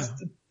anything. And that's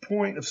the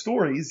point of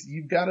stories.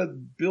 You've got to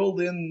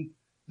build in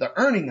the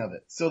earning of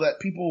it so that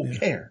people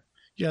care.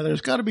 Yeah,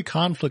 there's got to be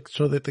conflict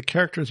so that the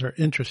characters are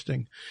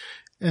interesting.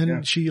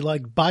 And she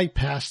like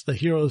bypassed the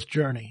hero's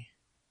journey.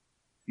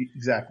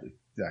 Exactly.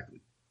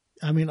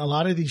 I mean, a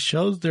lot of these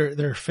shows,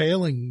 they're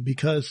failing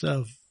because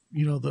of,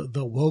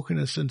 the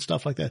wokeness and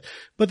stuff like that.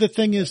 But the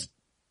thing is,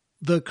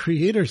 the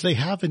creators, they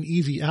have an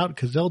easy out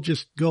because they'll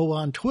just go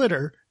on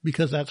Twitter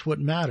because that's what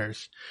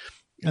matters.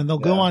 And they'll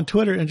go on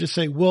Twitter and just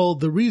say, well,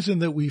 the reason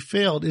that we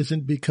failed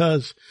isn't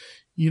because,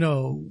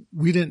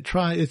 we didn't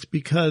try. It's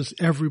because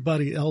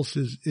everybody else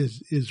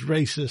is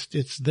racist.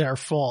 It's their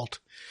fault.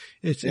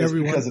 It's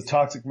everyone. Because of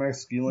toxic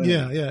masculinity.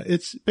 Yeah.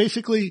 It's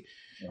basically,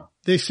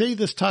 they say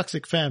this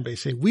toxic fan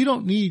base say, we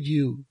don't need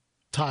you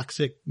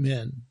toxic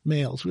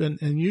males.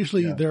 And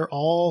usually they're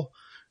all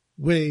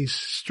ways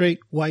straight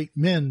white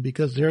men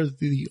because they're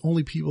the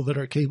only people that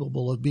are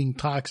capable of being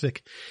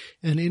toxic.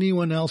 And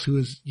anyone else who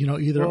is,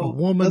 either a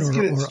woman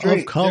or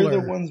of color.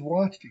 They're the ones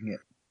watching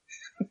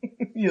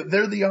it.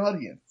 They're the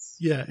audience.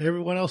 Yeah.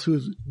 Everyone else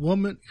who's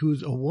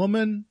a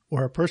woman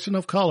or a person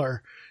of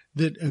color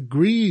that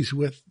agrees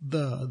with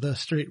the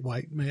straight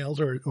white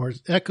males or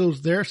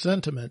echoes their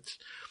sentiments.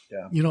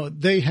 Yeah.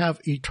 They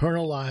have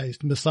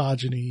eternalized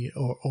misogyny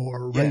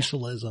or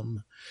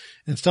racialism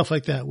and stuff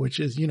like that, which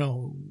is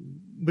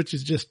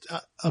just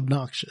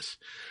obnoxious.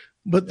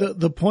 But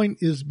the point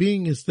is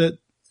that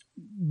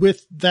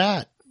with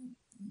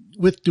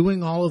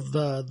doing all of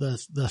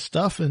the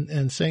stuff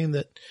and saying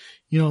that,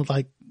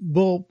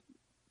 well,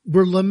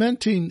 we're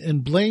lamenting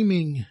and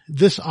blaming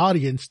this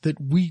audience that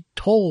we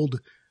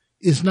told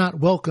is not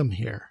welcome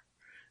here,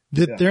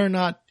 that they're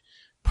not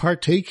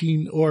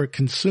partaking or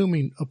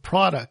consuming a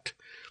product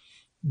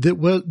that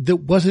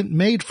wasn't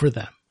made for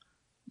them,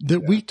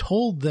 that we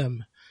told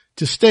them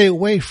to stay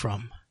away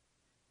from.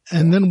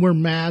 And then we're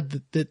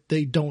mad that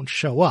they don't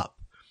show up.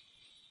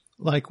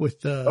 Like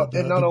with the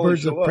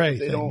Birds of Prey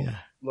thing. They don't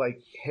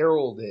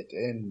herald it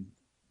and.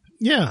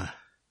 Yeah.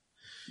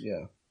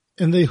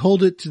 And they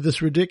hold it to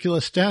this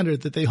ridiculous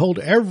standard that they hold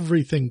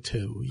everything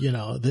to,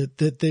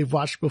 that they've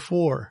watched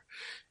before.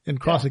 And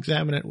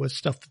cross-examine it with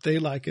stuff that they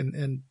like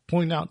and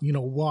point out,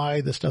 why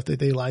the stuff that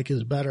they like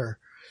is better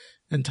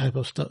and type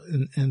of stuff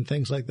and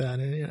things like that.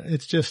 And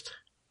it's just,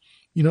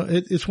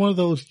 it's one of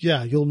those,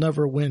 you'll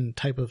never win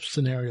type of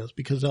scenarios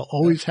because they'll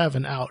always have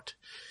an out.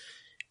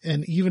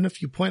 And even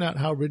if you point out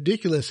how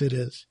ridiculous it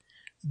is,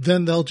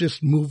 then they'll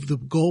just move the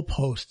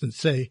goalpost and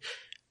say,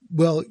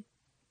 well,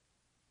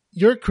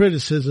 your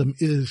criticism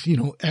is,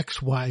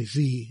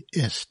 XYZ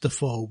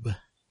istophobe.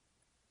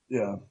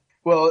 Yeah.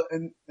 Well,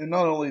 and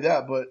not only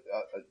that, but,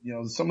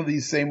 some of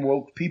these same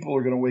woke people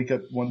are going to wake up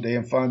one day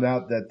and find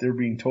out that they're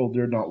being told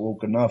they're not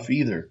woke enough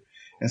either.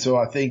 And so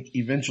I think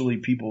eventually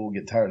people will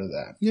get tired of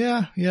that.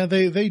 Yeah,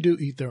 they do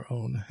eat their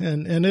own.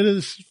 And it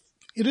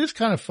is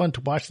kind of fun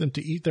to watch them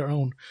to eat their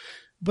own.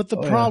 But the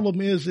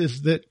problem is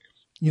that,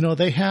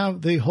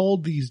 they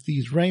hold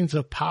these reins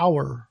of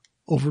power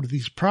over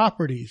these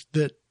properties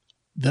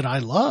that I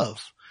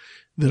love,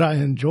 that I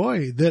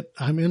enjoy, that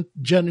I'm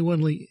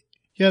genuinely.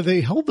 Yeah,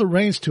 they hold the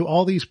reins to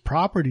all these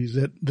properties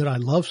that I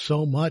love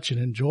so much and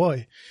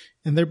enjoy.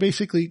 And they're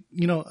basically,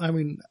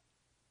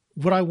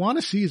 what I want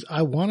to see is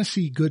I want to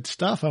see good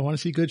stuff. I want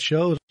to see good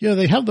shows. Yeah,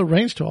 they have the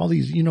reins to all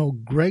these,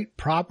 great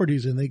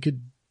properties and they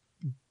could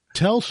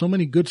tell so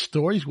many good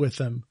stories with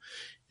them.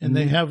 And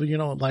they have,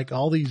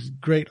 all these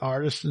great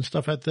artists and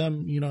stuff at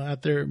them,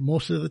 at their,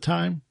 most of the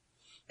time,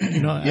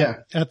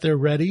 at their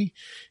ready.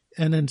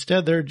 And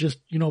instead they're just,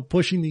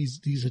 pushing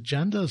these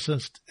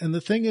agendas. And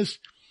the thing is,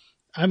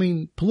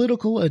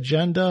 political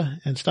agenda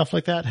and stuff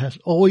like that has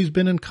always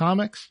been in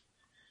comics.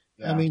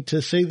 Yeah.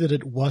 To say that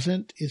it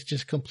wasn't is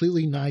just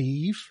completely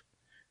naive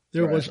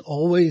There was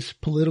always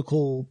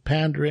political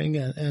pandering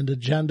and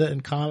agenda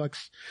in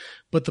comics.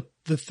 But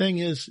the thing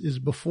is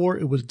before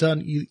it was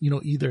done,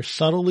 either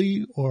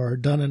subtly or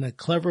done in a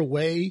clever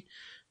way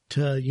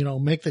to,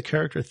 make the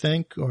character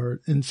think,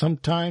 and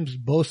sometimes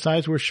both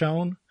sides were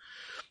shown,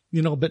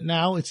 but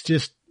now it's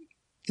just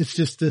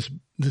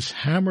this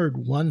hammered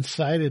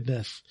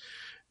one-sidedness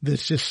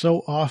that's just so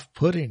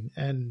off-putting.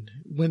 And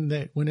when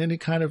any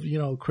kind of,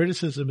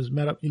 criticism is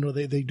met up,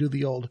 they do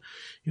the old,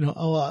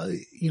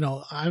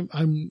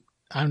 I'm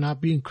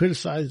not being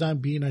criticized, I'm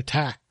being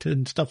attacked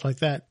and stuff like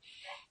that.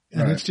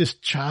 And It's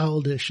just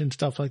childish and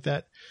stuff like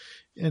that.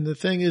 And the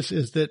thing is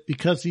that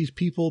because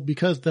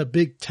the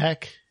big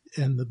tech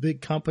and the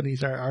big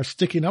companies are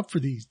sticking up for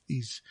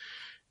these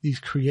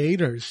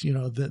creators,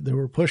 that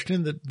were pushed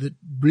in that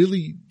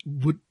really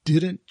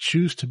didn't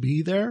choose to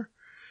be there.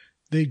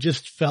 They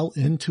just fell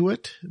into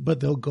it,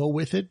 but they'll go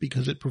with it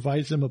because it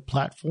provides them a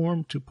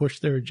platform to push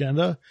their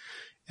agenda.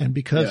 And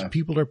because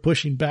people are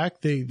pushing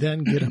back, they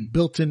then get a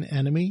built-in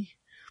enemy.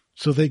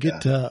 So they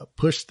get to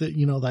push the,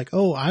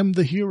 I'm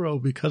the hero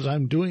because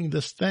I'm doing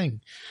this thing.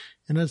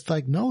 And it's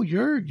like, no,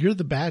 you're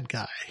the bad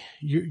guy.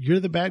 You're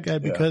the bad guy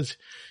because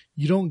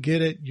you don't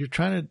get it. You're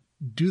trying to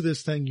do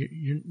this thing.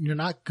 You're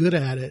not good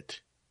at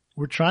it.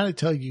 We're trying to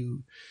tell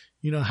you,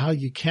 how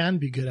you can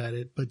be good at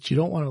it, but you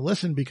don't want to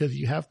listen because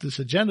you have this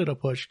agenda to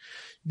push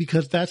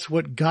because that's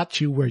what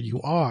got you where you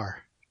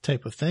are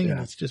type of thing. Yeah.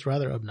 And it's just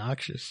rather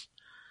obnoxious.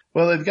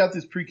 Well, they've got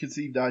this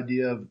preconceived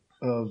idea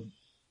of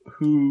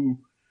who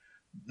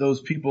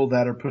those people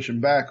that are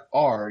pushing back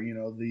are,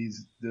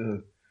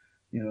 the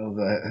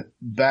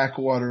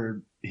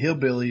backwater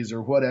hillbillies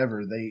or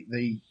whatever.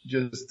 They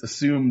just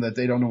assume that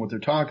they don't know what they're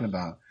talking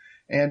about.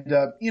 And,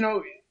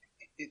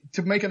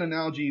 to make an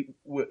analogy,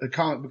 a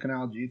comic book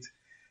analogy,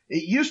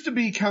 it used to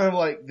be kind of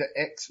like the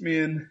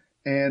X-Men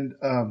and,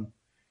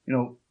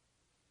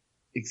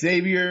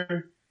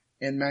 Xavier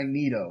and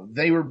Magneto.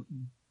 They were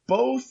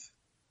both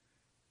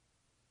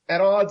at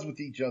odds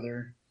with each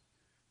other,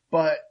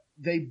 but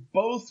they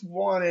both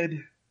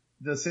wanted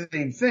the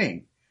same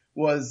thing,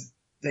 was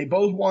they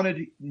both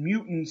wanted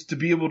mutants to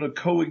be able to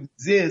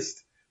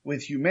coexist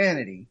with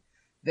humanity.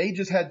 They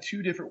just had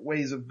two different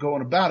ways of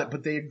going about it,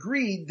 but they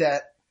agreed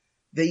that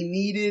they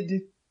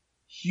needed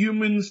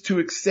humans to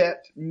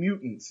accept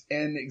mutants.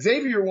 And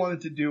Xavier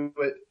wanted to do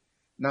it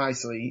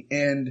nicely,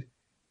 and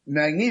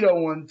Magneto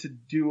wanted to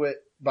do it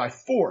by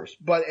force.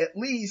 But at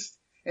least,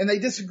 and they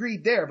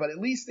disagreed there, but at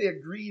least they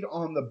agreed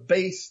on the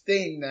base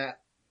thing that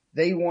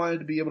they wanted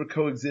to be able to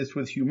coexist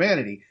with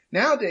humanity.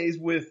 Nowadays,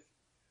 with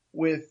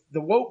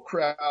the woke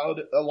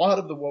crowd, a lot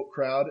of the woke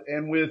crowd,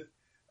 and with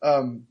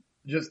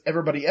just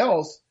everybody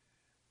else,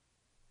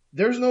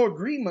 there's no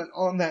agreement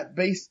on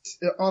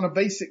on a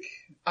basic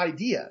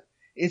idea.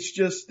 It's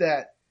just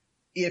that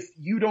if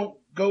you don't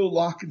go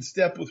lock and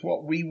step with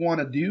what we want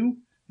to do,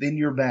 then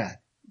you're bad.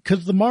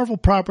 Because the Marvel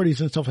properties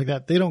and stuff like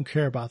that, they don't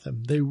care about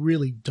them. They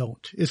really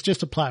don't. It's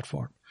just a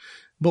platform.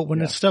 But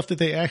when it's stuff that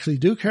they actually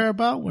do care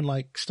about, when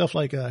stuff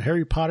like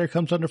Harry Potter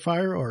comes under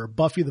fire or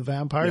Buffy the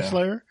Vampire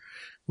Slayer,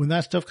 when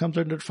that stuff comes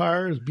under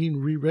fire, is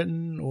being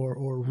rewritten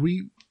or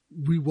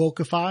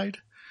re-wokeified,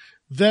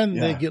 then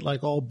they get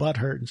all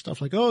butthurt and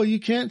stuff like, oh,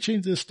 you can't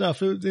change this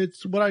stuff.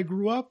 It's what I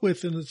grew up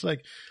with. And it's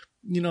like,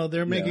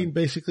 they're making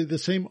basically the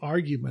same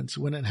arguments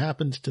when it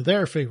happens to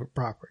their favorite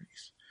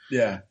properties.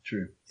 Yeah,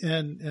 true.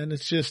 And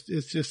it's just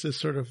this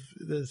sort of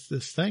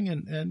this thing.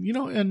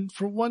 And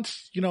for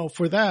once,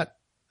 for that,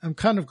 I'm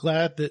kind of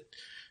glad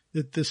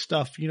that this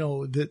stuff,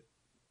 that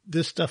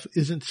this stuff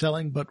isn't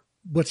selling. But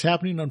what's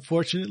happening,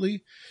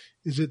 unfortunately,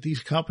 is that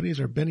these companies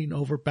are bending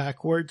over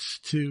backwards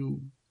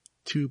to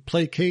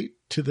placate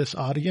to this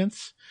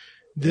audience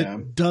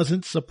that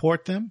doesn't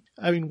support them.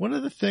 I mean, one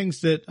of the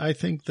things that I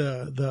think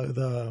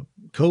the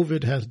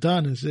COVID has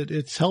done is that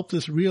it's helped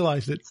us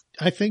realize that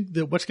I think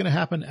that what's going to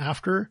happen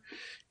after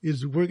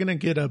is we're going to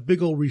get a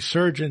big old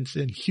resurgence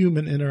in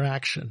human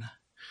interaction.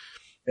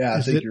 Yeah,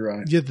 I think you're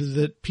right. Yeah,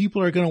 that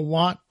people are going to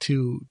want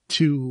to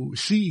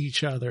see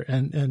each other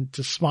and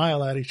to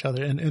smile at each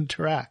other and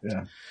interact.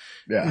 Yeah.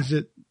 Yeah. Is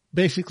it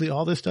basically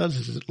all this does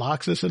is it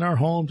locks us in our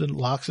homes and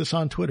locks us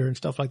on Twitter and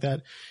stuff like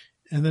that.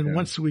 And then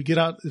once we get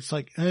out, it's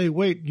like, hey,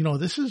 wait,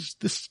 this is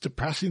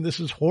depressing.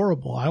 This is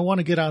horrible. I want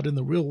to get out in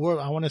the real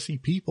world. I want to see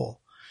people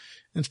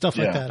and stuff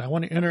like that. I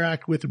want to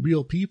interact with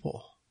real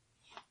people.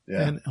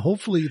 Yeah. And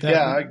hopefully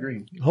I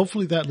agree.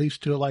 Hopefully that leads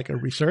to a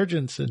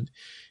resurgence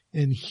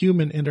in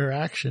human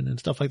interaction and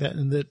stuff like that.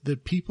 And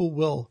that people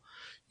will,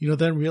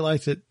 then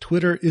realize that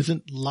Twitter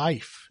isn't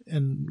life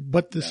and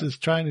what this is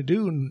trying to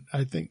do. And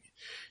I think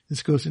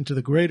this goes into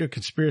the greater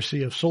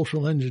conspiracy of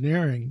social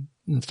engineering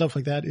and stuff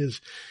like that, is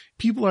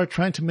people are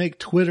trying to make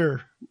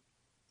Twitter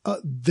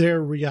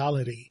their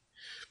reality.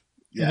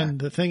 Yeah. And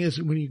the thing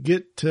is, when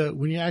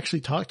you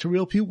actually talk to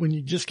real people, when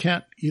you just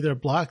can't either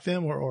block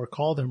them or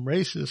call them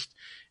racist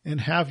and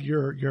have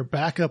your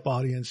backup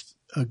audience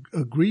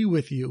agree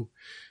with you,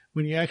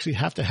 when you actually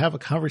have to have a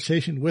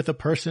conversation with a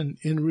person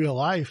in real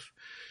life,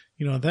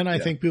 then I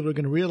think people are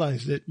going to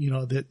realize that,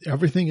 that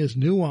everything is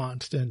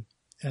nuanced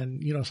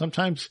And, you know,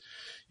 sometimes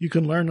you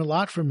can learn a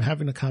lot from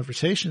having a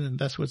conversation, and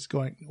that's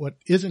what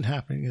isn't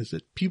happening is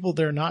that people,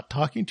 they're not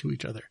talking to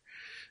each other.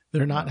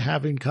 They're not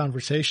having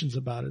conversations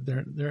about it.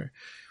 They're,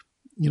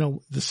 you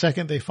know, the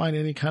second they find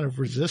any kind of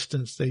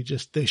resistance, they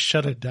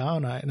shut it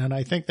down. And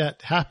I think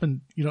that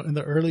happened, you know,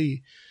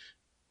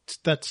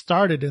 that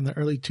started in the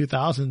early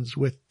 2000s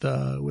with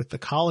the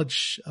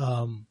college,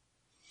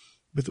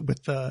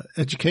 with the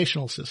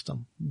educational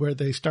system, where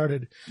they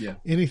started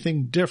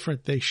anything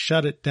different, they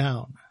shut it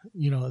down.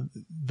 You know,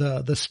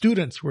 the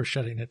students were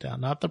shutting it down,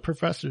 not the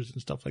professors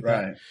and stuff like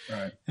that.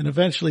 Right. And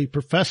eventually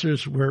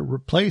professors were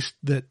replaced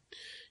that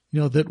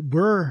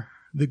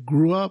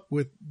grew up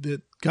with,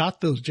 that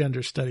got those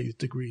gender studies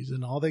degrees,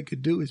 and all they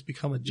could do is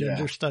become a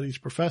gender studies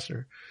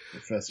professor.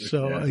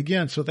 So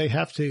again, so they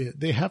have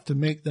to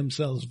make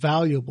themselves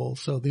valuable.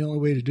 So the only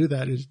way to do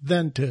that is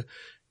then to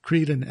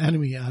create an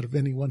enemy out of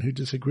anyone who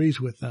disagrees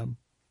with them.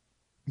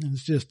 And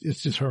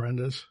it's just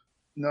horrendous.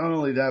 Not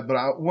only that,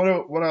 but what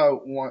I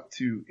want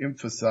to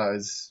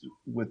emphasize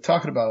with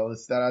talking about all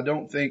this, that I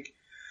don't think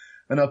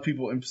enough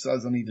people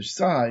emphasize on either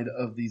side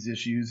of these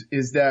issues,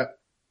 is that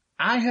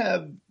I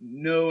have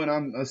and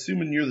I'm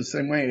assuming you're the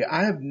same way,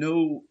 I have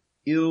no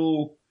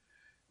ill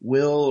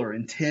will or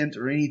intent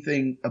or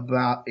anything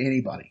about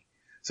anybody.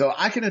 So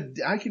I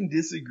can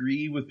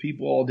disagree with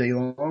people all day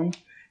long,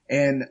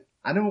 and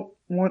I don't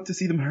want to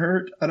see them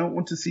hurt. I don't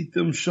want to see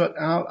them shut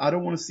out. I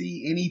don't want to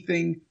see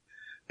anything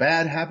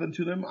bad happen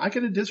to them. I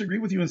can disagree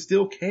with you and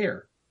still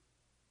care.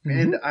 Mm-hmm.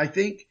 And I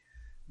think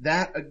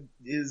that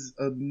is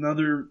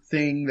another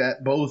thing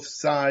that both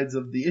sides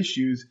of the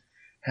issues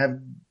have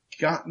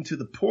gotten to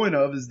the point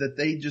of, is that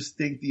they just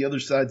think the other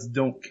sides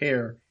don't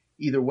care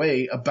either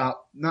way about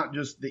not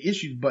just the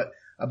issues, but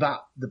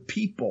about the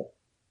people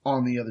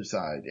on the other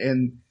side.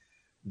 And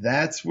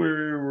that's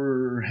where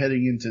we're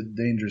heading into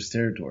dangerous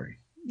territory.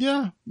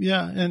 Yeah.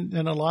 And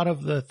a lot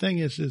of the thing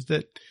is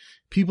that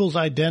people's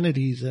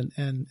identities and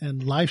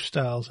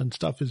lifestyles and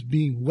stuff is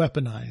being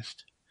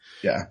weaponized.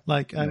 Yeah.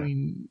 I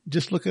mean,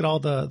 just look at all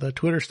the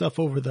Twitter stuff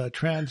over the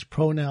trans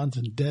pronouns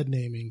and dead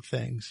naming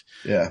things.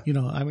 Yeah. You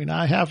know, I mean,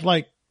 I have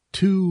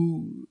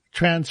 2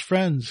 trans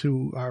friends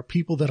who are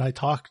people that I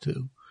talk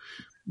to,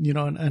 you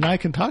know, and I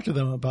can talk to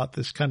them about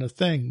this kind of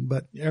thing,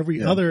 but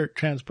every other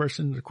trans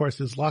person, of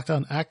course, is locked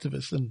on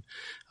activists, and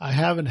I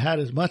haven't had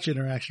as much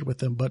interaction with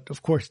them, but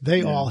of course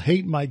they all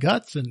hate my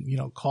guts and, you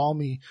know, call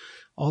me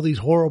all these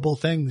horrible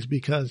things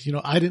because, you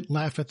know, I didn't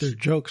laugh at their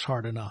jokes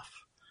hard enough.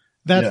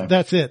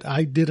 That's it.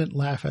 I didn't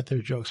laugh at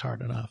their jokes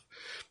hard enough.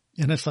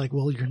 And it's like,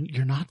 well,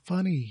 you're not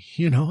funny.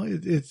 You know,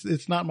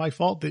 it's not my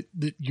fault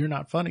that you're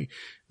not funny,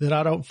 that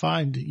I don't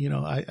find, you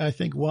know, I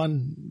think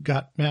one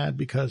got mad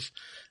because,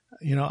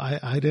 you know,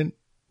 I didn't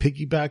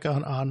piggyback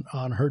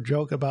on her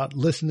joke about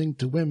listening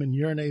to women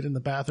urinate in the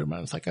bathroom.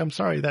 And it's like, I'm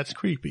sorry, that's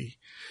creepy.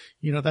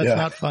 You know, that's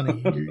not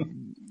funny.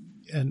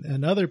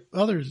 And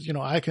others, you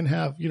know, I can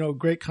have, you know,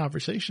 great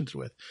conversations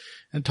with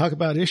and talk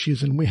about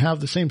issues, and we have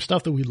the same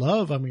stuff that we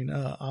love. I mean,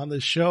 on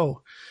this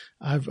show,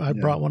 I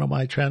brought one of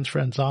my trans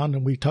friends on,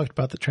 and we talked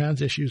about the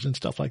trans issues and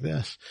stuff like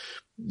this.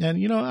 And,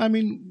 you know, I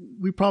mean,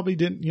 we probably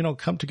didn't, you know,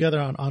 come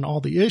together on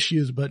all the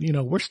issues, but, you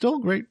know, we're still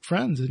great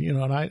friends, and, you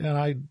know, and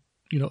I,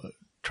 you know,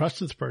 trust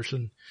this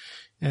person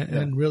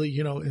and really,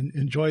 you know,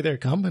 enjoy their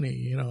company,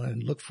 you know,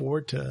 and look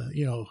forward to,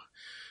 you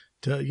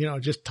know,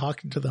 just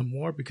talking to them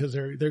more because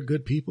they're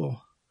good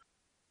people.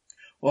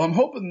 Well, I'm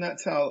hoping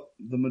that's how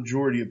the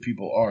majority of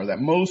people are, that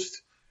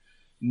most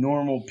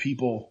normal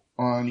people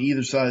on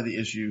either side of the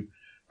issue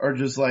are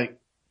just like,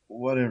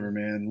 whatever,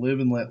 man, live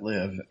and let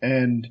live.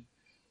 And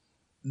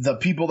the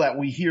people that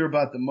we hear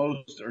about the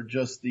most are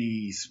just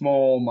the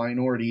small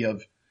minority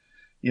of,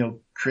 you know,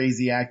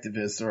 crazy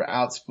activists or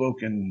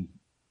outspoken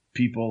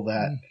people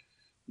that,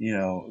 you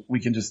know, we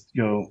can just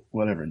go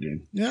whatever,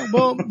 dude. Yeah.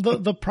 Well,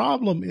 the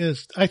problem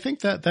is, I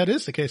think that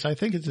is the case. I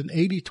think it's an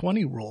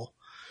 80-20 rule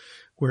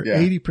where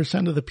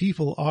 80% of the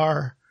people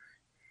are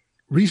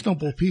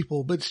reasonable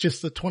people, but it's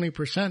just the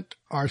 20%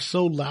 are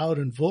so loud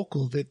and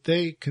vocal that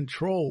they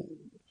control,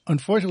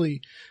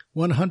 unfortunately,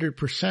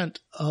 100%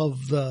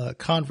 of the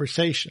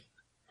conversation.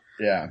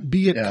 Yeah.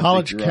 Be it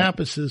college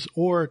campuses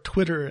or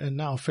Twitter and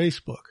now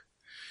Facebook.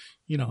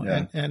 You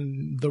know,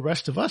 and the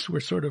rest of us,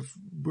 we're sort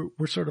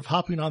of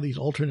hopping on these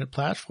alternate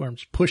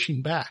platforms,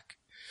 pushing back,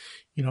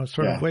 you know,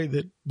 sort of way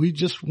that we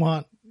just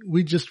want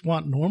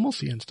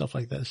normalcy and stuff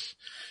like this.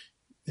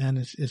 And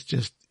it's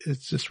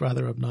just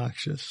rather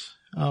obnoxious.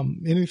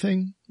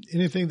 Anything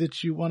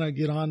that you want to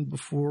get on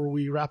before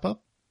we wrap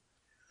up?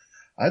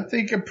 I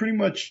think I'm pretty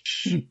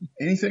much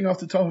anything off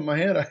the top of my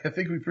head. I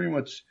think we pretty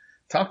much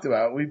talked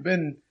about. We've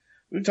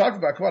talked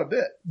about quite a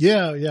bit.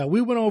 Yeah.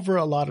 We went over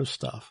a lot of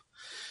stuff.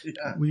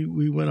 Yeah.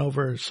 We went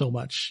over so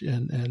much,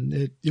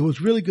 and it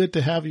was really good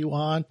to have you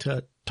on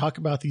to talk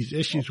about these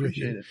issues with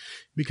you,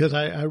 because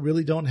I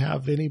really don't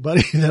have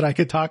anybody that I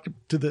could talk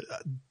to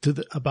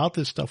about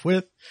this stuff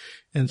with,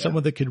 and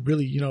someone that could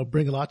really, you know,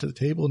 bring a lot to the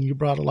table. And you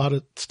brought a lot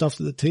of stuff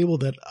to the table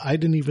that I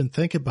didn't even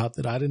think about,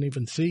 that I didn't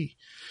even see.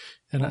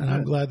 And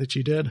I'm glad that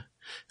you did.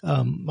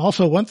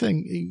 Also one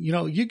thing, you're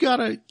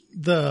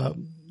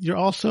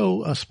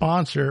also a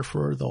sponsor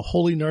for the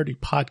Holy Nerdy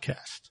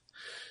podcast.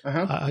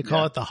 I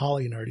call it the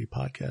Holly Nerdy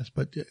podcast,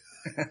 but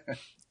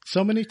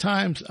so many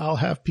times I'll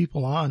have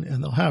people on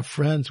and they'll have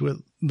friends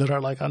that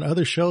are like on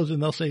other shows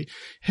and they'll say,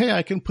 hey,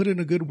 I can put in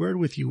a good word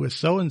with you with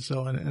so and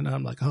so. And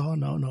I'm like, oh,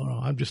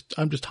 no. I'm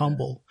just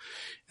humble.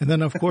 And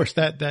then of course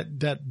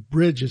that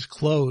bridge is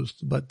closed,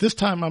 but this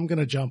time I'm going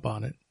to jump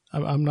on it.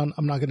 I'm not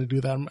going to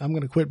do that. I'm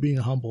going to quit being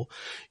humble.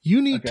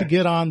 You need to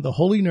get on the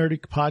Holy Nerdy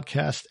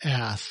podcast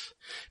ass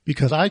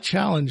because I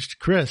challenged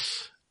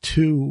Chris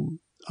to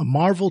a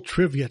Marvel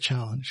trivia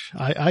challenge.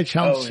 I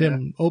challenged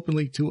him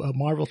openly to a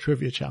Marvel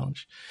trivia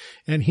challenge,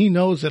 and he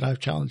knows that I've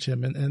challenged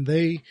him, and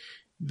they've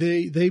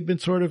been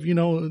sort of,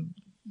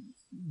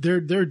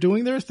 they're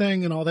doing their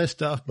thing and all that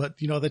stuff, but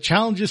the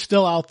challenge is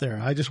still out there.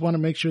 I just want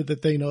to make sure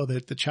that they know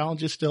that the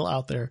challenge is still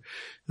out there,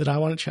 that I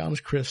want to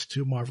challenge Chris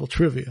to Marvel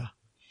trivia.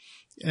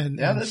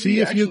 And see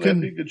if you can,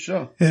 that'd be a good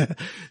show.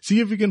 See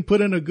if you can put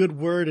in a good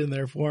word in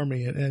there for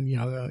me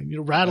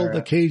and rattle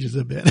the cages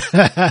a bit. If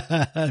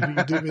you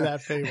can do me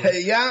that favor.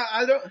 Hey, yeah,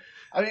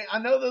 I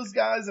know those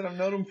guys and I've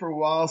known them for a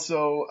while.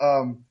 So,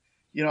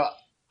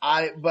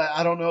 but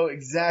I don't know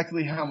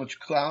exactly how much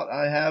clout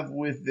I have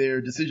with their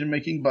decision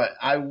making, but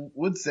I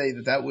would say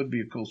that would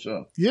be a cool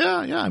show. Yeah.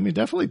 I mean,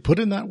 definitely put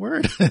in that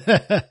word.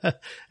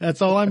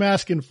 That's all I'm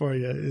asking for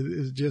you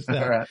is just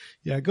that. All right.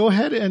 Yeah. Go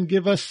ahead and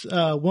give us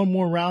one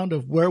more round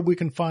of where we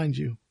can find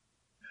you.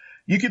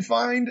 You can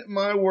find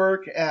my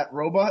work at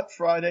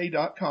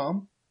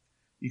robotfriday.com.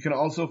 You can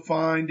also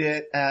find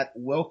it at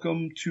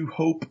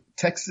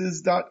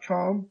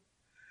welcometohopetexas.com.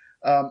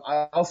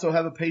 I also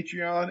have a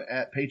Patreon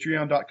at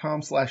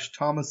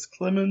patreon.com/Thomas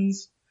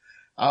Clemmons.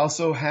 I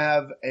also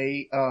have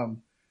a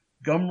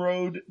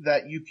Gumroad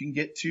that you can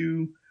get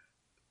to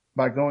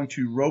by going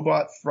to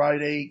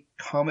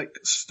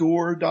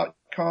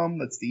robotfridaycomicstore.com.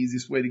 That's the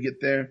easiest way to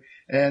get there.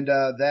 And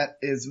that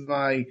is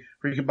where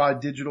you can buy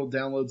digital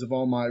downloads of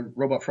all my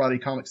Robot Friday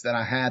comics that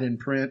I had in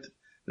print.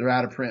 They're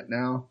out of print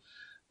now.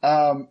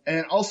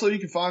 And also you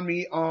can find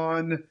me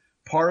on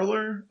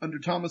Parler under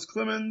Thomas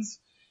Clemmons.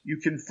 You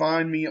can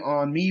find me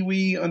on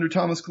MeWe under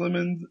Thomas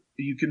Clemmons.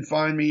 You can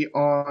find me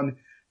on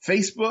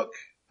Facebook.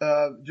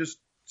 Just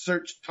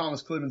search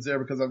Thomas Clemmons there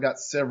because I've got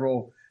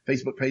several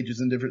Facebook pages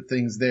and different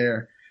things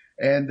there.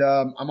 And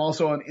I'm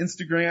also on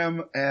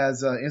Instagram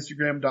as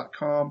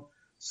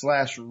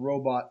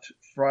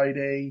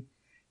instagram.com/robotfriday.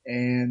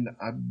 And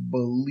I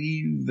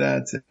believe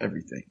that's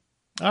everything.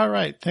 All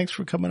right. Thanks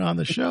for coming on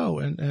the show.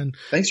 And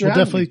thanks for we'll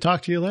having definitely me.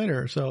 talk to you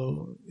later.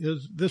 So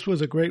this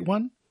was a great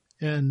one.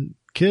 And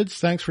kids,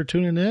 thanks for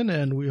tuning in,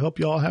 and we hope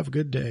you all have a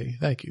good day.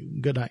 Thank you.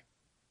 Good night.